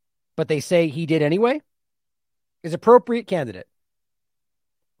meet, but they say he did anyway, is appropriate candidate.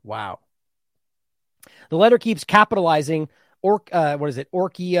 Wow. The letter keeps capitalizing how do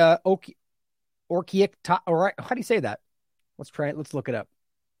you say that? Let's look it up.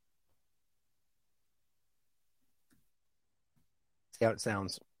 See how it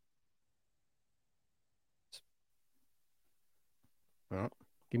sounds. Well,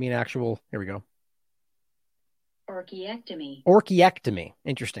 give me an actual, here we go. Orchiectomy.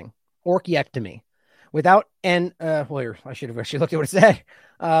 Interesting. Orchiectomy. Without well, I should have actually looked at what it said.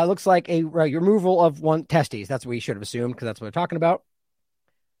 Looks like a removal of one testes. That's what we should have assumed, because that's what they're talking about.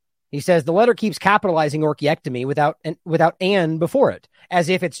 He says the letter keeps capitalizing orchiectomy without "and" before it, as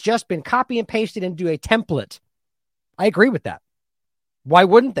if it's just been copy and pasted into a template. I agree with that. Why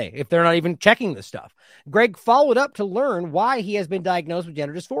wouldn't they, if they're not even checking this stuff? Greg followed up to learn why he has been diagnosed with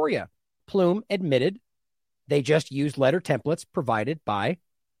gender dysphoria. Plume admitted they just used letter templates provided by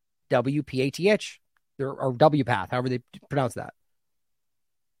WPATH or WPATH, however they pronounce that.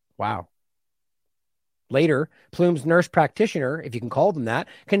 Wow. Later, Plume's nurse practitioner, if you can call them that,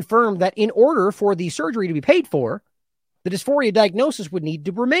 confirmed that in order for the surgery to be paid for, the dysphoria diagnosis would need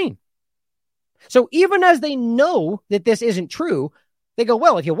to remain. So even as they know that this isn't true, they go,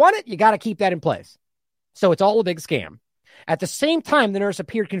 well, if you want it, you got to keep that in place. So it's all a big scam. At the same time, the nurse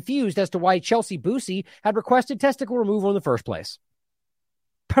appeared confused as to why Chelsea Boosie had requested testicle removal in the first place.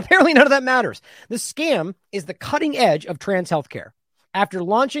 But apparently none of that matters. The scam is the cutting edge of trans healthcare. After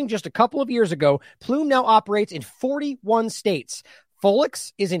launching just a couple of years ago, Plume now operates in 41 states.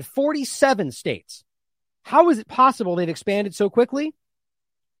 Folix is in 47 states. How is it possible they've expanded so quickly?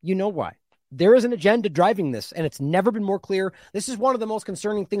 You know why. There is an agenda driving this, and it's never been more clear. This is one of the most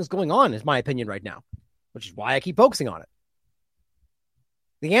concerning things going on, is my opinion right now, which is why I keep focusing on it.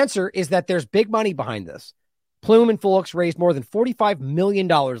 The answer is that there's big money behind this. Plume and Folix raised more than $45 million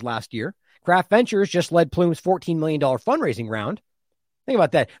last year. Kraft Ventures just led Plume's $14 million fundraising round. Think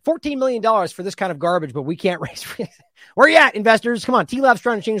about that. $14 million for this kind of garbage, but we can't raise. Where you at, investors? Come on. T-Lab's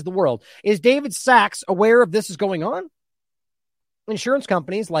trying to change the world. Is David Sachs aware of this is going on? Insurance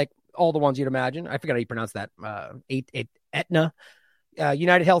companies, like all the ones you'd imagine, I forgot how you pronounce that, Aetna,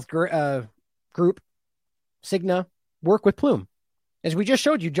 United Health Group, Cigna, work with Plume. As we just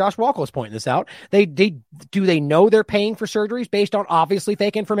showed you, Josh Walker was pointing this out. Do they know they're paying for surgeries based on obviously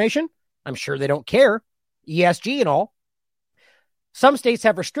fake information? I'm sure they don't care. ESG and all. Some states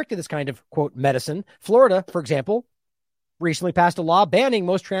have restricted this kind of, quote, medicine. Florida, for example, recently passed a law banning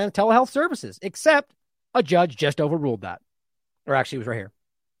most trans telehealth services, except a judge just overruled that. Or actually, it was right here.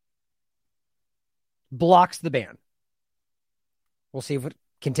 Blocks the ban. We'll see if it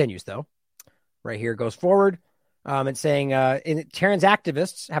continues, though. Right here goes forward. It's saying trans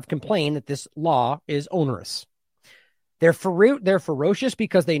activists have complained that this law is onerous. They're ferocious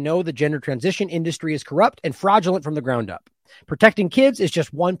because they know the gender transition industry is corrupt and fraudulent from the ground up. Protecting kids is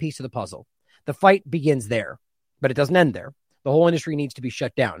just one piece of the puzzle. The fight begins there, but it doesn't end there. The whole industry needs to be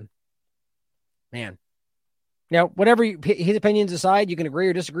shut down. Man. Now, whatever his opinions aside, you can agree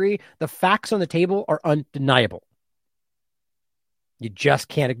or disagree. The facts on the table are undeniable. You just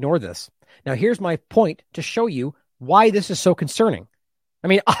can't ignore this. Now, here's my point to show you why this is so concerning. I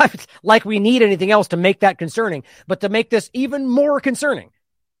mean, like we need anything else to make that concerning, but to make this even more concerning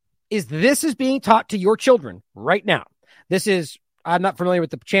is this is being taught to your children right now. I'm not familiar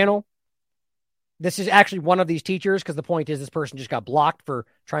with the channel. This is actually one of these teachers, because the point is this person just got blocked for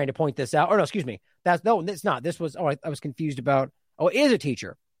trying to point this out. Oh, no, excuse me. It's not. This was, I was confused about, it is a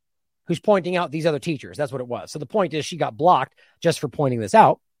teacher who's pointing out these other teachers. That's what it was. So the point is she got blocked just for pointing this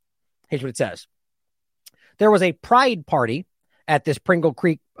out. Here's what it says. There was a pride party at this Pringle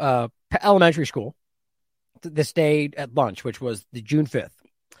Creek elementary school this day at lunch, which was the June 5th.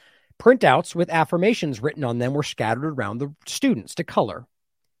 Printouts with affirmations written on them were scattered around the students to color.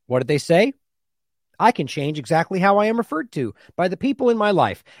 What did they say? I can change exactly how I am referred to by the people in my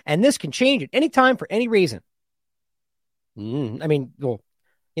life, and this can change at any time for any reason. I mean, well,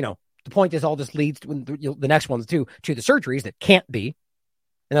 you know, the point is all this leads to the next ones to the surgeries that can't be,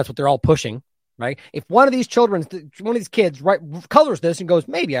 and that's what they're all pushing, right? If one of these kids colors this and goes,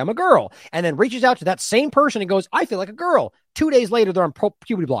 maybe I'm a girl, and then reaches out to that same person and goes, I feel like a girl. 2 days later, they're on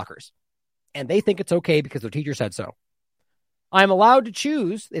puberty blockers, and they think it's okay because their teacher said so. I'm allowed to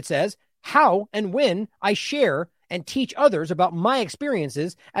choose, it says, how and when I share and teach others about my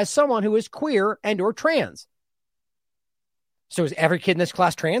experiences as someone who is queer and or trans. So is every kid in this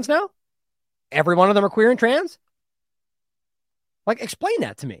class trans now? Every one of them are queer and trans? Like, explain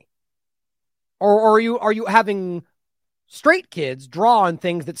that to me. Or are you having straight kids draw on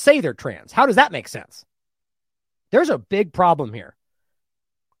things that say they're trans? How does that make sense? There's a big problem here.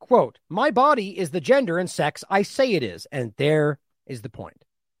 Quote, my body is the gender and sex I say it is. And there is the point.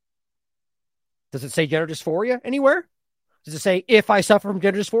 Does it say gender dysphoria anywhere? Does it say if I suffer from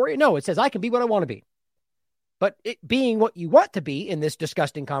gender dysphoria? No, it says I can be what I want to be. But it being what you want to be in this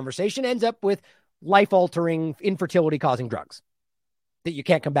disgusting conversation ends up with life-altering, infertility-causing drugs that you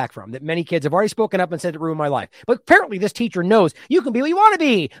can't come back from, that many kids have already spoken up and said it ruined my life. But apparently this teacher knows you can be what you want to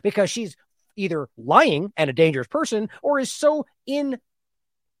be because she's either lying and a dangerous person or is so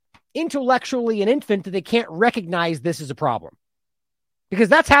intellectually an infant that they can't recognize this as a problem. Because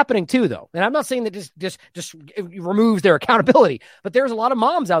that's happening too, though. And I'm not saying that just removes their accountability, but there's a lot of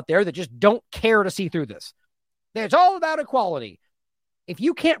moms out there that just don't care to see through this. It's all about equality. If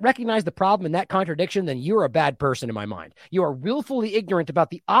you can't recognize the problem in that contradiction, then you're a bad person in my mind. You are willfully ignorant about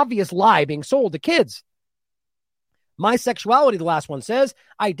the obvious lie being sold to kids. My sexuality, the last one says,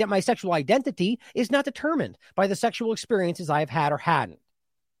 my sexual identity is not determined by the sexual experiences I have had or hadn't.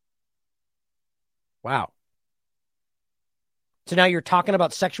 Wow. So now you're talking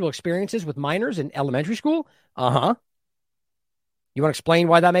about sexual experiences with minors in elementary school? Uh-huh. You want to explain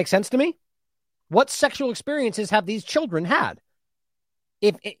why that makes sense to me? What sexual experiences have these children had?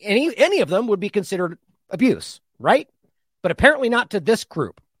 If any of them would be considered abuse, right? But apparently not to this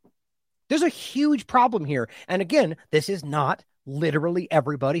group. There's a huge problem here. And again, this is not literally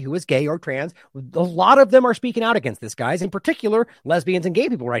everybody who is gay or trans. A lot of them are speaking out against this, guys. In particular, lesbians and gay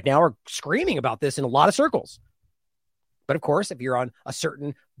people right now are screaming about this in a lot of circles. But of course, if you're on a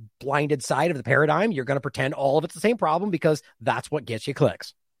certain blinded side of the paradigm, you're going to pretend all of it's the same problem because that's what gets you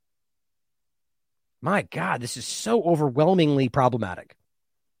clicks. My God, this is so overwhelmingly problematic.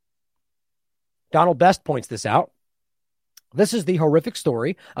 Donald Best points this out. This is the horrific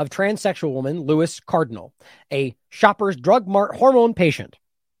story of transsexual woman Lewis Cardinal, a Shoppers Drug Mart hormone patient.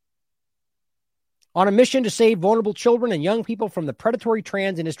 On a mission to save vulnerable children and young people from the predatory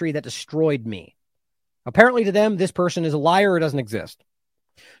trans industry that destroyed me. Apparently to them, this person is a liar or doesn't exist.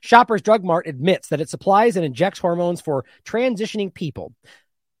 Shoppers Drug Mart admits that it supplies and injects hormones for transitioning people.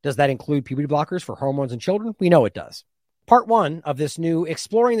 Does that include puberty blockers for hormones in children? We know it does. Part 1 of this new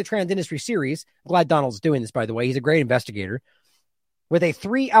Exploring the Trans Industry series, I'm glad Donald's doing this, by the way, he's a great investigator, with a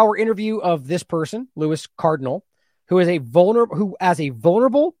 3-hour interview of this person, Lewis Cardinal, who as a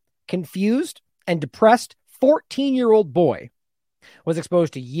vulnerable, confused, and depressed 14-year-old boy was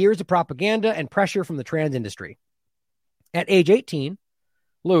exposed to years of propaganda and pressure from the trans industry. At age 18,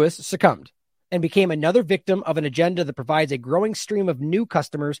 Lewis succumbed and became another victim of an agenda that provides a growing stream of new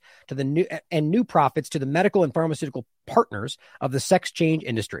customers to the new profits to the medical and pharmaceutical partners of the sex change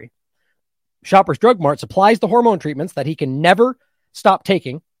industry. Shoppers Drug Mart supplies the hormone treatments that he can never stop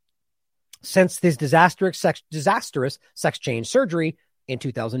taking since his disastrous sex change surgery in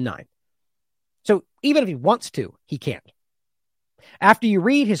 2009. So even if he wants to, he can't. After you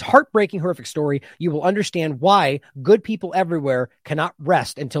read his heartbreaking, horrific story, you will understand why good people everywhere cannot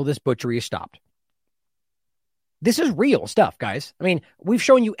rest until this butchery is stopped. This is real stuff, guys. I mean, we've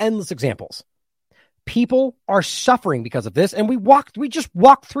shown you endless examples. People are suffering because of this, and we just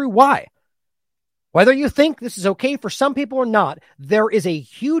walked through why. Whether you think this is okay for some people or not, there is a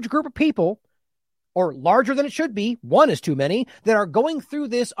huge group of people, or larger than it should be, one is too many, that are going through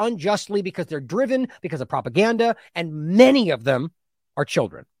this unjustly because they're driven because of propaganda, and many of them are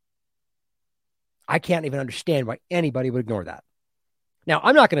children. I can't even understand why anybody would ignore that. Now,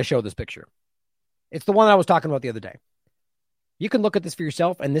 I'm not going to show this picture. It's the one I was talking about the other day. You can look at this for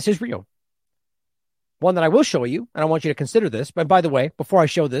yourself, and this is real. One that I will show you, and I want you to consider this, but by the way, before I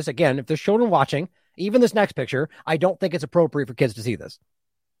show this, again, if there's children watching, even this next picture, I don't think it's appropriate for kids to see this.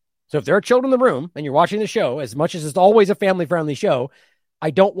 So if there are children in the room and you're watching the show, as much as it's always a family-friendly show,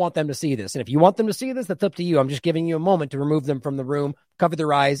 I don't want them to see this. And if you want them to see this, that's up to you. I'm just giving you a moment to remove them from the room, cover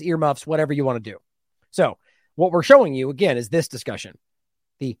their eyes, earmuffs, whatever you want to do. So what we're showing you, again, is this discussion,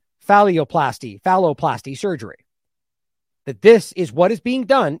 the phalloplasty surgery. That this is what is being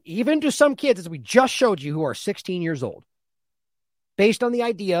done, even to some kids, as we just showed you, who are 16 years old, based on the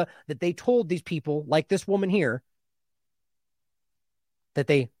idea that they told these people, like this woman here, that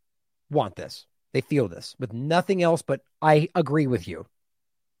they want this. They feel this with nothing else but I agree with you.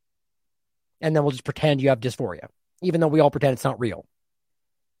 And then we'll just pretend you have dysphoria, even though we all pretend it's not real.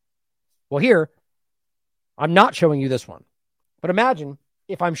 Well, here, I'm not showing you this one. But imagine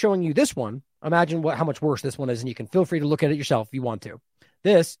if I'm showing you this one, imagine how much worse this one is, and you can feel free to look at it yourself if you want to.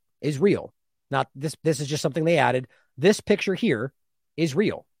 This is real. Not this. This is just something they added. This picture here is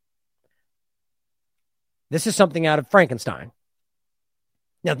real. This is something out of Frankenstein.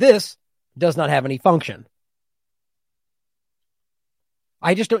 Now, this does not have any function.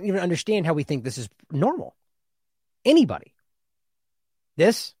 I just don't even understand how we think this is normal. Anybody.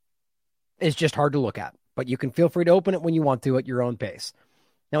 This is just hard to look at, but you can feel free to open it when you want to at your own pace.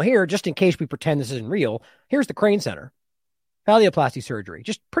 Now here, just in case we pretend this isn't real, here's the Crane Center. Phalloplasty surgery.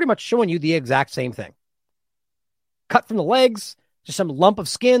 Just pretty much showing you the exact same thing. Cut from the legs, just some lump of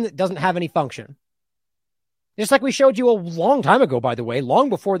skin that doesn't have any function. Just like we showed you a long time ago, by the way, long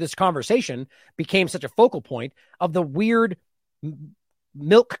before this conversation became such a focal point of the weird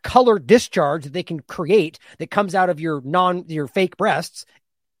milk-colored discharge that they can create that comes out of your fake breasts,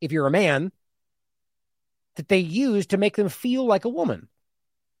 if you're a man, that they use to make them feel like a woman.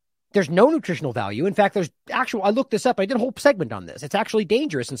 There's no nutritional value. In fact, I looked this up. I did a whole segment on this. It's actually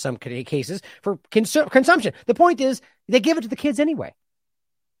dangerous in some cases for consumption. The point is they give it to the kids anyway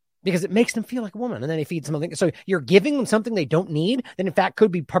because it makes them feel like a woman, and then they feed something. So you're giving them something they don't need that in fact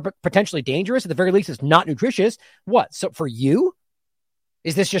could be potentially dangerous. At the very least, it's not nutritious. What? So for you,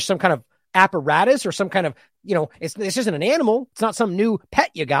 is this just some kind of apparatus or some kind of, this isn't an animal. It's not some new pet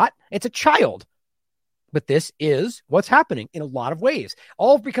you got. It's a child. But this is what's happening in a lot of ways.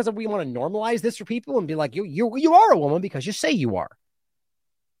 All because we want to normalize this for people and be like, you are a woman because you say you are.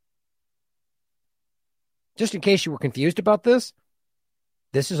 Just in case you were confused about this,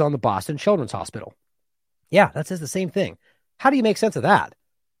 this is on the Boston Children's Hospital. Yeah, that says the same thing. How do you make sense of that?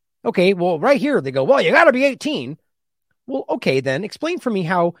 Okay, well, right here they go, well, you got to be 18. Well, okay, then explain for me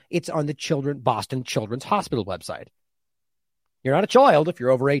how it's on the Boston Children's Hospital website. You're not a child if you're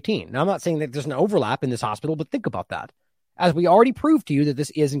over 18. Now, I'm not saying that there's an overlap in this hospital, but think about that. As we already proved to you that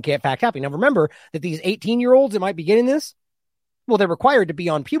this is in fact happening. Now, remember that these 18-year-olds that might be getting this, well, they're required to be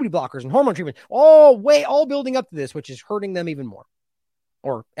on puberty blockers and hormone treatment, all building up to this, which is hurting them even more.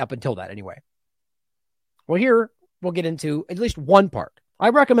 Or up until that, anyway. Well, here, we'll get into at least one part. I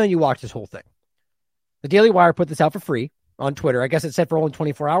recommend you watch this whole thing. The Daily Wire put this out for free on Twitter. I guess it said for only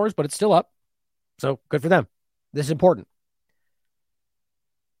 24 hours, but it's still up. So, good for them. This is important.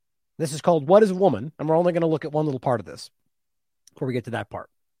 This is called What is a Woman? And we're only going to look at one little part of this before we get to that part.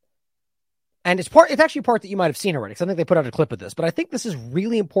 And it's actually a part that you might have seen already, because I think they put out a clip of this. But I think this is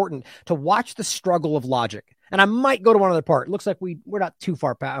really important to watch the struggle of logic. And I might go to one other part. It looks like we're not too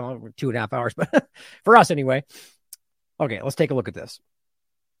far past, we're 2.5 hours, but for us anyway. Okay, let's take a look at this.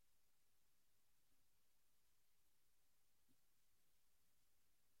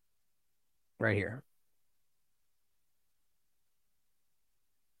 Right here.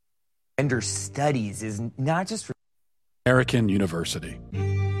 Gender studies is not just American University.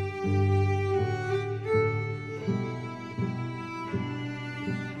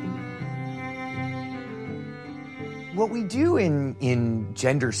 What we do in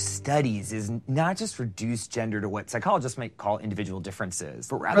gender studies is not just reduce gender to what psychologists might call individual differences,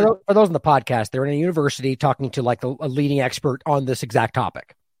 but rather... For those in the podcast, they're in a university talking to like a leading expert on this exact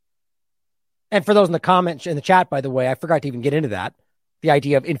topic. And for those in the comments, in the chat, by the way, I forgot to even get into that. The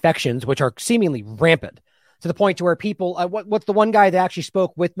idea of infections, which are seemingly rampant to the point to where people, what's the one guy that actually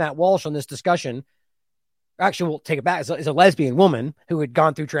spoke with Matt Walsh on this discussion? Actually, we'll take it back. Is a lesbian woman who had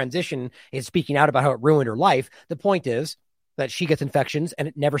gone through transition, is speaking out about how it ruined her life. The point is that she gets infections and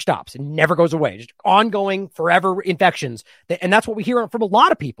it never stops. It never goes away. Just ongoing, forever infections. And that's what we hear from a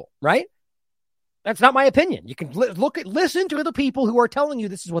lot of people, right? That's not my opinion. You can listen to the people who are telling you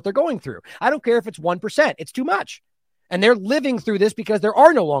this is what they're going through. I don't care if it's 1%. It's too much. And they're living through this because there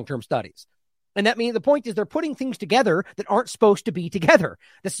are no long-term studies. And that means the point is they're putting things together that aren't supposed to be together.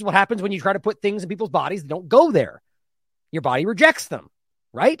 This is what happens when you try to put things in people's bodies that don't go there. Your body rejects them,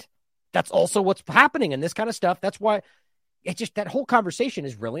 right? That's also what's happening in this kind of stuff. That's why it's just that whole conversation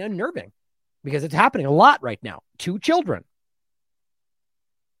is really unnerving because it's happening a lot right now to children.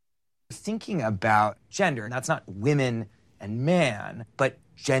 Thinking about gender, and that's not women and man, but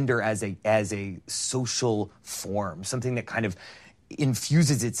gender as a social form, something that kind of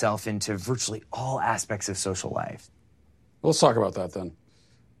infuses itself into virtually all aspects of social life. Let's talk about that then.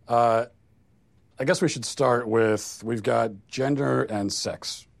 I guess we should start with, we've got gender and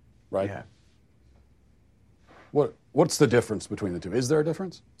sex, right? Yeah. What's the difference between the two? Is there a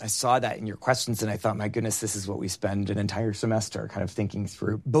difference? I saw that in your questions, and I thought, my goodness, this is what we spend an entire semester kind of thinking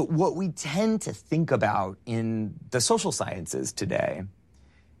through. But what we tend to think about in the social sciences today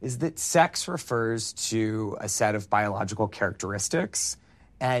is that sex refers to a set of biological characteristics,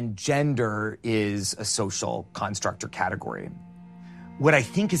 and gender is a social construct or category. What I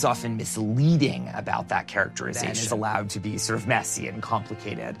think is often misleading about that characterization is allowed to be sort of messy and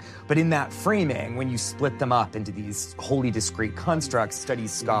complicated. But in that framing, when you split them up into these wholly discrete constructs,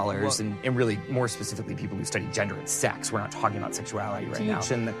 studies scholars, and really more specifically people who study gender and sex, we're not talking about sexuality right now,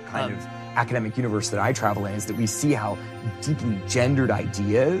 in the kind of academic universe that I travel in, is that we see how deeply gendered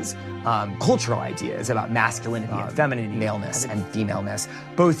ideas, cultural ideas about masculinity and femininity, maleness and femaleness,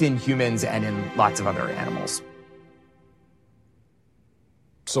 both in humans and in lots of other animals.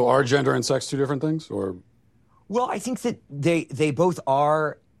 So are gender and sex two different things, or? Well, I think that they both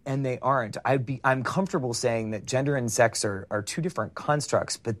are and they aren't. I'm comfortable saying that gender and sex are two different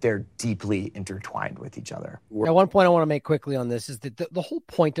constructs, but they're deeply intertwined with each other. Now, one point I want to make quickly on this is that the whole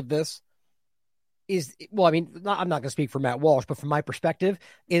point of this is, well, I mean, I'm not going to speak for Matt Walsh, but from my perspective,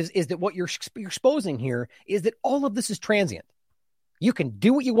 is that what you're exposing here is that all of this is transient. You can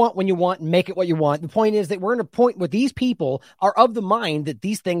do what you want when you want and make it what you want. The point is that we're in a point where these people are of the mind that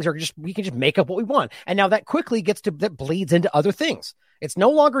these things are just, we can just make up what we want. And now that quickly that bleeds into other things. It's no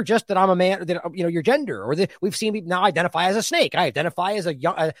longer just that I'm a man, or that, your gender, or that we've seen me now identify as a snake. I identify as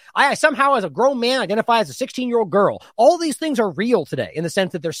I somehow as a grown man identify as a 16-year-old girl. All these things are real today in the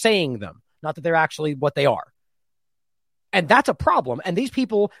sense that they're saying them, not that they're actually what they are. And that's a problem. And these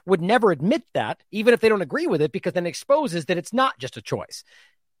people would never admit that, even if they don't agree with it, because then it exposes that it's not just a choice.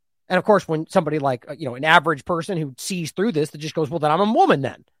 And of course, when somebody like, an average person who sees through this, that just goes, well, then I'm a woman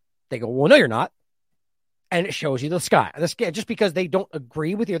then. They go, well, no, you're not. And it shows you the sky. Just because they don't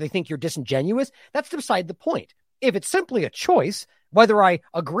agree with you or they think you're disingenuous, that's beside the point. If it's simply a choice, whether I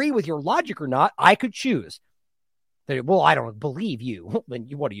agree with your logic or not, I could choose. Well, I don't believe you. Then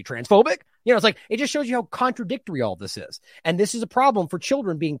what are you, transphobic? It's like, it just shows you how contradictory all this is. And this is a problem for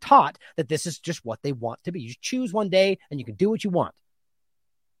children being taught that this is just what they want to be. You just choose one day and you can do what you want.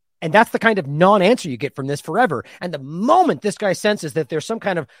 And that's the kind of non-answer you get from this forever. And the moment this guy senses that there's some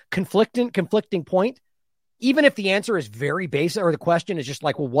kind of conflicting point, even if the answer is very basic or the question is just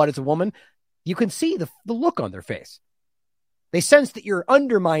like, well, what is a woman? You can see the look on their face. They sense that you're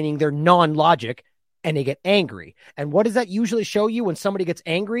undermining their non-logic, and they get angry. And what does that usually show you when somebody gets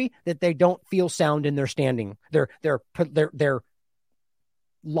angry? That they don't feel sound in their standing, their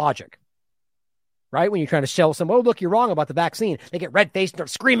logic. Right? When you're trying to sell someone, oh, look, you're wrong about the vaccine. They get red-faced and start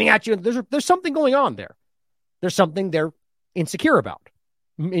screaming at you. There's something going on there. There's something they're insecure about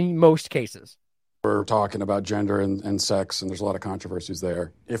in most cases. We're talking about gender and sex, and there's a lot of controversies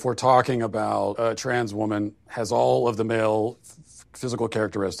there. If we're talking about a trans woman has all of the male physical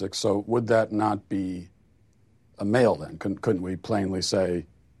characteristics, so would that not be a male then? Couldn't we plainly say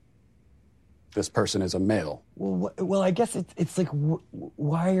this person is a male? Well, I guess it's like,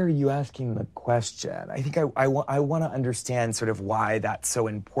 why are you asking the question? I think I want to understand sort of why that's so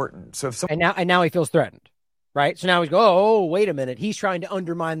important. So if and now he feels threatened, right? So now he's going, oh, wait a minute. He's trying to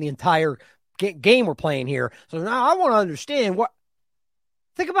undermine the entire game we're playing here. So now I want to understand what.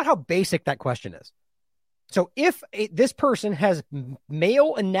 Think about how basic that question is. So if this person has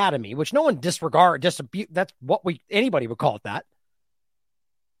male anatomy, which no one dispute, that's what anybody would call it that.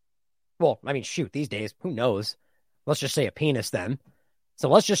 Well, I mean, shoot, these days, who knows? Let's just say a penis then. So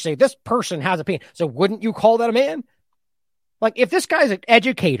let's just say this person has a penis. So wouldn't you call that a man? Like if this guy's an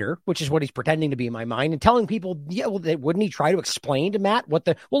educator, which is what he's pretending to be in my mind, and telling people, yeah, well, wouldn't he try to explain to Matt well,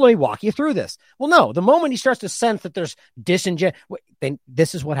 let me walk you through this. Well, no, the moment he starts to sense that there's disingenuous, then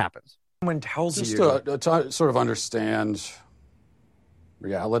this is what happens. Someone tells just you to sort of understand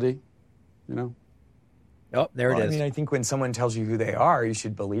reality, Oh, there it is. I mean, I think when someone tells you who they are, you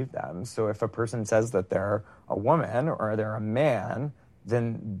should believe them. So if a person says that they're a woman or they're a man,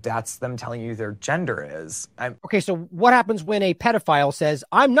 then that's them telling you their gender is. Okay, so what happens when a pedophile says,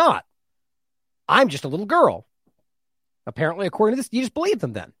 I'm not. I'm just a little girl. Apparently, according to this, you just believe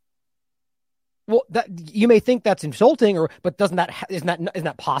them then. Well, you may think that's insulting, but isn't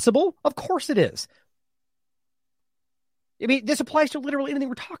that possible? Of course it is. I mean, this applies to literally anything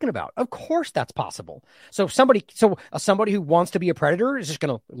we're talking about. Of course that's possible. So somebody who wants to be a predator is just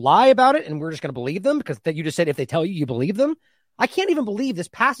going to lie about it and we're just going to believe them because you just said if they tell you, you believe them. I can't even believe this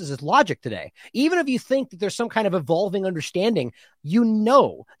passes as logic today. Even if you think that there's some kind of evolving understanding, you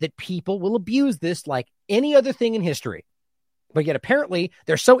know that people will abuse this like any other thing in history. But yet apparently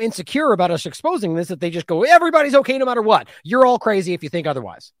they're so insecure about us exposing this that they just go, everybody's okay no matter what. You're all crazy if you think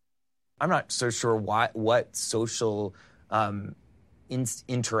otherwise. I'm not so sure what social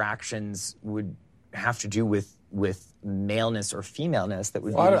interactions would have to do with maleness or femaleness that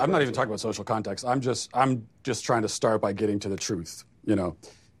would. Well, I'm not even talking about social context. I'm just trying to start by getting to the truth. And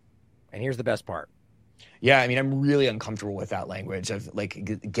here's the best part. Yeah, I mean, I'm really uncomfortable with that language of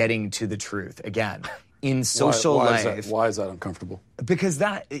like getting to the truth again. In social life. Why is that uncomfortable? Because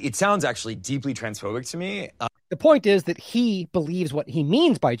it sounds actually deeply transphobic to me. The point is that he believes what he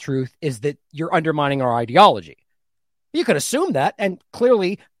means by truth is that you're undermining our ideology. You could assume that, and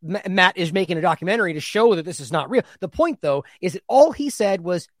clearly Matt is making a documentary to show that this is not real. The point, though, is that all he said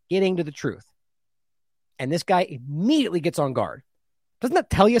was getting to the truth. And this guy immediately gets on guard. Doesn't that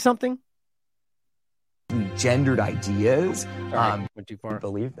tell you something? Gendered ideas, went too far.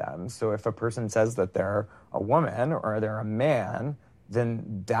 Believe them. So if a person says that they're a woman or they're a man,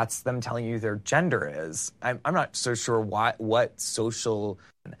 then that's them telling you their gender is. I'm not so sure what social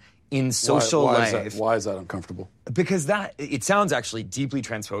in social life. Why is that uncomfortable? Because it sounds actually deeply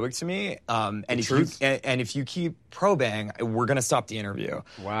transphobic to me. And if you keep probing, we're going to stop the interview.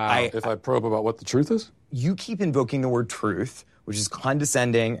 Wow. If I probe about what the truth is? You keep invoking the word truth, which is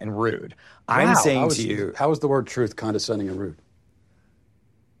condescending and rude. I'm saying to you... How is the word truth condescending and rude?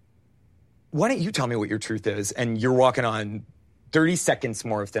 Why don't you tell me what your truth is, and you're walking on 30 seconds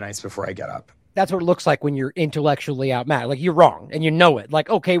more of thin ice before I get up. That's what it looks like when you're intellectually outmatched. Like, you're wrong, and you know it. Like,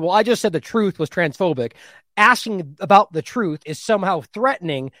 okay, well, I just said the truth was transphobic. Asking about the truth is somehow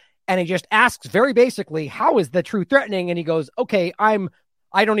threatening, and he just asks very basically, how is the truth threatening? And he goes, okay, I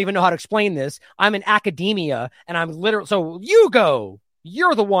don't even know how to explain this. I'm in academia, and I'm literally... So you go.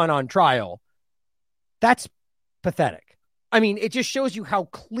 You're the one on trial. That's pathetic. I mean, it just shows you how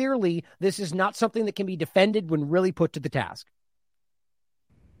clearly this is not something that can be defended when really put to the task.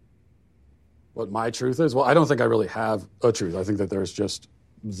 What my truth is? Well, I don't think I really have a truth. I think that there's just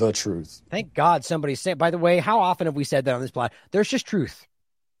the truth. Thank God somebody said, by the way, how often have we said that on this plot? There's just truth.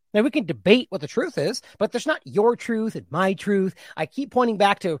 Now, we can debate what the truth is, but there's not your truth and my truth. I keep pointing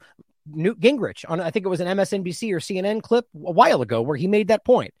back to Newt Gingrich on, I think it was an MSNBC or CNN clip a while ago where he made that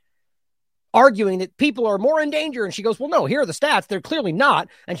point, arguing that people are more in danger. And she goes, well, no, here are the stats. They're clearly not.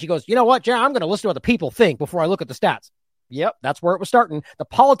 And she goes, you know what, Jan, I'm going to listen to what the people think before I look at the stats. Yep, that's where it was starting. The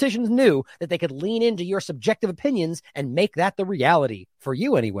politicians knew that they could lean into your subjective opinions and make that the reality, for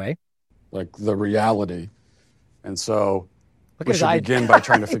you anyway. Like the reality. And so we should begin by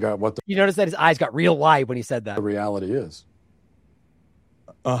trying to figure out what the... You notice that his eyes got real wide when he said that. The reality is.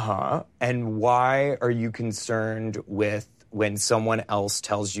 Uh-huh. And why are you concerned with when someone else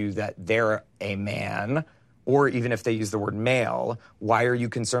tells you that they're a man, or even if they use the word male, why are you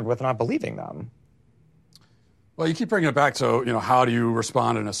concerned with not believing them? Well, you keep bringing it back to, how do you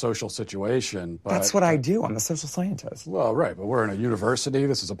respond in a social situation? But, that's what I do. I'm a social scientist. Well, right, but we're in a university.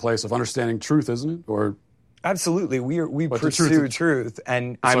 This is a place of understanding truth, isn't it? Or absolutely, we pursue truth,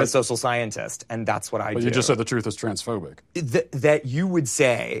 and I'm a social scientist, and that's what I do. But you just said the truth is transphobic. That you would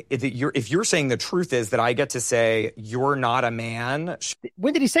say that if you're saying the truth is that I get to say you're not a man.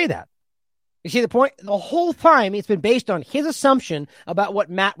 When did he say that? You see the point? The whole time it's been based on his assumption about what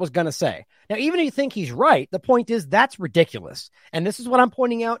Matt was going to say. Now, even if you think he's right, the point is that's ridiculous. And this is what I'm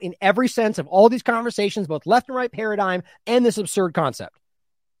pointing out in every sense of all these conversations, both left and right paradigm and this absurd concept.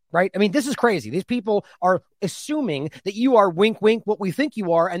 Right? I mean, this is crazy. These people are assuming that you are wink, wink, what we think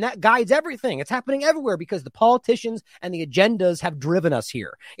you are, and that guides everything. It's happening everywhere because the politicians and the agendas have driven us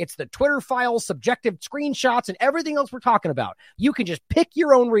here. It's the Twitter files, subjective screenshots, and everything else we're talking about. You can just pick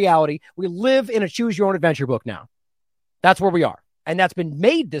your own reality. We live in a choose-your-own-adventure book now. That's where we are. And that's been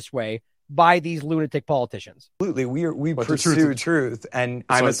made this way by these lunatic politicians. Absolutely. We pursue truth, and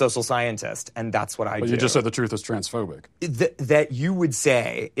I'm a social scientist, and that's what I do. But you just said the truth is transphobic. That you would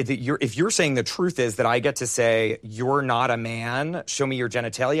say, that if you're saying the truth is that I get to say, you're not a man, show me your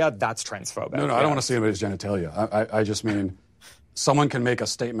genitalia, that's transphobic. No, I don't want to see anybody's genitalia. I just mean someone can make a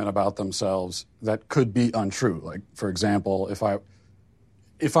statement about themselves that could be untrue. Like, for example, if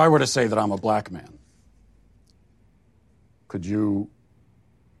I were to say that I'm a black man,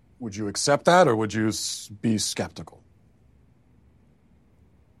 would you accept that, or would you be skeptical?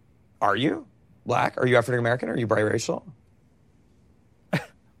 Are you black? Are you African American? Are you biracial? I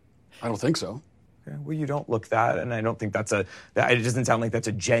don't think so. Okay. Well, you don't look that, and I don't think it doesn't sound like that's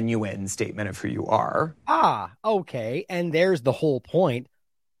a genuine statement of who you are. Ah, okay. And there's the whole point.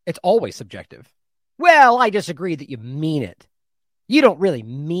 It's always subjective. Well, I disagree that you mean it. You don't really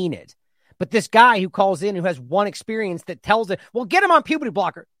mean it. But this guy who calls in who has one experience that tells it, well, get him on puberty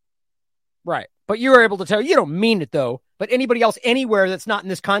blocker. Right. But you're able to tell you don't mean it, though. But anybody else anywhere that's not in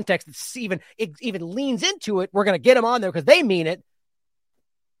this context that's even leans into it, we're going to get them on there because they mean it.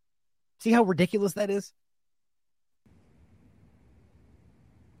 See how ridiculous that is?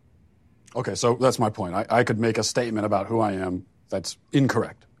 Okay, so that's my point. I could make a statement about who I am that's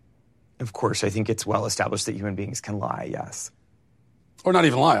incorrect. Of course, I think it's well established that human beings can lie, yes. Or not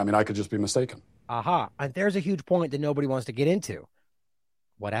even lie. I mean, I could just be mistaken. Aha. And there's a huge point that nobody wants to get into.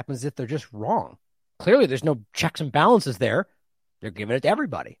 What happens if they're just wrong? Clearly, there's no checks and balances there. They're giving it to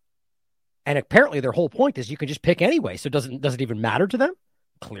everybody. And apparently their whole point is you can just pick anyway. So does it even matter to them?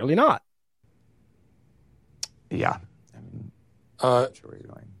 Clearly not. Yeah. Sure where you're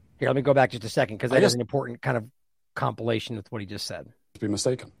going. Here, let me go back just a second because that is an important kind of compilation with what he just said. Be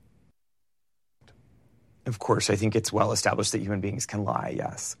mistaken. Of course, I think it's well established that human beings can lie,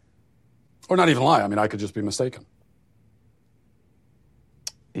 yes. Or not even lie. I mean, I could just be mistaken.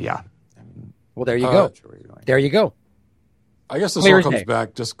 Yeah. Well, there you go. Sure where you're going. There you go. I guess this all comes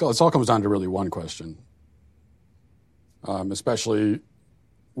back, it all comes down to really one question. Especially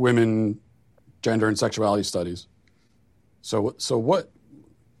women, gender, and sexuality studies. So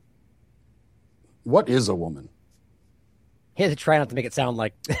what is a woman? He had to try not to make it sound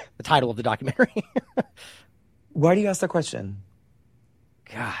like the title of the documentary. Why do you ask that question?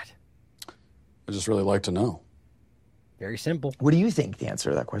 God. I just really like to know. Very simple. What do you think the answer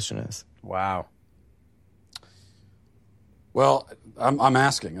to that question is? Wow. Well, I'm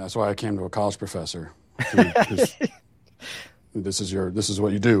asking. That's why I came to a college professor. This is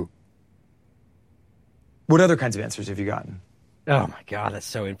what you do. What other kinds of answers have you gotten? Oh my God, that's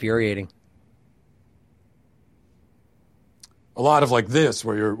so infuriating. A lot of like this,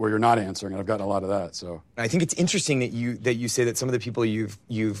 where you're not answering, and I've gotten a lot of that. So I think it's interesting that you say that some of the people you've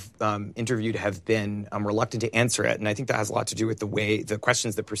interviewed have been reluctant to answer it, and I think that has a lot to do with the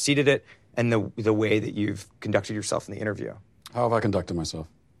questions that preceded it, and the way that you've conducted yourself in the interview. How have I conducted myself?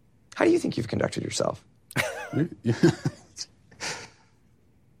 How do you think you've conducted yourself? You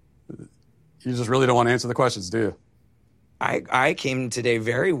just really don't want to answer the questions, do you? I came today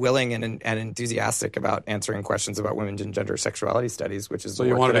very willing and enthusiastic about answering questions about women's and gender sexuality studies, which is the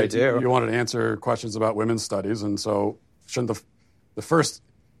work that I do. You wanted to answer questions about women's studies, and so shouldn't the first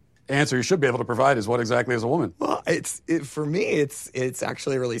answer you should be able to provide is what exactly is a woman? Well, for me, it's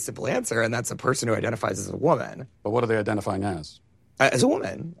actually a really simple answer, and that's a person who identifies as a woman. But what are they identifying as? As a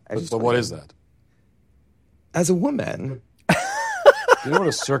woman. But what is that? As a woman. Do you know what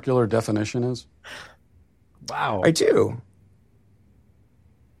a circular definition is? Wow. I do.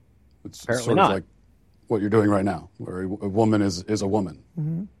 It's apparently sort not. of like what you're doing right now, where a woman is a woman.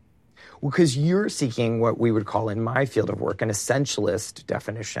 Mm-hmm. Well, because you're seeking what we would call in my field of work an essentialist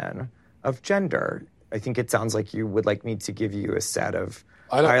definition of gender. I think it sounds like you would like me to give you a set of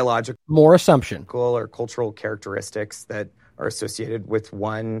biological, more assumption, or cultural characteristics that are associated with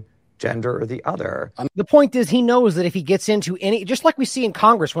one gender or the other. The point is he knows that if he gets into any, just like we see in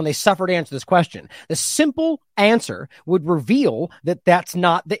Congress when they suffer to answer this question, the simple answer would reveal that that's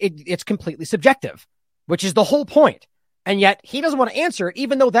not, it's completely subjective, which is the whole point. And yet he doesn't want to answer it,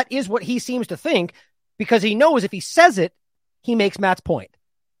 even though that is what he seems to think, because he knows if he says it, he makes Matt's point.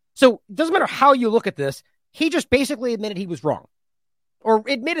 So it doesn't matter how you look at this. He just basically admitted he was wrong, or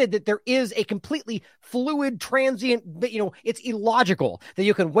admitted that there is a completely fluid, transient, it's illogical that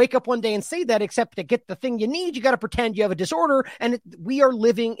you can wake up one day and say that, except to get the thing you need, you got to pretend you have a disorder. And we are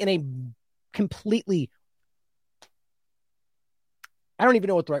living in a completely, I don't even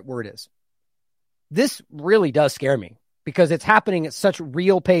know what the right word is. This really does scare me because it's happening at such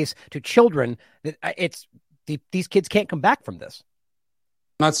real pace to children that these kids can't come back from this.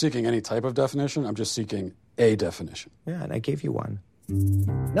 I'm not seeking any type of definition. I'm just seeking a definition. Yeah, and I gave you one.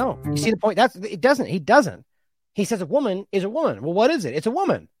 No, you see the point? He doesn't. He says a woman is a woman. Well, what is it? It's a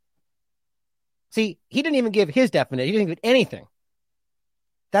woman. See, he didn't even give his definition. He didn't give anything.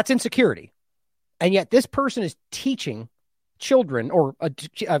 That's insecurity. And yet this person is teaching children or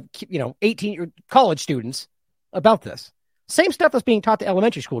 18 college students about this. Same stuff that's being taught to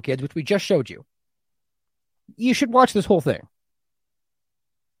elementary school kids, which we just showed you. You should watch this whole thing.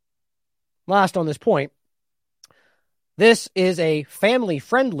 Last on this point, this is a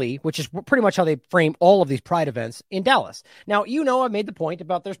family-friendly, which is pretty much how they frame all of these Pride events in Dallas. Now, I made the point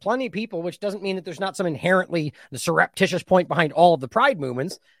about there's plenty of people, which doesn't mean that there's not some inherently surreptitious point behind all of the Pride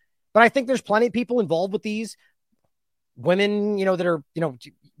movements. But I think there's plenty of people involved with these women, that are,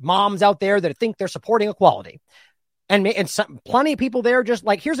 moms out there that think they're supporting equality. And plenty of people there just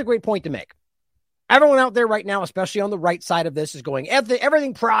like, here's a great point to make. Everyone out there right now, especially on the right side of this, is going,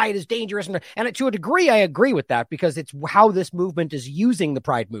 everything pride is dangerous. And to a degree, I agree with that because it's how this movement is using the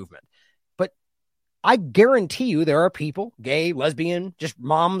pride movement. But I guarantee you there are people, gay, lesbian, just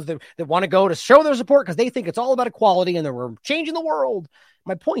moms that want to go to show their support because they think it's all about equality and that we're changing the world.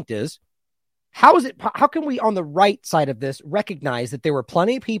 My point is, how can we on the right side of this recognize that there were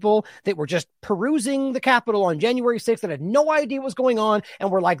plenty of people that were just perusing the Capitol on January 6th that had no idea what was going on and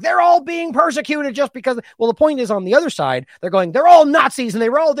were like, they're all being persecuted just because, well, the point is on the other side, they're going, they're all Nazis and they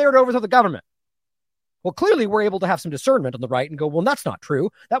were all there to overthrow the government. Well, clearly we're able to have some discernment on the right and go, well, that's not true.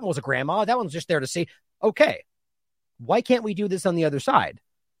 That one was a grandma. That one's just there to see. Okay, why can't we do this on the other side?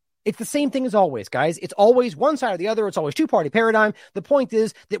 It's the same thing as always, guys. It's always one side or the other. It's always two-party paradigm. The point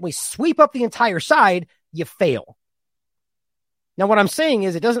is that we sweep up the entire side, you fail. Now, what I'm saying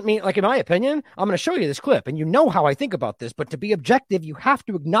is it doesn't mean, like in my opinion, I'm going to show you this clip, and you know how I think about this, but to be objective, you have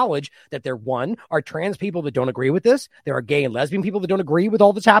to acknowledge that there, one, are trans people that don't agree with this. There are gay and lesbian people that don't agree with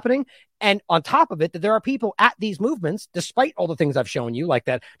all that's happening. And on top of it, that there are people at these movements, despite all the things I've shown you, like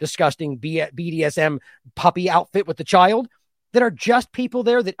that disgusting BDSM puppy outfit with the child, that are just people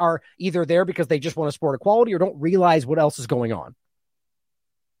there that are either there because they just want to support equality or don't realize what else is going on.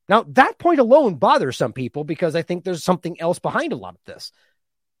 Now, that point alone bothers some people because I think there's something else behind a lot of this.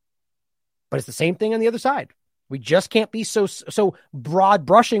 But it's the same thing on the other side. We just can't be so broad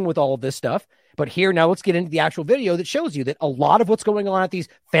brushing with all of this stuff. But here, now let's get into the actual video that shows you that a lot of what's going on at these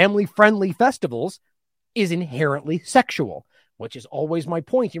family-friendly festivals is inherently sexual, which is always my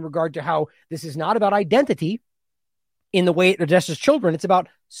point in regard to how this is not about identity in the way it addresses children. It's about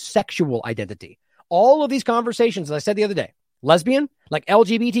sexual identity. All of these conversations, as I said the other day, lesbian, like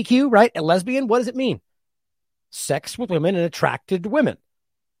LGBTQ, right? A lesbian, what does it mean? Sex with women and attracted to women.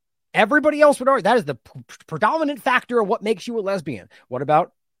 Everybody else would argue that is the predominant factor of what makes you a lesbian. What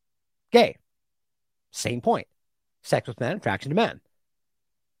about gay? Same point. Sex with men, attraction to men.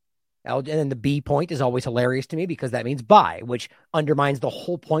 And then the B point is always hilarious to me because that means bi, which undermines the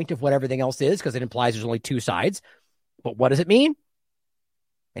whole point of what everything else is because it implies there's only two sides. But what does it mean?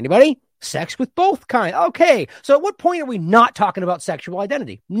 Anybody? Sex with both kind. Okay. So at what point are we not talking about sexual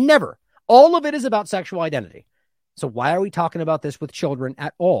identity? Never. All of it is about sexual identity. So why are we talking about this with children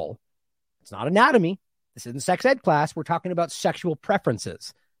at all? It's not anatomy. This isn't sex ed class. We're talking about sexual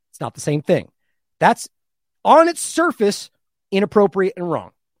preferences. It's not the same thing. That's on its surface inappropriate and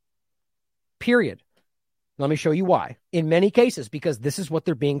wrong. Period. Let me show you why. In many cases, because this is what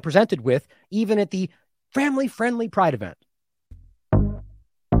they're being presented with, even at the family-friendly pride event.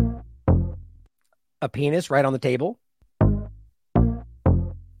 A penis right on the table.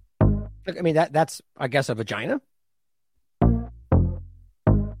 I mean, that's, I guess, a vagina.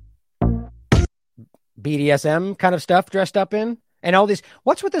 BDSM kind of stuff dressed up in. And all this.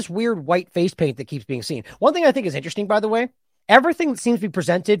 What's with this weird white face paint that keeps being seen? One thing I think is interesting, by the way, everything that seems to be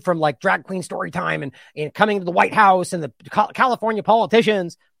presented from like drag queen story time and coming to the White House and the California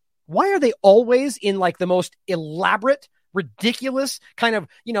politicians, why are they always in like the most elaborate, ridiculous kind of,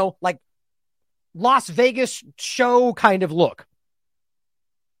 like Las Vegas show kind of look?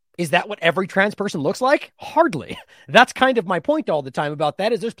 Is that what every trans person looks like? Hardly. That's kind of my point all the time about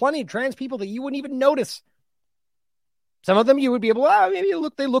that, is there's plenty of trans people that you wouldn't even notice. Some of them you would be able to, maybe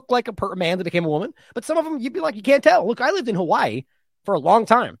they look like a man that became a woman, but some of them you'd be like, you can't tell. Look, I lived in Hawaii for a long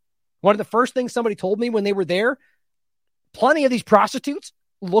time. One of the first things somebody told me when they were there, plenty of these prostitutes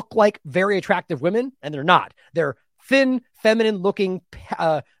look like very attractive women, and they're not. They're thin, feminine-looking,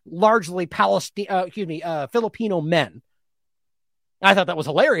 largely Filipino men. I thought that was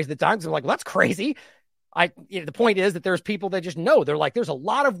hilarious at the time. I'm like, well, that's crazy. The point is that there's people that just know. They're like, there's a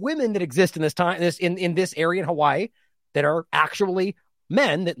lot of women that exist in this time, in this area in Hawaii that are actually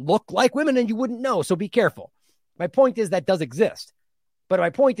men that look like women, and you wouldn't know. So be careful. My point is that does exist. But my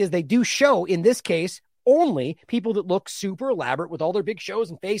point is they do show, in this case, only people that look super elaborate with all their big shows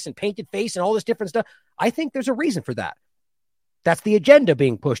and face and painted face and all this different stuff. I think there's a reason for that. That's the agenda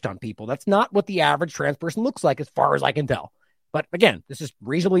being pushed on people. That's not what the average trans person looks like, as far as I can tell. But again, this is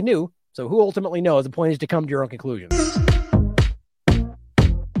reasonably new. So who ultimately knows? The point is to come to your own conclusions.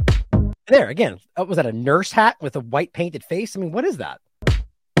 There, again, was that a nurse hat with a white painted face? I mean, what is that?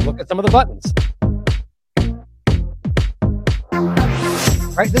 Look at some of the buttons.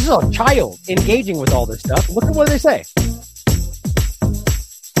 Right? This is a child engaging with all this stuff. Look at what they say.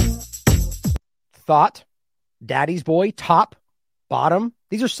 Thought, daddy's boy, top, bottom.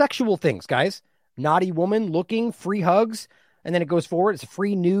 These are sexual things, guys. Naughty woman, looking, free hugs. and then it goes forward. It's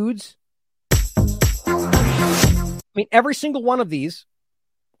free nudes. I mean, every single one of these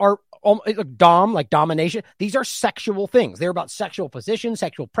are dom, like domination. These are sexual things. They're about sexual positions,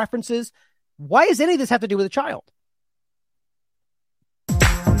 sexual preferences. Why does any of this have to do with a child? I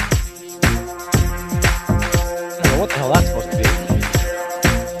don't know what the hell that's supposed to be.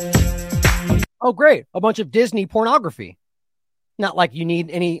 Oh, great. A bunch of Disney pornography. Not like you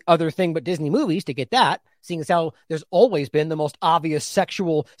need any other thing but Disney movies to get that, seeing as how there's always been the most obvious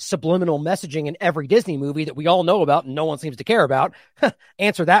sexual subliminal messaging in every Disney movie that we all know about and no one seems to care about.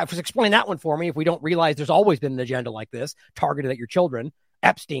 Answer that. Explain that one for me if we don't realize there's always been an agenda like this targeted at your children.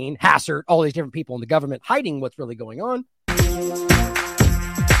 Epstein, Hassert, all these different people in the government hiding what's really going on.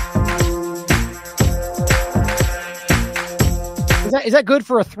 Is that good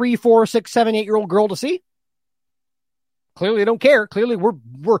for a 3, 4, 6, 7, 8-year-old girl to see? Clearly they don't care. Clearly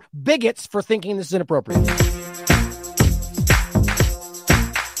we're bigots for thinking this is inappropriate.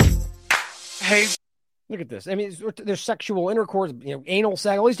 Hey, look at this. I mean, there's sexual intercourse, anal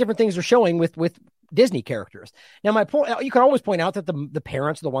sex, all these different things are showing with Disney characters. Now, my point, you can always point out that the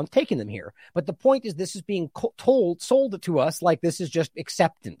parents are the ones taking them here. But the point is this is being sold to us like this is just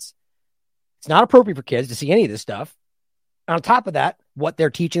acceptance. It's not appropriate for kids to see any of this stuff. On top of that, what they're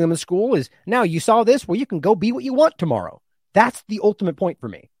teaching them in school is, now you saw this, well, you can go be what you want tomorrow. That's the ultimate point for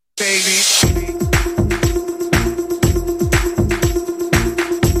me. Baby.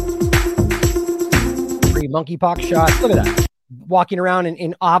 Free monkeypox shots. Look at that. Walking around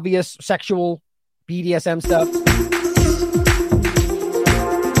in obvious sexual BDSM stuff.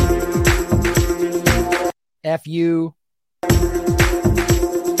 F you.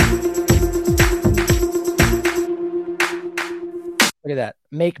 Look at that.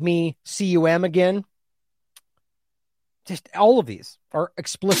 Make me cum again. Just all of these are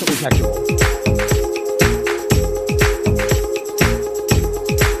explicitly sexual. Look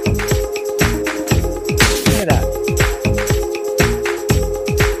at that.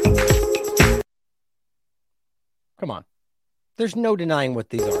 Come on. There's no denying what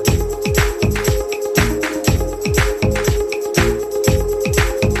these are.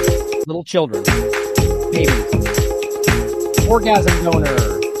 Little children. Babies. Orgasm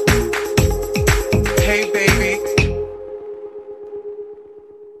donor. Hey, baby.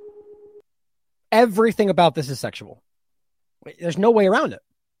 Everything about this is sexual. There's no way around it.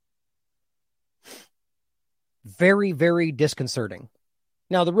 Very, very disconcerting.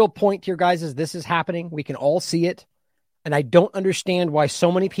 Now, the real point here, guys, is this is happening. We can all see it. And I don't understand why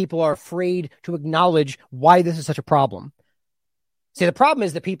so many people are afraid to acknowledge why this is such a problem. See, the problem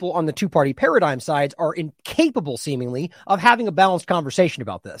is that people on the two-party paradigm sides are incapable, seemingly, of having a balanced conversation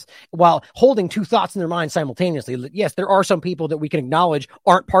about this while holding two thoughts in their mind simultaneously. Yes, there are some people that we can acknowledge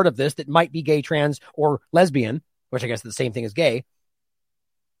aren't part of this that might be gay, trans, or lesbian, which I guess is the same thing as gay.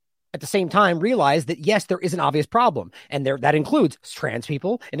 At the same time, realize that, yes, there is an obvious problem. And that includes trans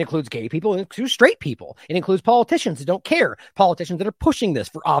people, it includes gay people, it includes straight people. It includes politicians that don't care, politicians that are pushing this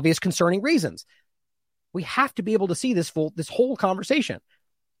for obvious concerning reasons. We have to be able to see this whole conversation.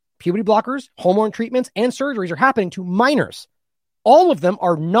 Puberty blockers, hormone treatments, and surgeries are happening to minors. All of them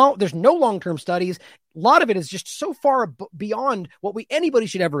there's no long-term studies. A lot of it is just so far beyond what anybody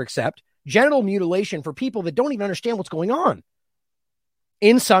should ever accept. Genital mutilation for people that don't even understand what's going on.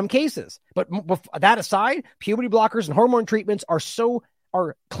 In some cases. But that aside, puberty blockers and hormone treatments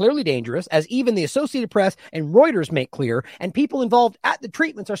are clearly dangerous, as even the Associated Press and Reuters make clear, and people involved at the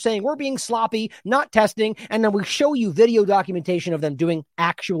treatments are saying we're being sloppy, not testing, and then we show you video documentation of them doing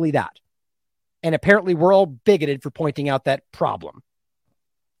actually that. And apparently we're all bigoted for pointing out that problem.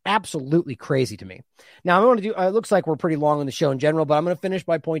 Absolutely crazy to me. Now, I'm going to it looks like we're pretty long on the show in general, but I'm going to finish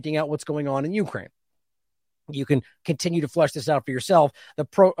by pointing out what's going on in Ukraine. You can continue to flesh this out for yourself. The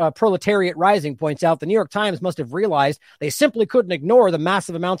Proletariat Rising points out the New York Times must have realized they simply couldn't ignore the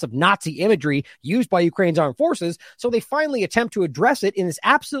massive amounts of Nazi imagery used by Ukraine's armed forces, so they finally attempt to address it in this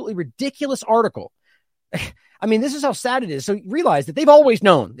absolutely ridiculous article. I mean, this is how sad it is. So realize that they've always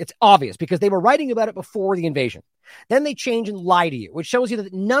known. It's obvious because they were writing about it before the invasion. Then they change and lie to you, which shows you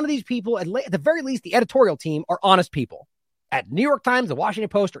that none of these people, at the very least the editorial team, are honest people. At New York Times, the Washington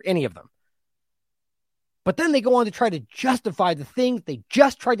Post, or any of them. But then they go on to try to justify the thing that they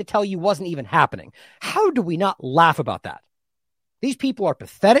just tried to tell you wasn't even happening. How do we not laugh about that? These people are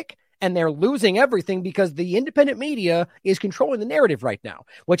pathetic, and they're losing everything because the independent media is controlling the narrative right now,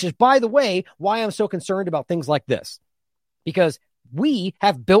 which is, by the way, why I'm so concerned about things like this. Because we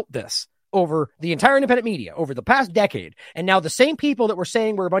have built this over the entire independent media over the past decade. And now the same people that were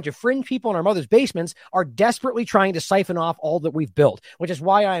saying we're a bunch of fringe people in our mother's basements are desperately trying to siphon off all that we've built, which is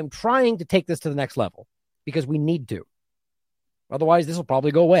why I'm trying to take this to the next level. Because we need to. Otherwise, this will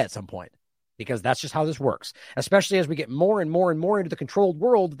probably go away at some point because that's just how this works, especially as we get more and more and more into the controlled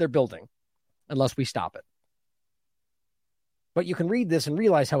world that they're building, unless we stop it. But you can read this and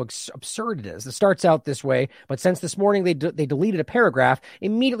realize how absurd it is. It starts out this way, but since this morning they deleted a paragraph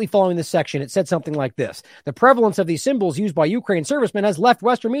immediately following this section, it said something like this. The prevalence of these symbols used by Ukraine servicemen has left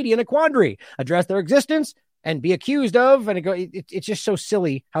Western media in a quandary. Address their existence and be accused of, and it's just so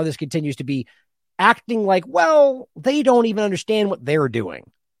silly how this continues to be acting like, well, they don't even understand what they're doing.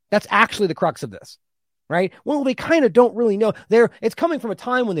 That's actually the crux of this, right? Well, they kind of don't really know. It's coming from a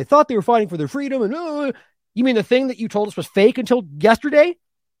time when they thought they were fighting for their freedom, and you mean the thing that you told us was fake until yesterday?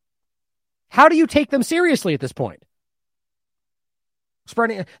 How do you take them seriously at this point?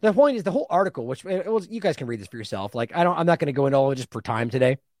 Spreading the point is the whole article, which you guys can read this for yourself. Like I'm not going to go into all of it just for time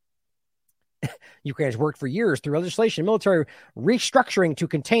today. Ukraine has worked for years through legislation, military restructuring to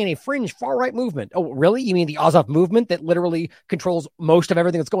contain a fringe far-right movement. Oh, really? You mean the Azov movement that literally controls most of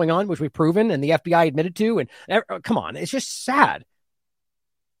everything that's going on, which we've proven and the FBI admitted to? And come on, it's just sad.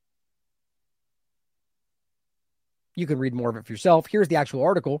 You can read more of it for yourself. Here's the actual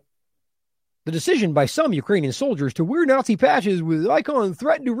article. The decision by some Ukrainian soldiers to wear Nazi patches with icons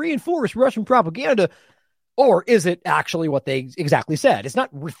threatened to reinforce Russian propaganda. Or is it actually what they exactly said? It's not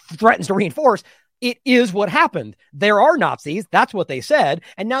threatens to reinforce. It is what happened. There are Nazis. That's what they said.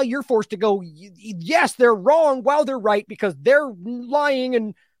 And now you're forced to go, yes, they're wrong while they're right because they're lying.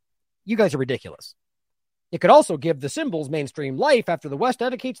 And you guys are ridiculous. It could also give the symbols mainstream life after the West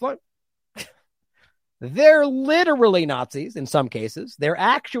advocates life. They're literally Nazis in some cases. They're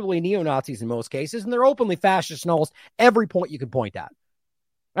actually neo-Nazis in most cases. And they're openly fascist in almost every point you can point at.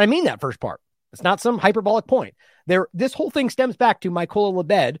 I mean that first part. It's not some hyperbolic point. This whole thing stems back to Mykola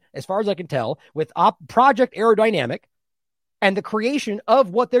Lebed, as far as I can tell, with Project Aerodynamic and the creation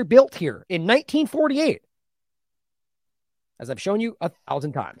of what they're built here in 1948. As I've shown you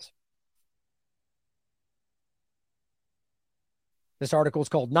 1,000 times. This article is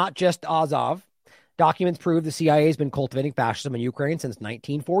called Not Just Azov. Documents prove the CIA has been cultivating fascism in Ukraine since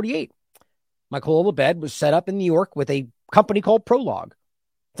 1948. Mykola Lebed was set up in New York with a company called Prologue.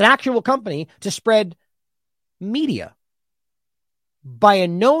 It's an actual company to spread media by a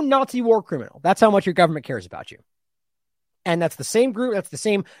known Nazi war criminal. That's how much your government cares about you. And that's the same group. That's the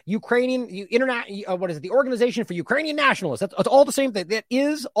same Ukrainian the Organization for Ukrainian Nationalists. That's all the same thing. That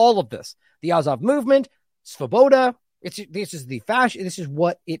is all of this. The Azov movement, Svoboda. This is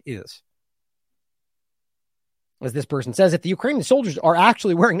what it is. As this person says, if the Ukrainian soldiers are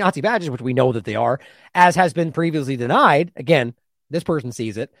actually wearing Nazi badges, which we know that they are, as has been previously denied, again, this person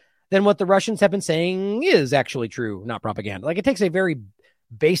sees it, then what the Russians have been saying is actually true, not propaganda. Like, it takes a very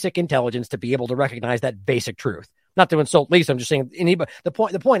basic intelligence to be able to recognize that basic truth. Not to insult Lisa, I'm just saying the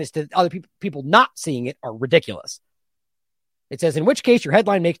point is that other people not seeing it are ridiculous. It says, in which case your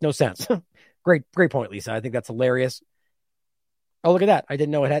headline makes no sense. Great point, Lisa. I think that's hilarious. Oh, look at that. I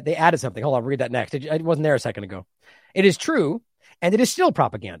didn't know they added something. Hold on, read that next. It wasn't there a second ago. It is true, and it is still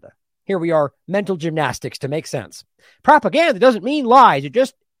propaganda. Here we are, mental gymnastics to make sense. Propaganda doesn't mean lies.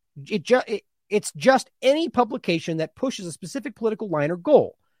 It's just any publication that pushes a specific political line or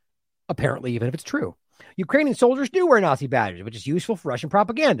goal. Apparently, even if it's true. Ukrainian soldiers do wear Nazi badges, which is useful for Russian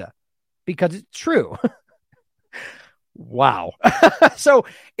propaganda because it's true. Wow. So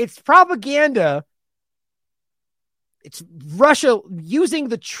it's propaganda. It's Russia using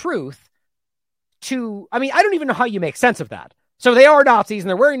the truth to, I don't even know how you make sense of that. So they are Nazis and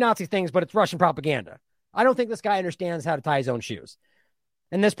they're wearing Nazi things, but it's Russian propaganda. I don't think this guy understands how to tie his own shoes.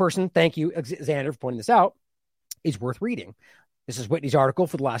 And this person, thank you, Xander, for pointing this out, is worth reading. This is Whitney's article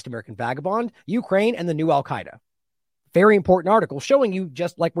for The Last American Vagabond, Ukraine and the New Al-Qaeda. Very important article showing you,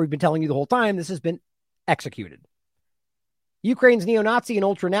 just like we've been telling you the whole time, this has been executed. Ukraine's neo-Nazi and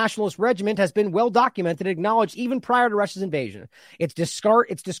ultra-nationalist regiment has been well documented and acknowledged even prior to Russia's invasion. It's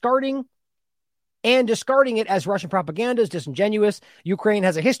discarding it as Russian propaganda is disingenuous. Ukraine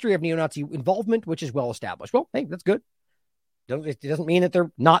has a history of neo-Nazi involvement, which is well established. Well, hey, that's good. It doesn't mean that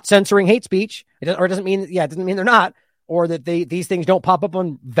they're not censoring hate speech. It doesn't mean they're not, or that these things don't pop up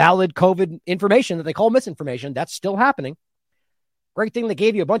on valid COVID information that they call misinformation. That's still happening. Great thing they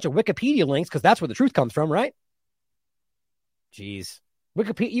gave you a bunch of Wikipedia links because that's where the truth comes from, right? Jeez.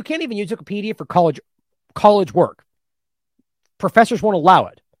 Wikipedia, you can't even use Wikipedia for college work. Professors won't allow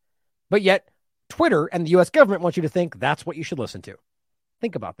it. But yet, Twitter and the U.S. government want you to think that's what you should listen to.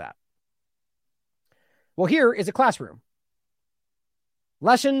 Think about that. Well, here is a classroom.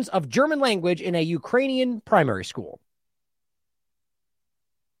 Lessons of German language in a Ukrainian primary school.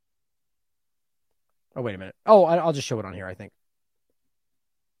 Oh, wait a minute. Oh, I'll just show it on here, I think.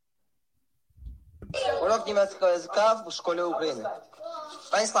 Урок немецкого языка в школе Украины.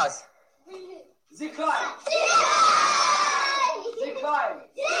 Понеслась. Зикай! Зикай!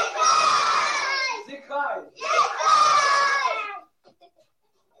 Зикай!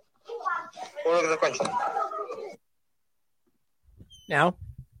 Урок закончен. Now,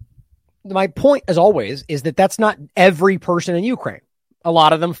 my point, as always, is that that's not every person in Ukraine. A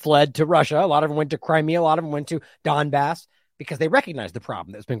lot of them fled to Russia. A lot of them went to Crimea. A lot of them went to Donbass because they recognize the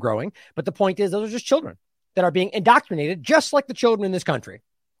problem that's been growing. But the point is, those are just children that are being indoctrinated, just like the children in this country,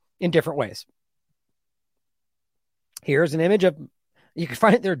 in different ways. Here's an image of, you can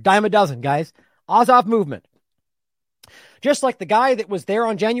find it there, dime a dozen, guys. Azov movement. Just like the guy that was there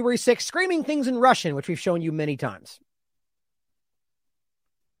on January 6th screaming things in Russian, which we've shown you many times.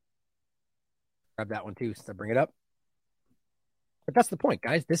 Grab that one too, since I bring it up. But that's the point,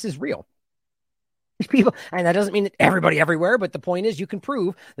 guys. This is real. These people, and that doesn't mean that everybody everywhere, but the point is you can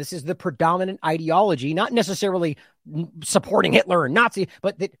prove this is the predominant ideology, not necessarily supporting Hitler or Nazi,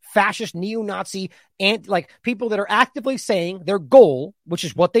 but that fascist, neo-Nazi, and like people that are actively saying their goal, which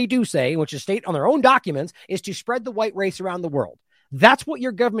is what they do say, which is state on their own documents, is to spread the white race around the world. That's what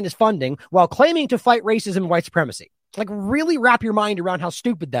your government is funding while claiming to fight racism and white supremacy. Like, really wrap your mind around how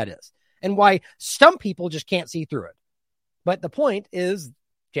stupid that is and why some people just can't see through it. But the point is,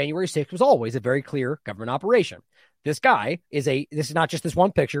 January 6th was always a very clear government operation. This guy this is not just this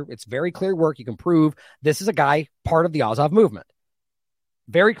one picture. It's very clear work. You can prove this is a guy part of the Azov movement.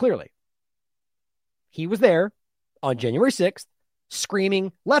 Very clearly. He was there on January 6th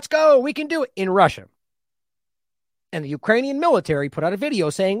screaming, "Let's go, we can do it," in Russian. And the Ukrainian military put out a video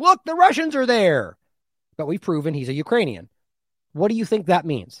saying, "Look, the Russians are there." But we've proven he's a Ukrainian. What do you think that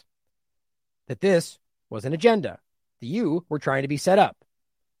means? That this was an agenda. That you were trying to be set up.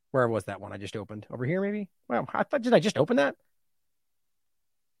 Where was that one I just opened? Over here, maybe? Well, did I just open that?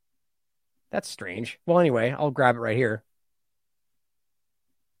 That's strange. Well, anyway, I'll grab it right here.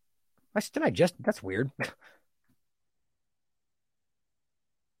 That's weird.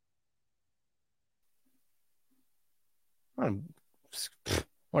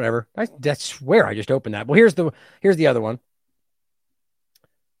 Whatever. I swear I just opened that. Well, here's the other one.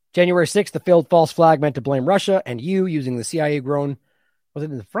 January 6th, the failed false flag meant to blame Russia, and you using the CIA grown. Was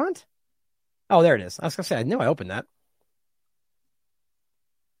it in the front? Oh, there it is. I was going to say, I knew I opened that.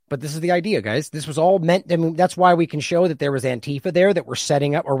 But this is the idea, guys. This was all meant. I mean, that's why we can show that there was Antifa there that were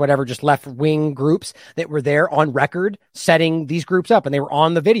setting up, or whatever, just left-wing groups that were there on record setting these groups up. And they were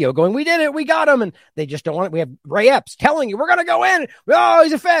on the video going, "We did it. We got them." And they just don't want it. We have Ray Epps telling you, "We're going to go in. Oh,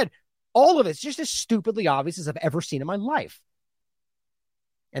 he's a Fed." All of it's just as stupidly obvious as I've ever seen in my life.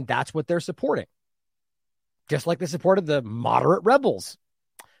 And that's what they're supporting. Just like they supported the moderate rebels.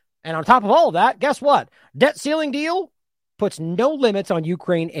 And on top of all of that, guess what? Debt ceiling deal puts no limits on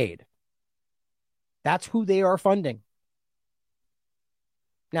Ukraine aid. That's who they are funding.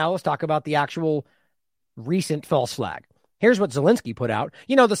 Now let's talk about the actual recent false flag. Here's what Zelensky put out.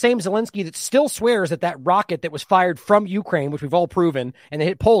 You know, the same Zelensky that still swears that rocket that was fired from Ukraine, which we've all proven, and they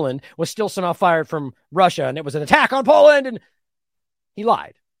hit Poland, was still somehow fired from Russia, and it was an attack on Poland, and he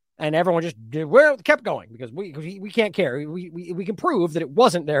lied. And everyone just kept going because we can't care. We can prove that it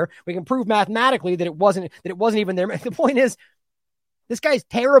wasn't there. We can prove mathematically that it wasn't even there. The point is, this guy's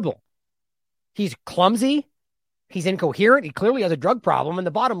terrible. He's clumsy. He's incoherent. He clearly has a drug problem. And the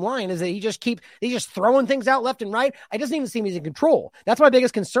bottom line is that he's just throwing things out left and right. It doesn't even seem he's in control. That's my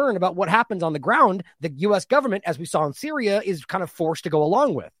biggest concern about what happens on the ground. The U.S. government, as we saw in Syria, is kind of forced to go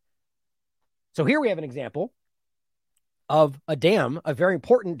along with. So here we have an example of a dam, a very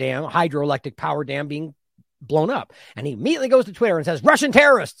important dam, a hydroelectric power dam being blown up. And he immediately goes to Twitter and says, "Russian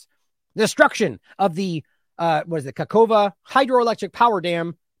terrorists, destruction of the, Kakova hydroelectric power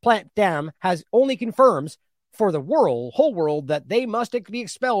dam has only confirms for the whole world that they must be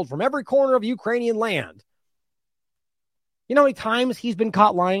expelled from every corner of Ukrainian land." You know how many times he's been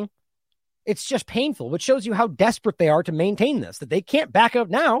caught lying? It's just painful, which shows you how desperate they are to maintain this, that they can't back up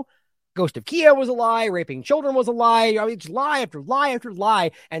now. Ghost of Kiev was a lie. Raping children was a lie. I mean, it's lie after lie after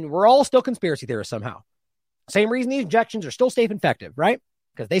lie. And we're all still conspiracy theorists somehow. Same reason these injections are still safe and effective, right?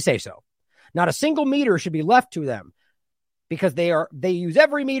 Because they say so. Not a single meter should be left to them because they use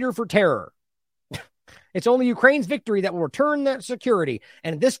every meter for terror. It's only Ukraine's victory that will return that security.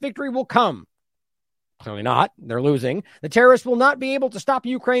 And this victory will come. Clearly not. They're losing. The terrorists will not be able to stop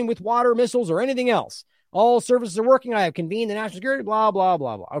Ukraine with water, missiles, or anything else. All services are working. I have convened the national security, blah, blah,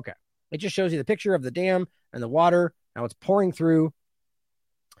 blah, blah. Okay. It just shows you the picture of the dam and the water. Now it's pouring through.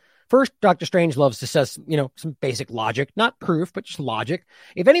 First, Dr. Strangelove says, some basic logic, not proof, but just logic.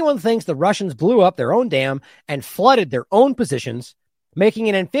 If anyone thinks the Russians blew up their own dam and flooded their own positions, making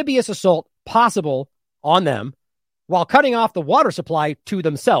an amphibious assault possible on them while cutting off the water supply to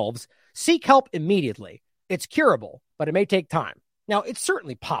themselves, seek help immediately. It's curable, but it may take time. Now, it's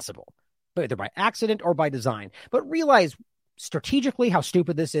certainly possible, either by accident or by design. But realize strategically how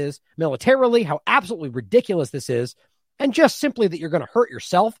stupid this is, militarily how absolutely ridiculous this is, and just simply that you're going to hurt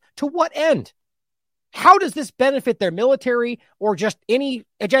yourself. To what end? How does this benefit their military or just any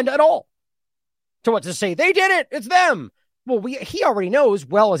agenda at all? To what, to say they did it, it's them. Well, he already knows,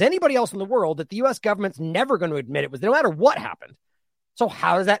 well as anybody else in the world, that the U.S. government's never going to admit it was, no matter what happened. So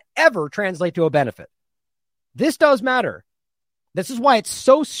how does that ever translate to a benefit? This does matter. This is why it's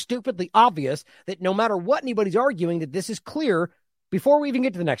so stupidly obvious that no matter what anybody's arguing, that this is clear before we even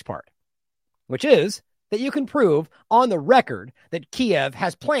get to the next part, which is that you can prove on the record that Kiev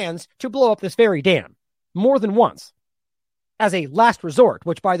has plans to blow up this very dam more than once as a last resort,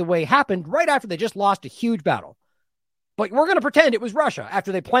 which, by the way, happened right after they just lost a huge battle. But we're going to pretend it was Russia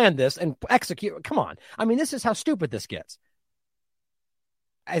after they planned this and execute. Come on. I mean, this is how stupid this gets.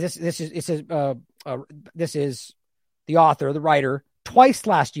 This is the author, the writer, twice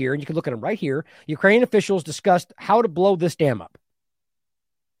last year, and you can look at him right here. Ukrainian officials discussed how to blow this dam up.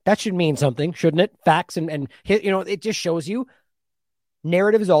 That should mean something, shouldn't it? Facts and it just shows you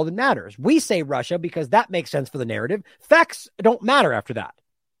narrative is all that matters. We say Russia because that makes sense for the narrative. Facts don't matter after that.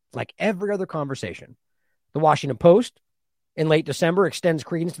 Like every other conversation. The Washington Post in late December extends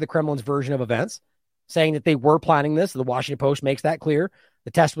credence to the Kremlin's version of events, saying that they were planning this. The Washington Post makes that clear.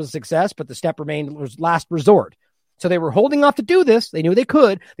 The test was a success, but the step remained was last resort. So they were holding off to do this. They knew they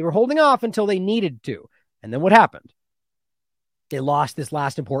could. They were holding off until they needed to. And then what happened? They lost this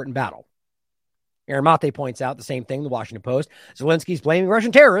last important battle. Aaron Mate points out the same thing, the Washington Post. Zelensky's blaming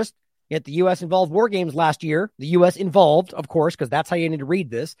Russian terrorists, yet the U.S. involved war games last year. The U.S. involved, of course, because that's how you need to read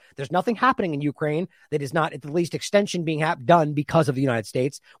this. There's nothing happening in Ukraine that is not at the least extension being done because of the United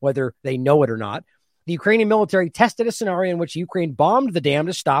States, whether they know it or not. The Ukrainian military tested a scenario in which Ukraine bombed the dam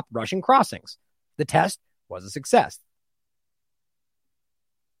to stop Russian crossings. The test was a success.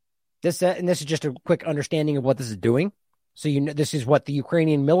 This is just a quick understanding of what this is doing. So this is what the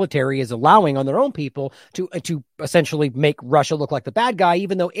Ukrainian military is allowing on their own people to essentially make Russia look like the bad guy,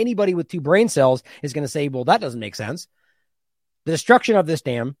 even though anybody with two brain cells is going to say, well, that doesn't make sense. The destruction of this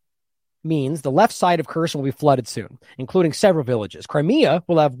dam means the left side of Kherson will be flooded soon, including several villages. Crimea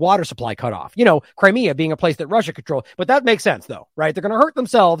will have water supply cut off. Crimea being a place that Russia controls. But that makes sense, though, right? They're going to hurt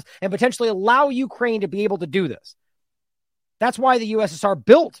themselves and potentially allow Ukraine to be able to do this. That's why the USSR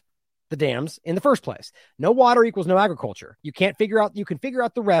built the dams in the first place. No water equals no agriculture. You can figure out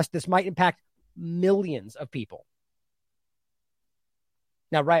the rest. This might impact millions of people.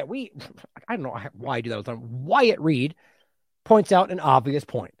 Now, I don't know why I do that all the time. Wyatt Reed points out an obvious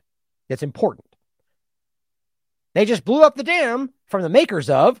point that's important. They just blew up the dam from the makers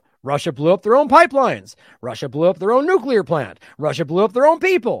of Russia blew up their own pipelines. Russia blew up their own nuclear plant. Russia blew up their own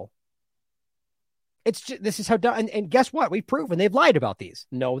people. This is how done. And guess what? We've proven they've lied about these.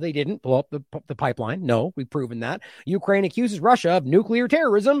 No, they didn't blow up the pipeline. No, we've proven that. Ukraine accuses Russia of nuclear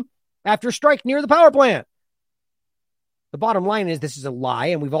terrorism after a strike near the power plant. The bottom line is this is a lie,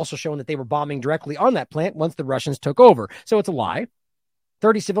 and we've also shown that they were bombing directly on that plant once the Russians took over. So it's a lie.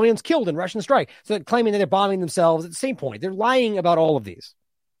 30 civilians killed in Russian strike. So they're claiming that they're bombing themselves at the same point. They're lying about all of these,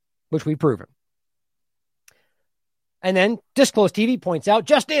 which we've proven. And then Disclosed TV points out,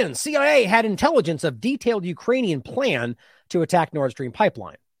 just in, CIA had intelligence of detailed Ukrainian plan to attack Nord Stream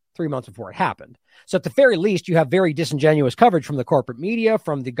pipeline 3 months before it happened. So at the very least, you have very disingenuous coverage from the corporate media,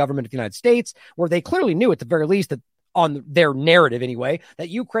 from the government of the United States, where they clearly knew at the very least that on their narrative anyway, that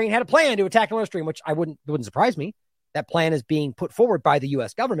Ukraine had a plan to attack Nord Stream, which wouldn't surprise me. That plan is being put forward by the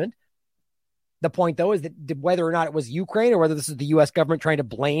U.S. government. The point, though, is that whether or not it was Ukraine or whether this is the U.S. government trying to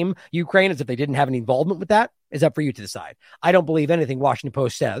blame Ukraine as if they didn't have any involvement with that is up for you to decide. I don't believe anything Washington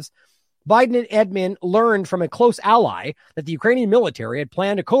Post says. Biden and admin learned from a close ally that the Ukrainian military had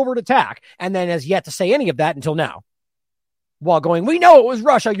planned a covert attack and then has yet to say any of that until now. While going, we know it was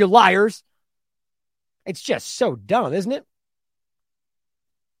Russia, you liars. It's just so dumb, isn't it?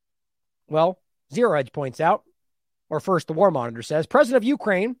 Well, Zero Hedge points out, or first the War Monitor says, President of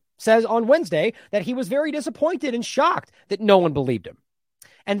Ukraine says on Wednesday that he was very disappointed and shocked that no one believed him.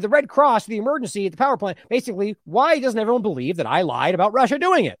 And the Red Cross, the emergency at the power plant, basically, why doesn't everyone believe that I lied about Russia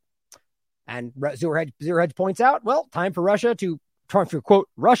doing it? And Zero Hedge points out, well, time for quote,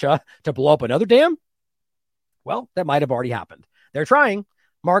 Russia to blow up another dam? Well, that might have already happened. They're trying.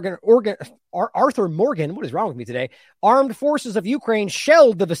 Arthur Morgan, what is wrong with me today? Armed forces of Ukraine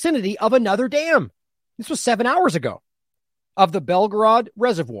shelled the vicinity of another dam. This was 7 hours ago. Of the Belgorod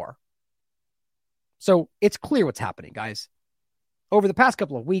Reservoir. So it's clear what's happening, guys. Over the past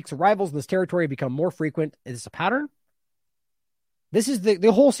couple of weeks, arrivals in this territory have become more frequent. Is this a pattern? This is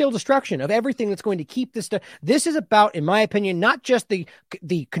the wholesale destruction of everything that's going to keep this. This is about, in my opinion, not just the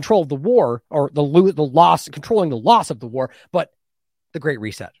control of the war or the loss, controlling the loss of the war, but the Great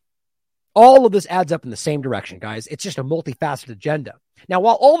Reset. All of this adds up in the same direction, guys. It's just a multifaceted agenda. Now,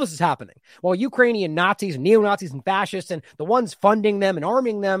 while all this is happening, while Ukrainian Nazis and neo-Nazis and fascists and the ones funding them and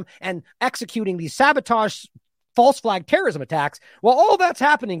arming them and executing these sabotage false flag terrorism attacks, while all that's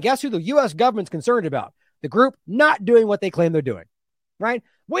happening, guess who the U.S. government's concerned about? The group not doing what they claim they're doing, right?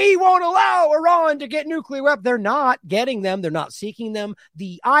 We won't allow Iran to get nuclear weapons. They're not getting them. They're not seeking them.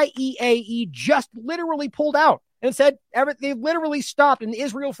 The IAEA just literally pulled out and said they literally stopped, and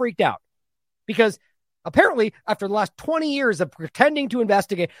Israel freaked out because apparently after the last 20 years of pretending to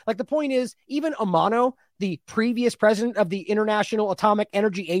investigate, like the point is, even Amano, the previous president of the International Atomic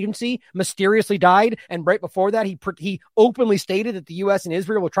Energy Agency, mysteriously died. And right before that, he openly stated that the U.S. and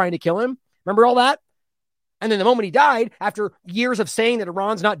Israel were trying to kill him. Remember all that? And then the moment he died, after years of saying that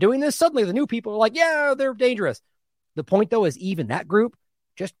Iran's not doing this, suddenly the new people are like, yeah, they're dangerous. The point, though, is even that group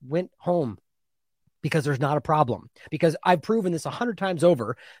just went home because there's not a problem. Because I've proven this 100 times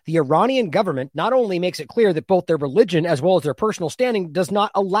over. The Iranian government not only makes it clear that both their religion as well as their personal standing does not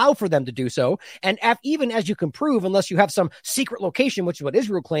allow for them to do so. And even as you can prove, unless you have some secret location, which is what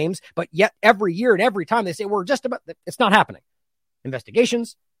Israel claims, but yet every year and every time they say, we're just about, it's not happening.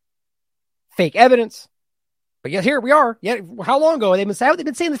 Investigations, fake evidence. But yet here we are. Yet how long ago? They've been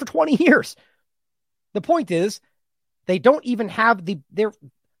saying this for 20 years. The point is, they don't even have they're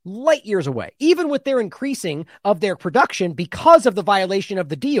light years away, even with their increasing of their production because of the violation of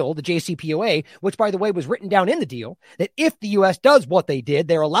the deal, the JCPOA, which, by the way, was written down in the deal, that if the U.S. does what they did,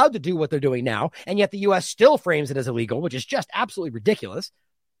 they're allowed to do what they're doing now, and yet the U.S. still frames it as illegal, which is just absolutely ridiculous.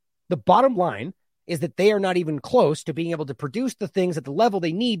 The bottom line is that they are not even close to being able to produce the things at the level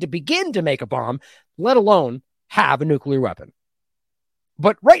they need to begin to make a bomb, let alone have a nuclear weapon.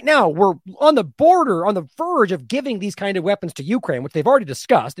 But right now, we're on the border, on the verge of giving these kind of weapons to Ukraine, which they've already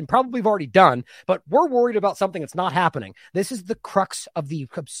discussed and probably have already done, but we're worried about something that's not happening. This is the crux of the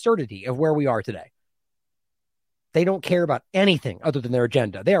absurdity of where we are today. They don't care about anything other than their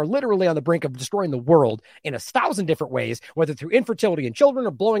agenda. They are literally on the brink of destroying the world in 1,000 different ways, whether through infertility in children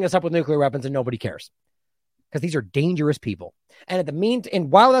or blowing us up with nuclear weapons, and nobody cares. Because these are dangerous people. And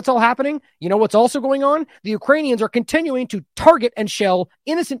and while that's all happening, you know what's also going on? The Ukrainians are continuing to target and shell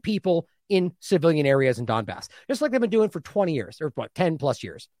innocent people in civilian areas in Donbass, just like they've been doing for 20 years, or 10 plus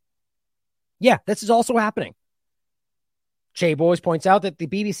years. Yeah, this is also happening. Jay Boys points out that the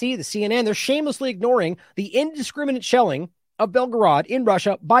BBC, the CNN, they're shamelessly ignoring the indiscriminate shelling of Belgorod in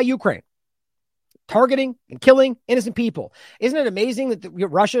Russia by Ukraine. Targeting and killing innocent people. Isn't it amazing that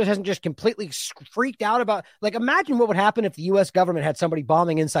Russia hasn't just completely freaked out about, like, imagine what would happen if the U.S. government had somebody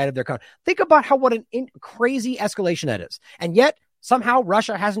bombing inside of their country. Think about what an crazy escalation that is. And yet, somehow,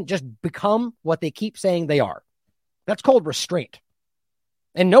 Russia hasn't just become what they keep saying they are. That's called restraint.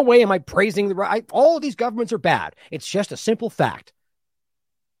 In no way am I praising all of these governments are bad. It's just a simple fact.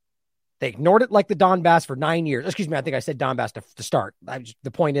 They ignored it like the Donbass for 9 years. Excuse me, I think I said Donbass to start. The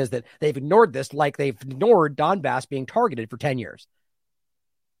point is that they've ignored this like they've ignored Donbass being targeted for 10 years.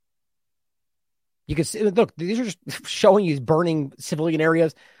 You can see, look, these are just showing you burning civilian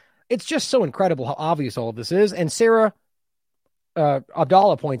areas. It's just so incredible how obvious all of this is. And Sarah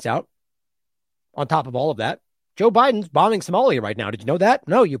Abdallah points out, on top of all of that, Joe Biden's bombing Somalia right now. Did you know that?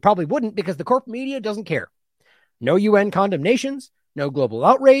 No, you probably wouldn't, because the corporate media doesn't care. No UN condemnations, no global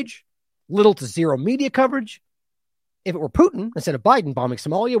outrage, little to zero media coverage. If it were Putin instead of Biden bombing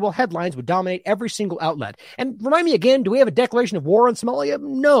Somalia, well, headlines would dominate every single outlet. And remind me again, do we have a declaration of war on Somalia?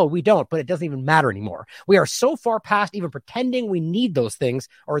 No, we don't, but it doesn't even matter anymore. We are so far past even pretending we need those things,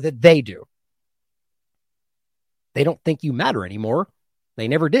 or that they do. They don't think you matter anymore. They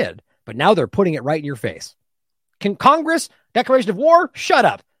never did, but now they're putting it right in your face. Can Congress, declaration of war? Shut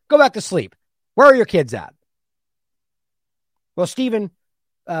up. Go back to sleep. Where are your kids at? Well, Stephen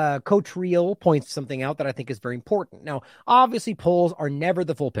Coach Real points something out that I think is very important. Now, obviously, polls are never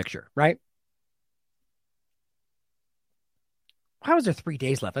the full picture, right? How is there 3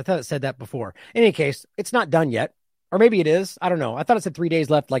 days left? I thought it said that before. In any case, it's not done yet. Or maybe it is. I don't know. I thought it said 3 days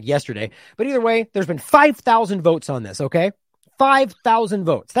left like yesterday. But either way, there's been 5,000 votes on this, okay? 5,000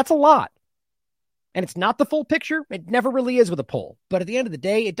 votes. That's a lot. And it's not the full picture. It never really is with a poll. But at the end of the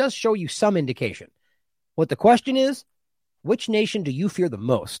day, it does show you some indication. What the question is, which nation do you fear the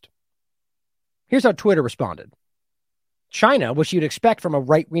most? Here's how Twitter responded. China, which you'd expect from a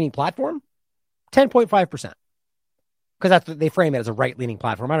right-leaning platform, 10.5%. Because that's what they frame it, as a right-leaning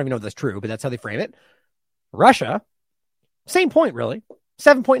platform. I don't even know if that's true, but that's how they frame it. Russia, Same point, really.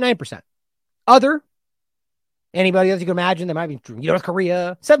 7.9%. Other, anybody else you can imagine that might be North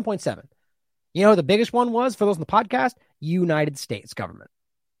Korea, 7.7. You know who the biggest one was for those in the podcast? United States government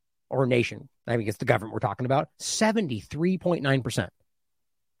or nation. I mean, it's the government we're talking about. 73.9%.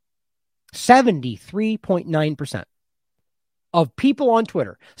 73.9% of people on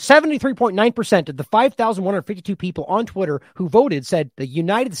Twitter. 73.9% of the 5,152 people on Twitter who voted said the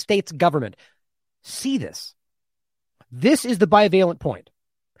United States government. See this. This is the bivalent point.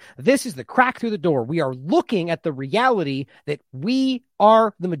 This is the crack through the door. We are looking at the reality that we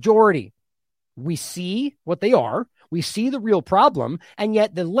are the majority. We see what they are. We see the real problem. And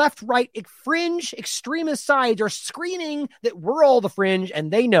yet the left, right, fringe extremist sides are screaming that we're all the fringe,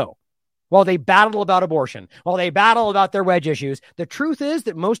 and they know. While they battle about abortion, while they battle about their wedge issues, the truth is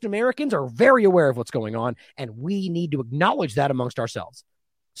that most Americans are very aware of what's going on, and we need to acknowledge that amongst ourselves.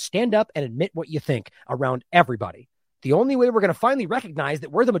 Stand up and admit what you think around everybody. The only way we're going to finally recognize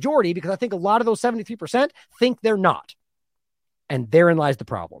that we're the majority, because I think a lot of those 73% think they're not. And therein lies the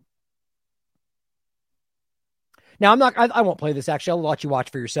problem. Now, I won't play this, actually. I'll let you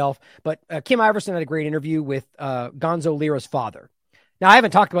watch for yourself. But Kim Iverson had a great interview with Gonzo Lira's father. Now, I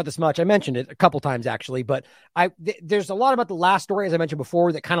haven't talked about this much. I mentioned it a couple times, actually, but there's a lot about the last story, as I mentioned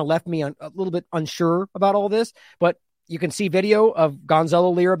before, that kind of left me a little bit unsure about all this. But you can see video of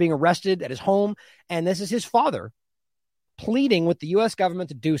Gonzalo Lira being arrested at his home, and this is his father pleading with the U.S. government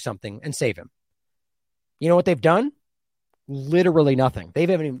to do something and save him. You know what they've done? Literally nothing.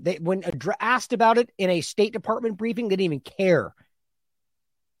 When asked about it in a State Department briefing, they didn't even care.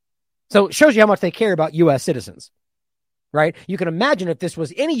 So it shows you how much they care about U.S. citizens. Right? You can imagine if this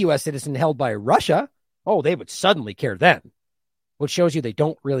was any U.S. citizen held by Russia, they would suddenly care then, which shows you they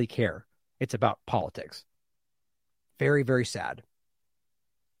don't really care. It's about politics. Very, very sad.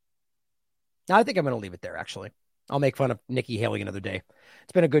 Now, I think I'm going to leave it there, actually. I'll make fun of Nikki Haley another day.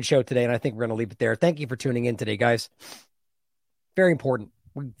 It's been a good show today, and I think we're going to leave it there. Thank you for tuning in today, guys. Very important.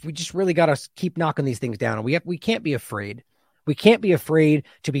 We just really got to keep knocking these things down, and we can't be afraid. We can't be afraid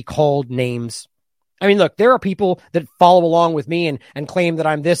to be called names. I mean, look, there are people that follow along with me and claim that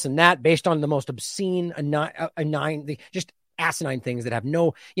I'm this and that based on the most obscene, just asinine things that have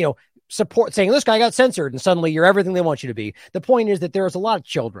no, support, saying this guy got censored and suddenly you're everything they want you to be. The point is that there's a lot of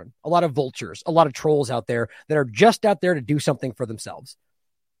children, a lot of vultures, a lot of trolls out there that are just out there to do something for themselves.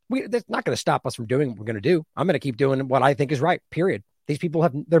 That's not going to stop us from doing what we're going to do. I'm going to keep doing what I think is right, period. These people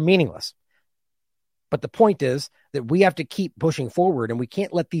they're meaningless. But the point is that we have to keep pushing forward, and we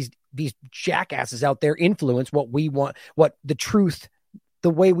can't let these jackasses out there influence what we want, what the truth, the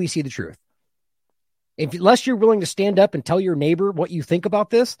way we see the truth. Unless you're willing to stand up and tell your neighbor what you think about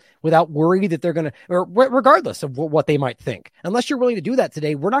this without worry that they're going to, or regardless of what they might think, unless you're willing to do that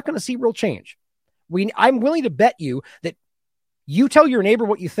today, we're not going to see real change. I'm willing to bet you that you tell your neighbor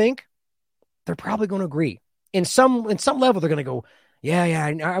what you think, they're probably going to agree. In some level, they're going to go, yeah,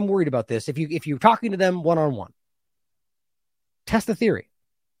 I'm worried about this. If you're talking to them one-on-one, test the theory.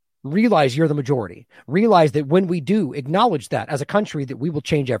 Realize you're the majority. Realize that when we do acknowledge that as a country, that we will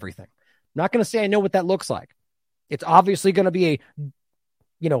change everything. I'm not going to say I know what that looks like. It's obviously going to be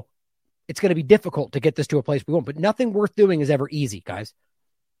it's going to be difficult to get this to a place we want, but nothing worth doing is ever easy, guys.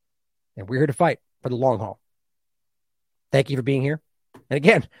 And we're here to fight for the long haul. Thank you for being here. And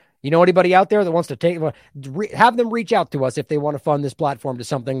again, you know anybody out there that wants to have them reach out to us if they want to fund this platform to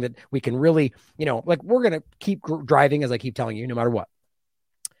something that we can really, we're going to keep driving, as I keep telling you, no matter what.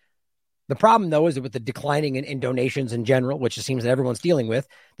 The problem, though, is that with the declining in donations in general, which it seems that everyone's dealing with,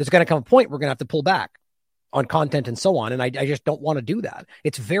 there's going to come a point we're going to have to pull back on content and so on. And I just don't want to do that.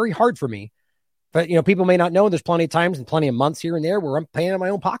 It's very hard for me. But, people may not know there's plenty of times and plenty of months here and there where I'm paying out of my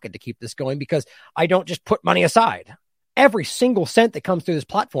own pocket to keep this going, because I don't just put money aside. Every single cent that comes through this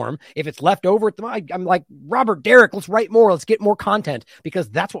platform, if it's left over, I'm like, Robert Derrick, let's write more. Let's get more content, because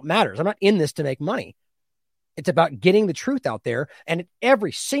that's what matters. I'm not in this to make money. It's about getting the truth out there. And at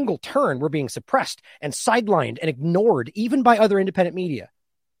every single turn, we're being suppressed and sidelined and ignored, even by other independent media.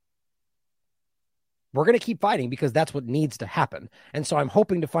 We're going to keep fighting, because that's what needs to happen. And so I'm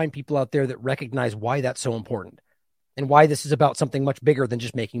hoping to find people out there that recognize why that's so important and why this is about something much bigger than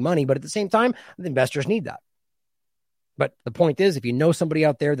just making money. But at the same time, the investors need that. But the point is, if you know somebody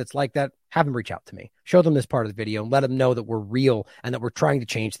out there that's like that, have them reach out to me. Show them this part of the video and let them know that we're real and that we're trying to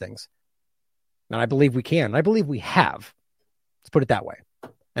change things. And I believe we can. I believe we have. Let's put it that way.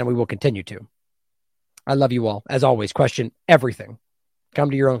 And we will continue to. I love you all. As always, question everything. Come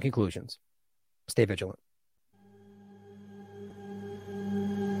to your own conclusions. Stay vigilant.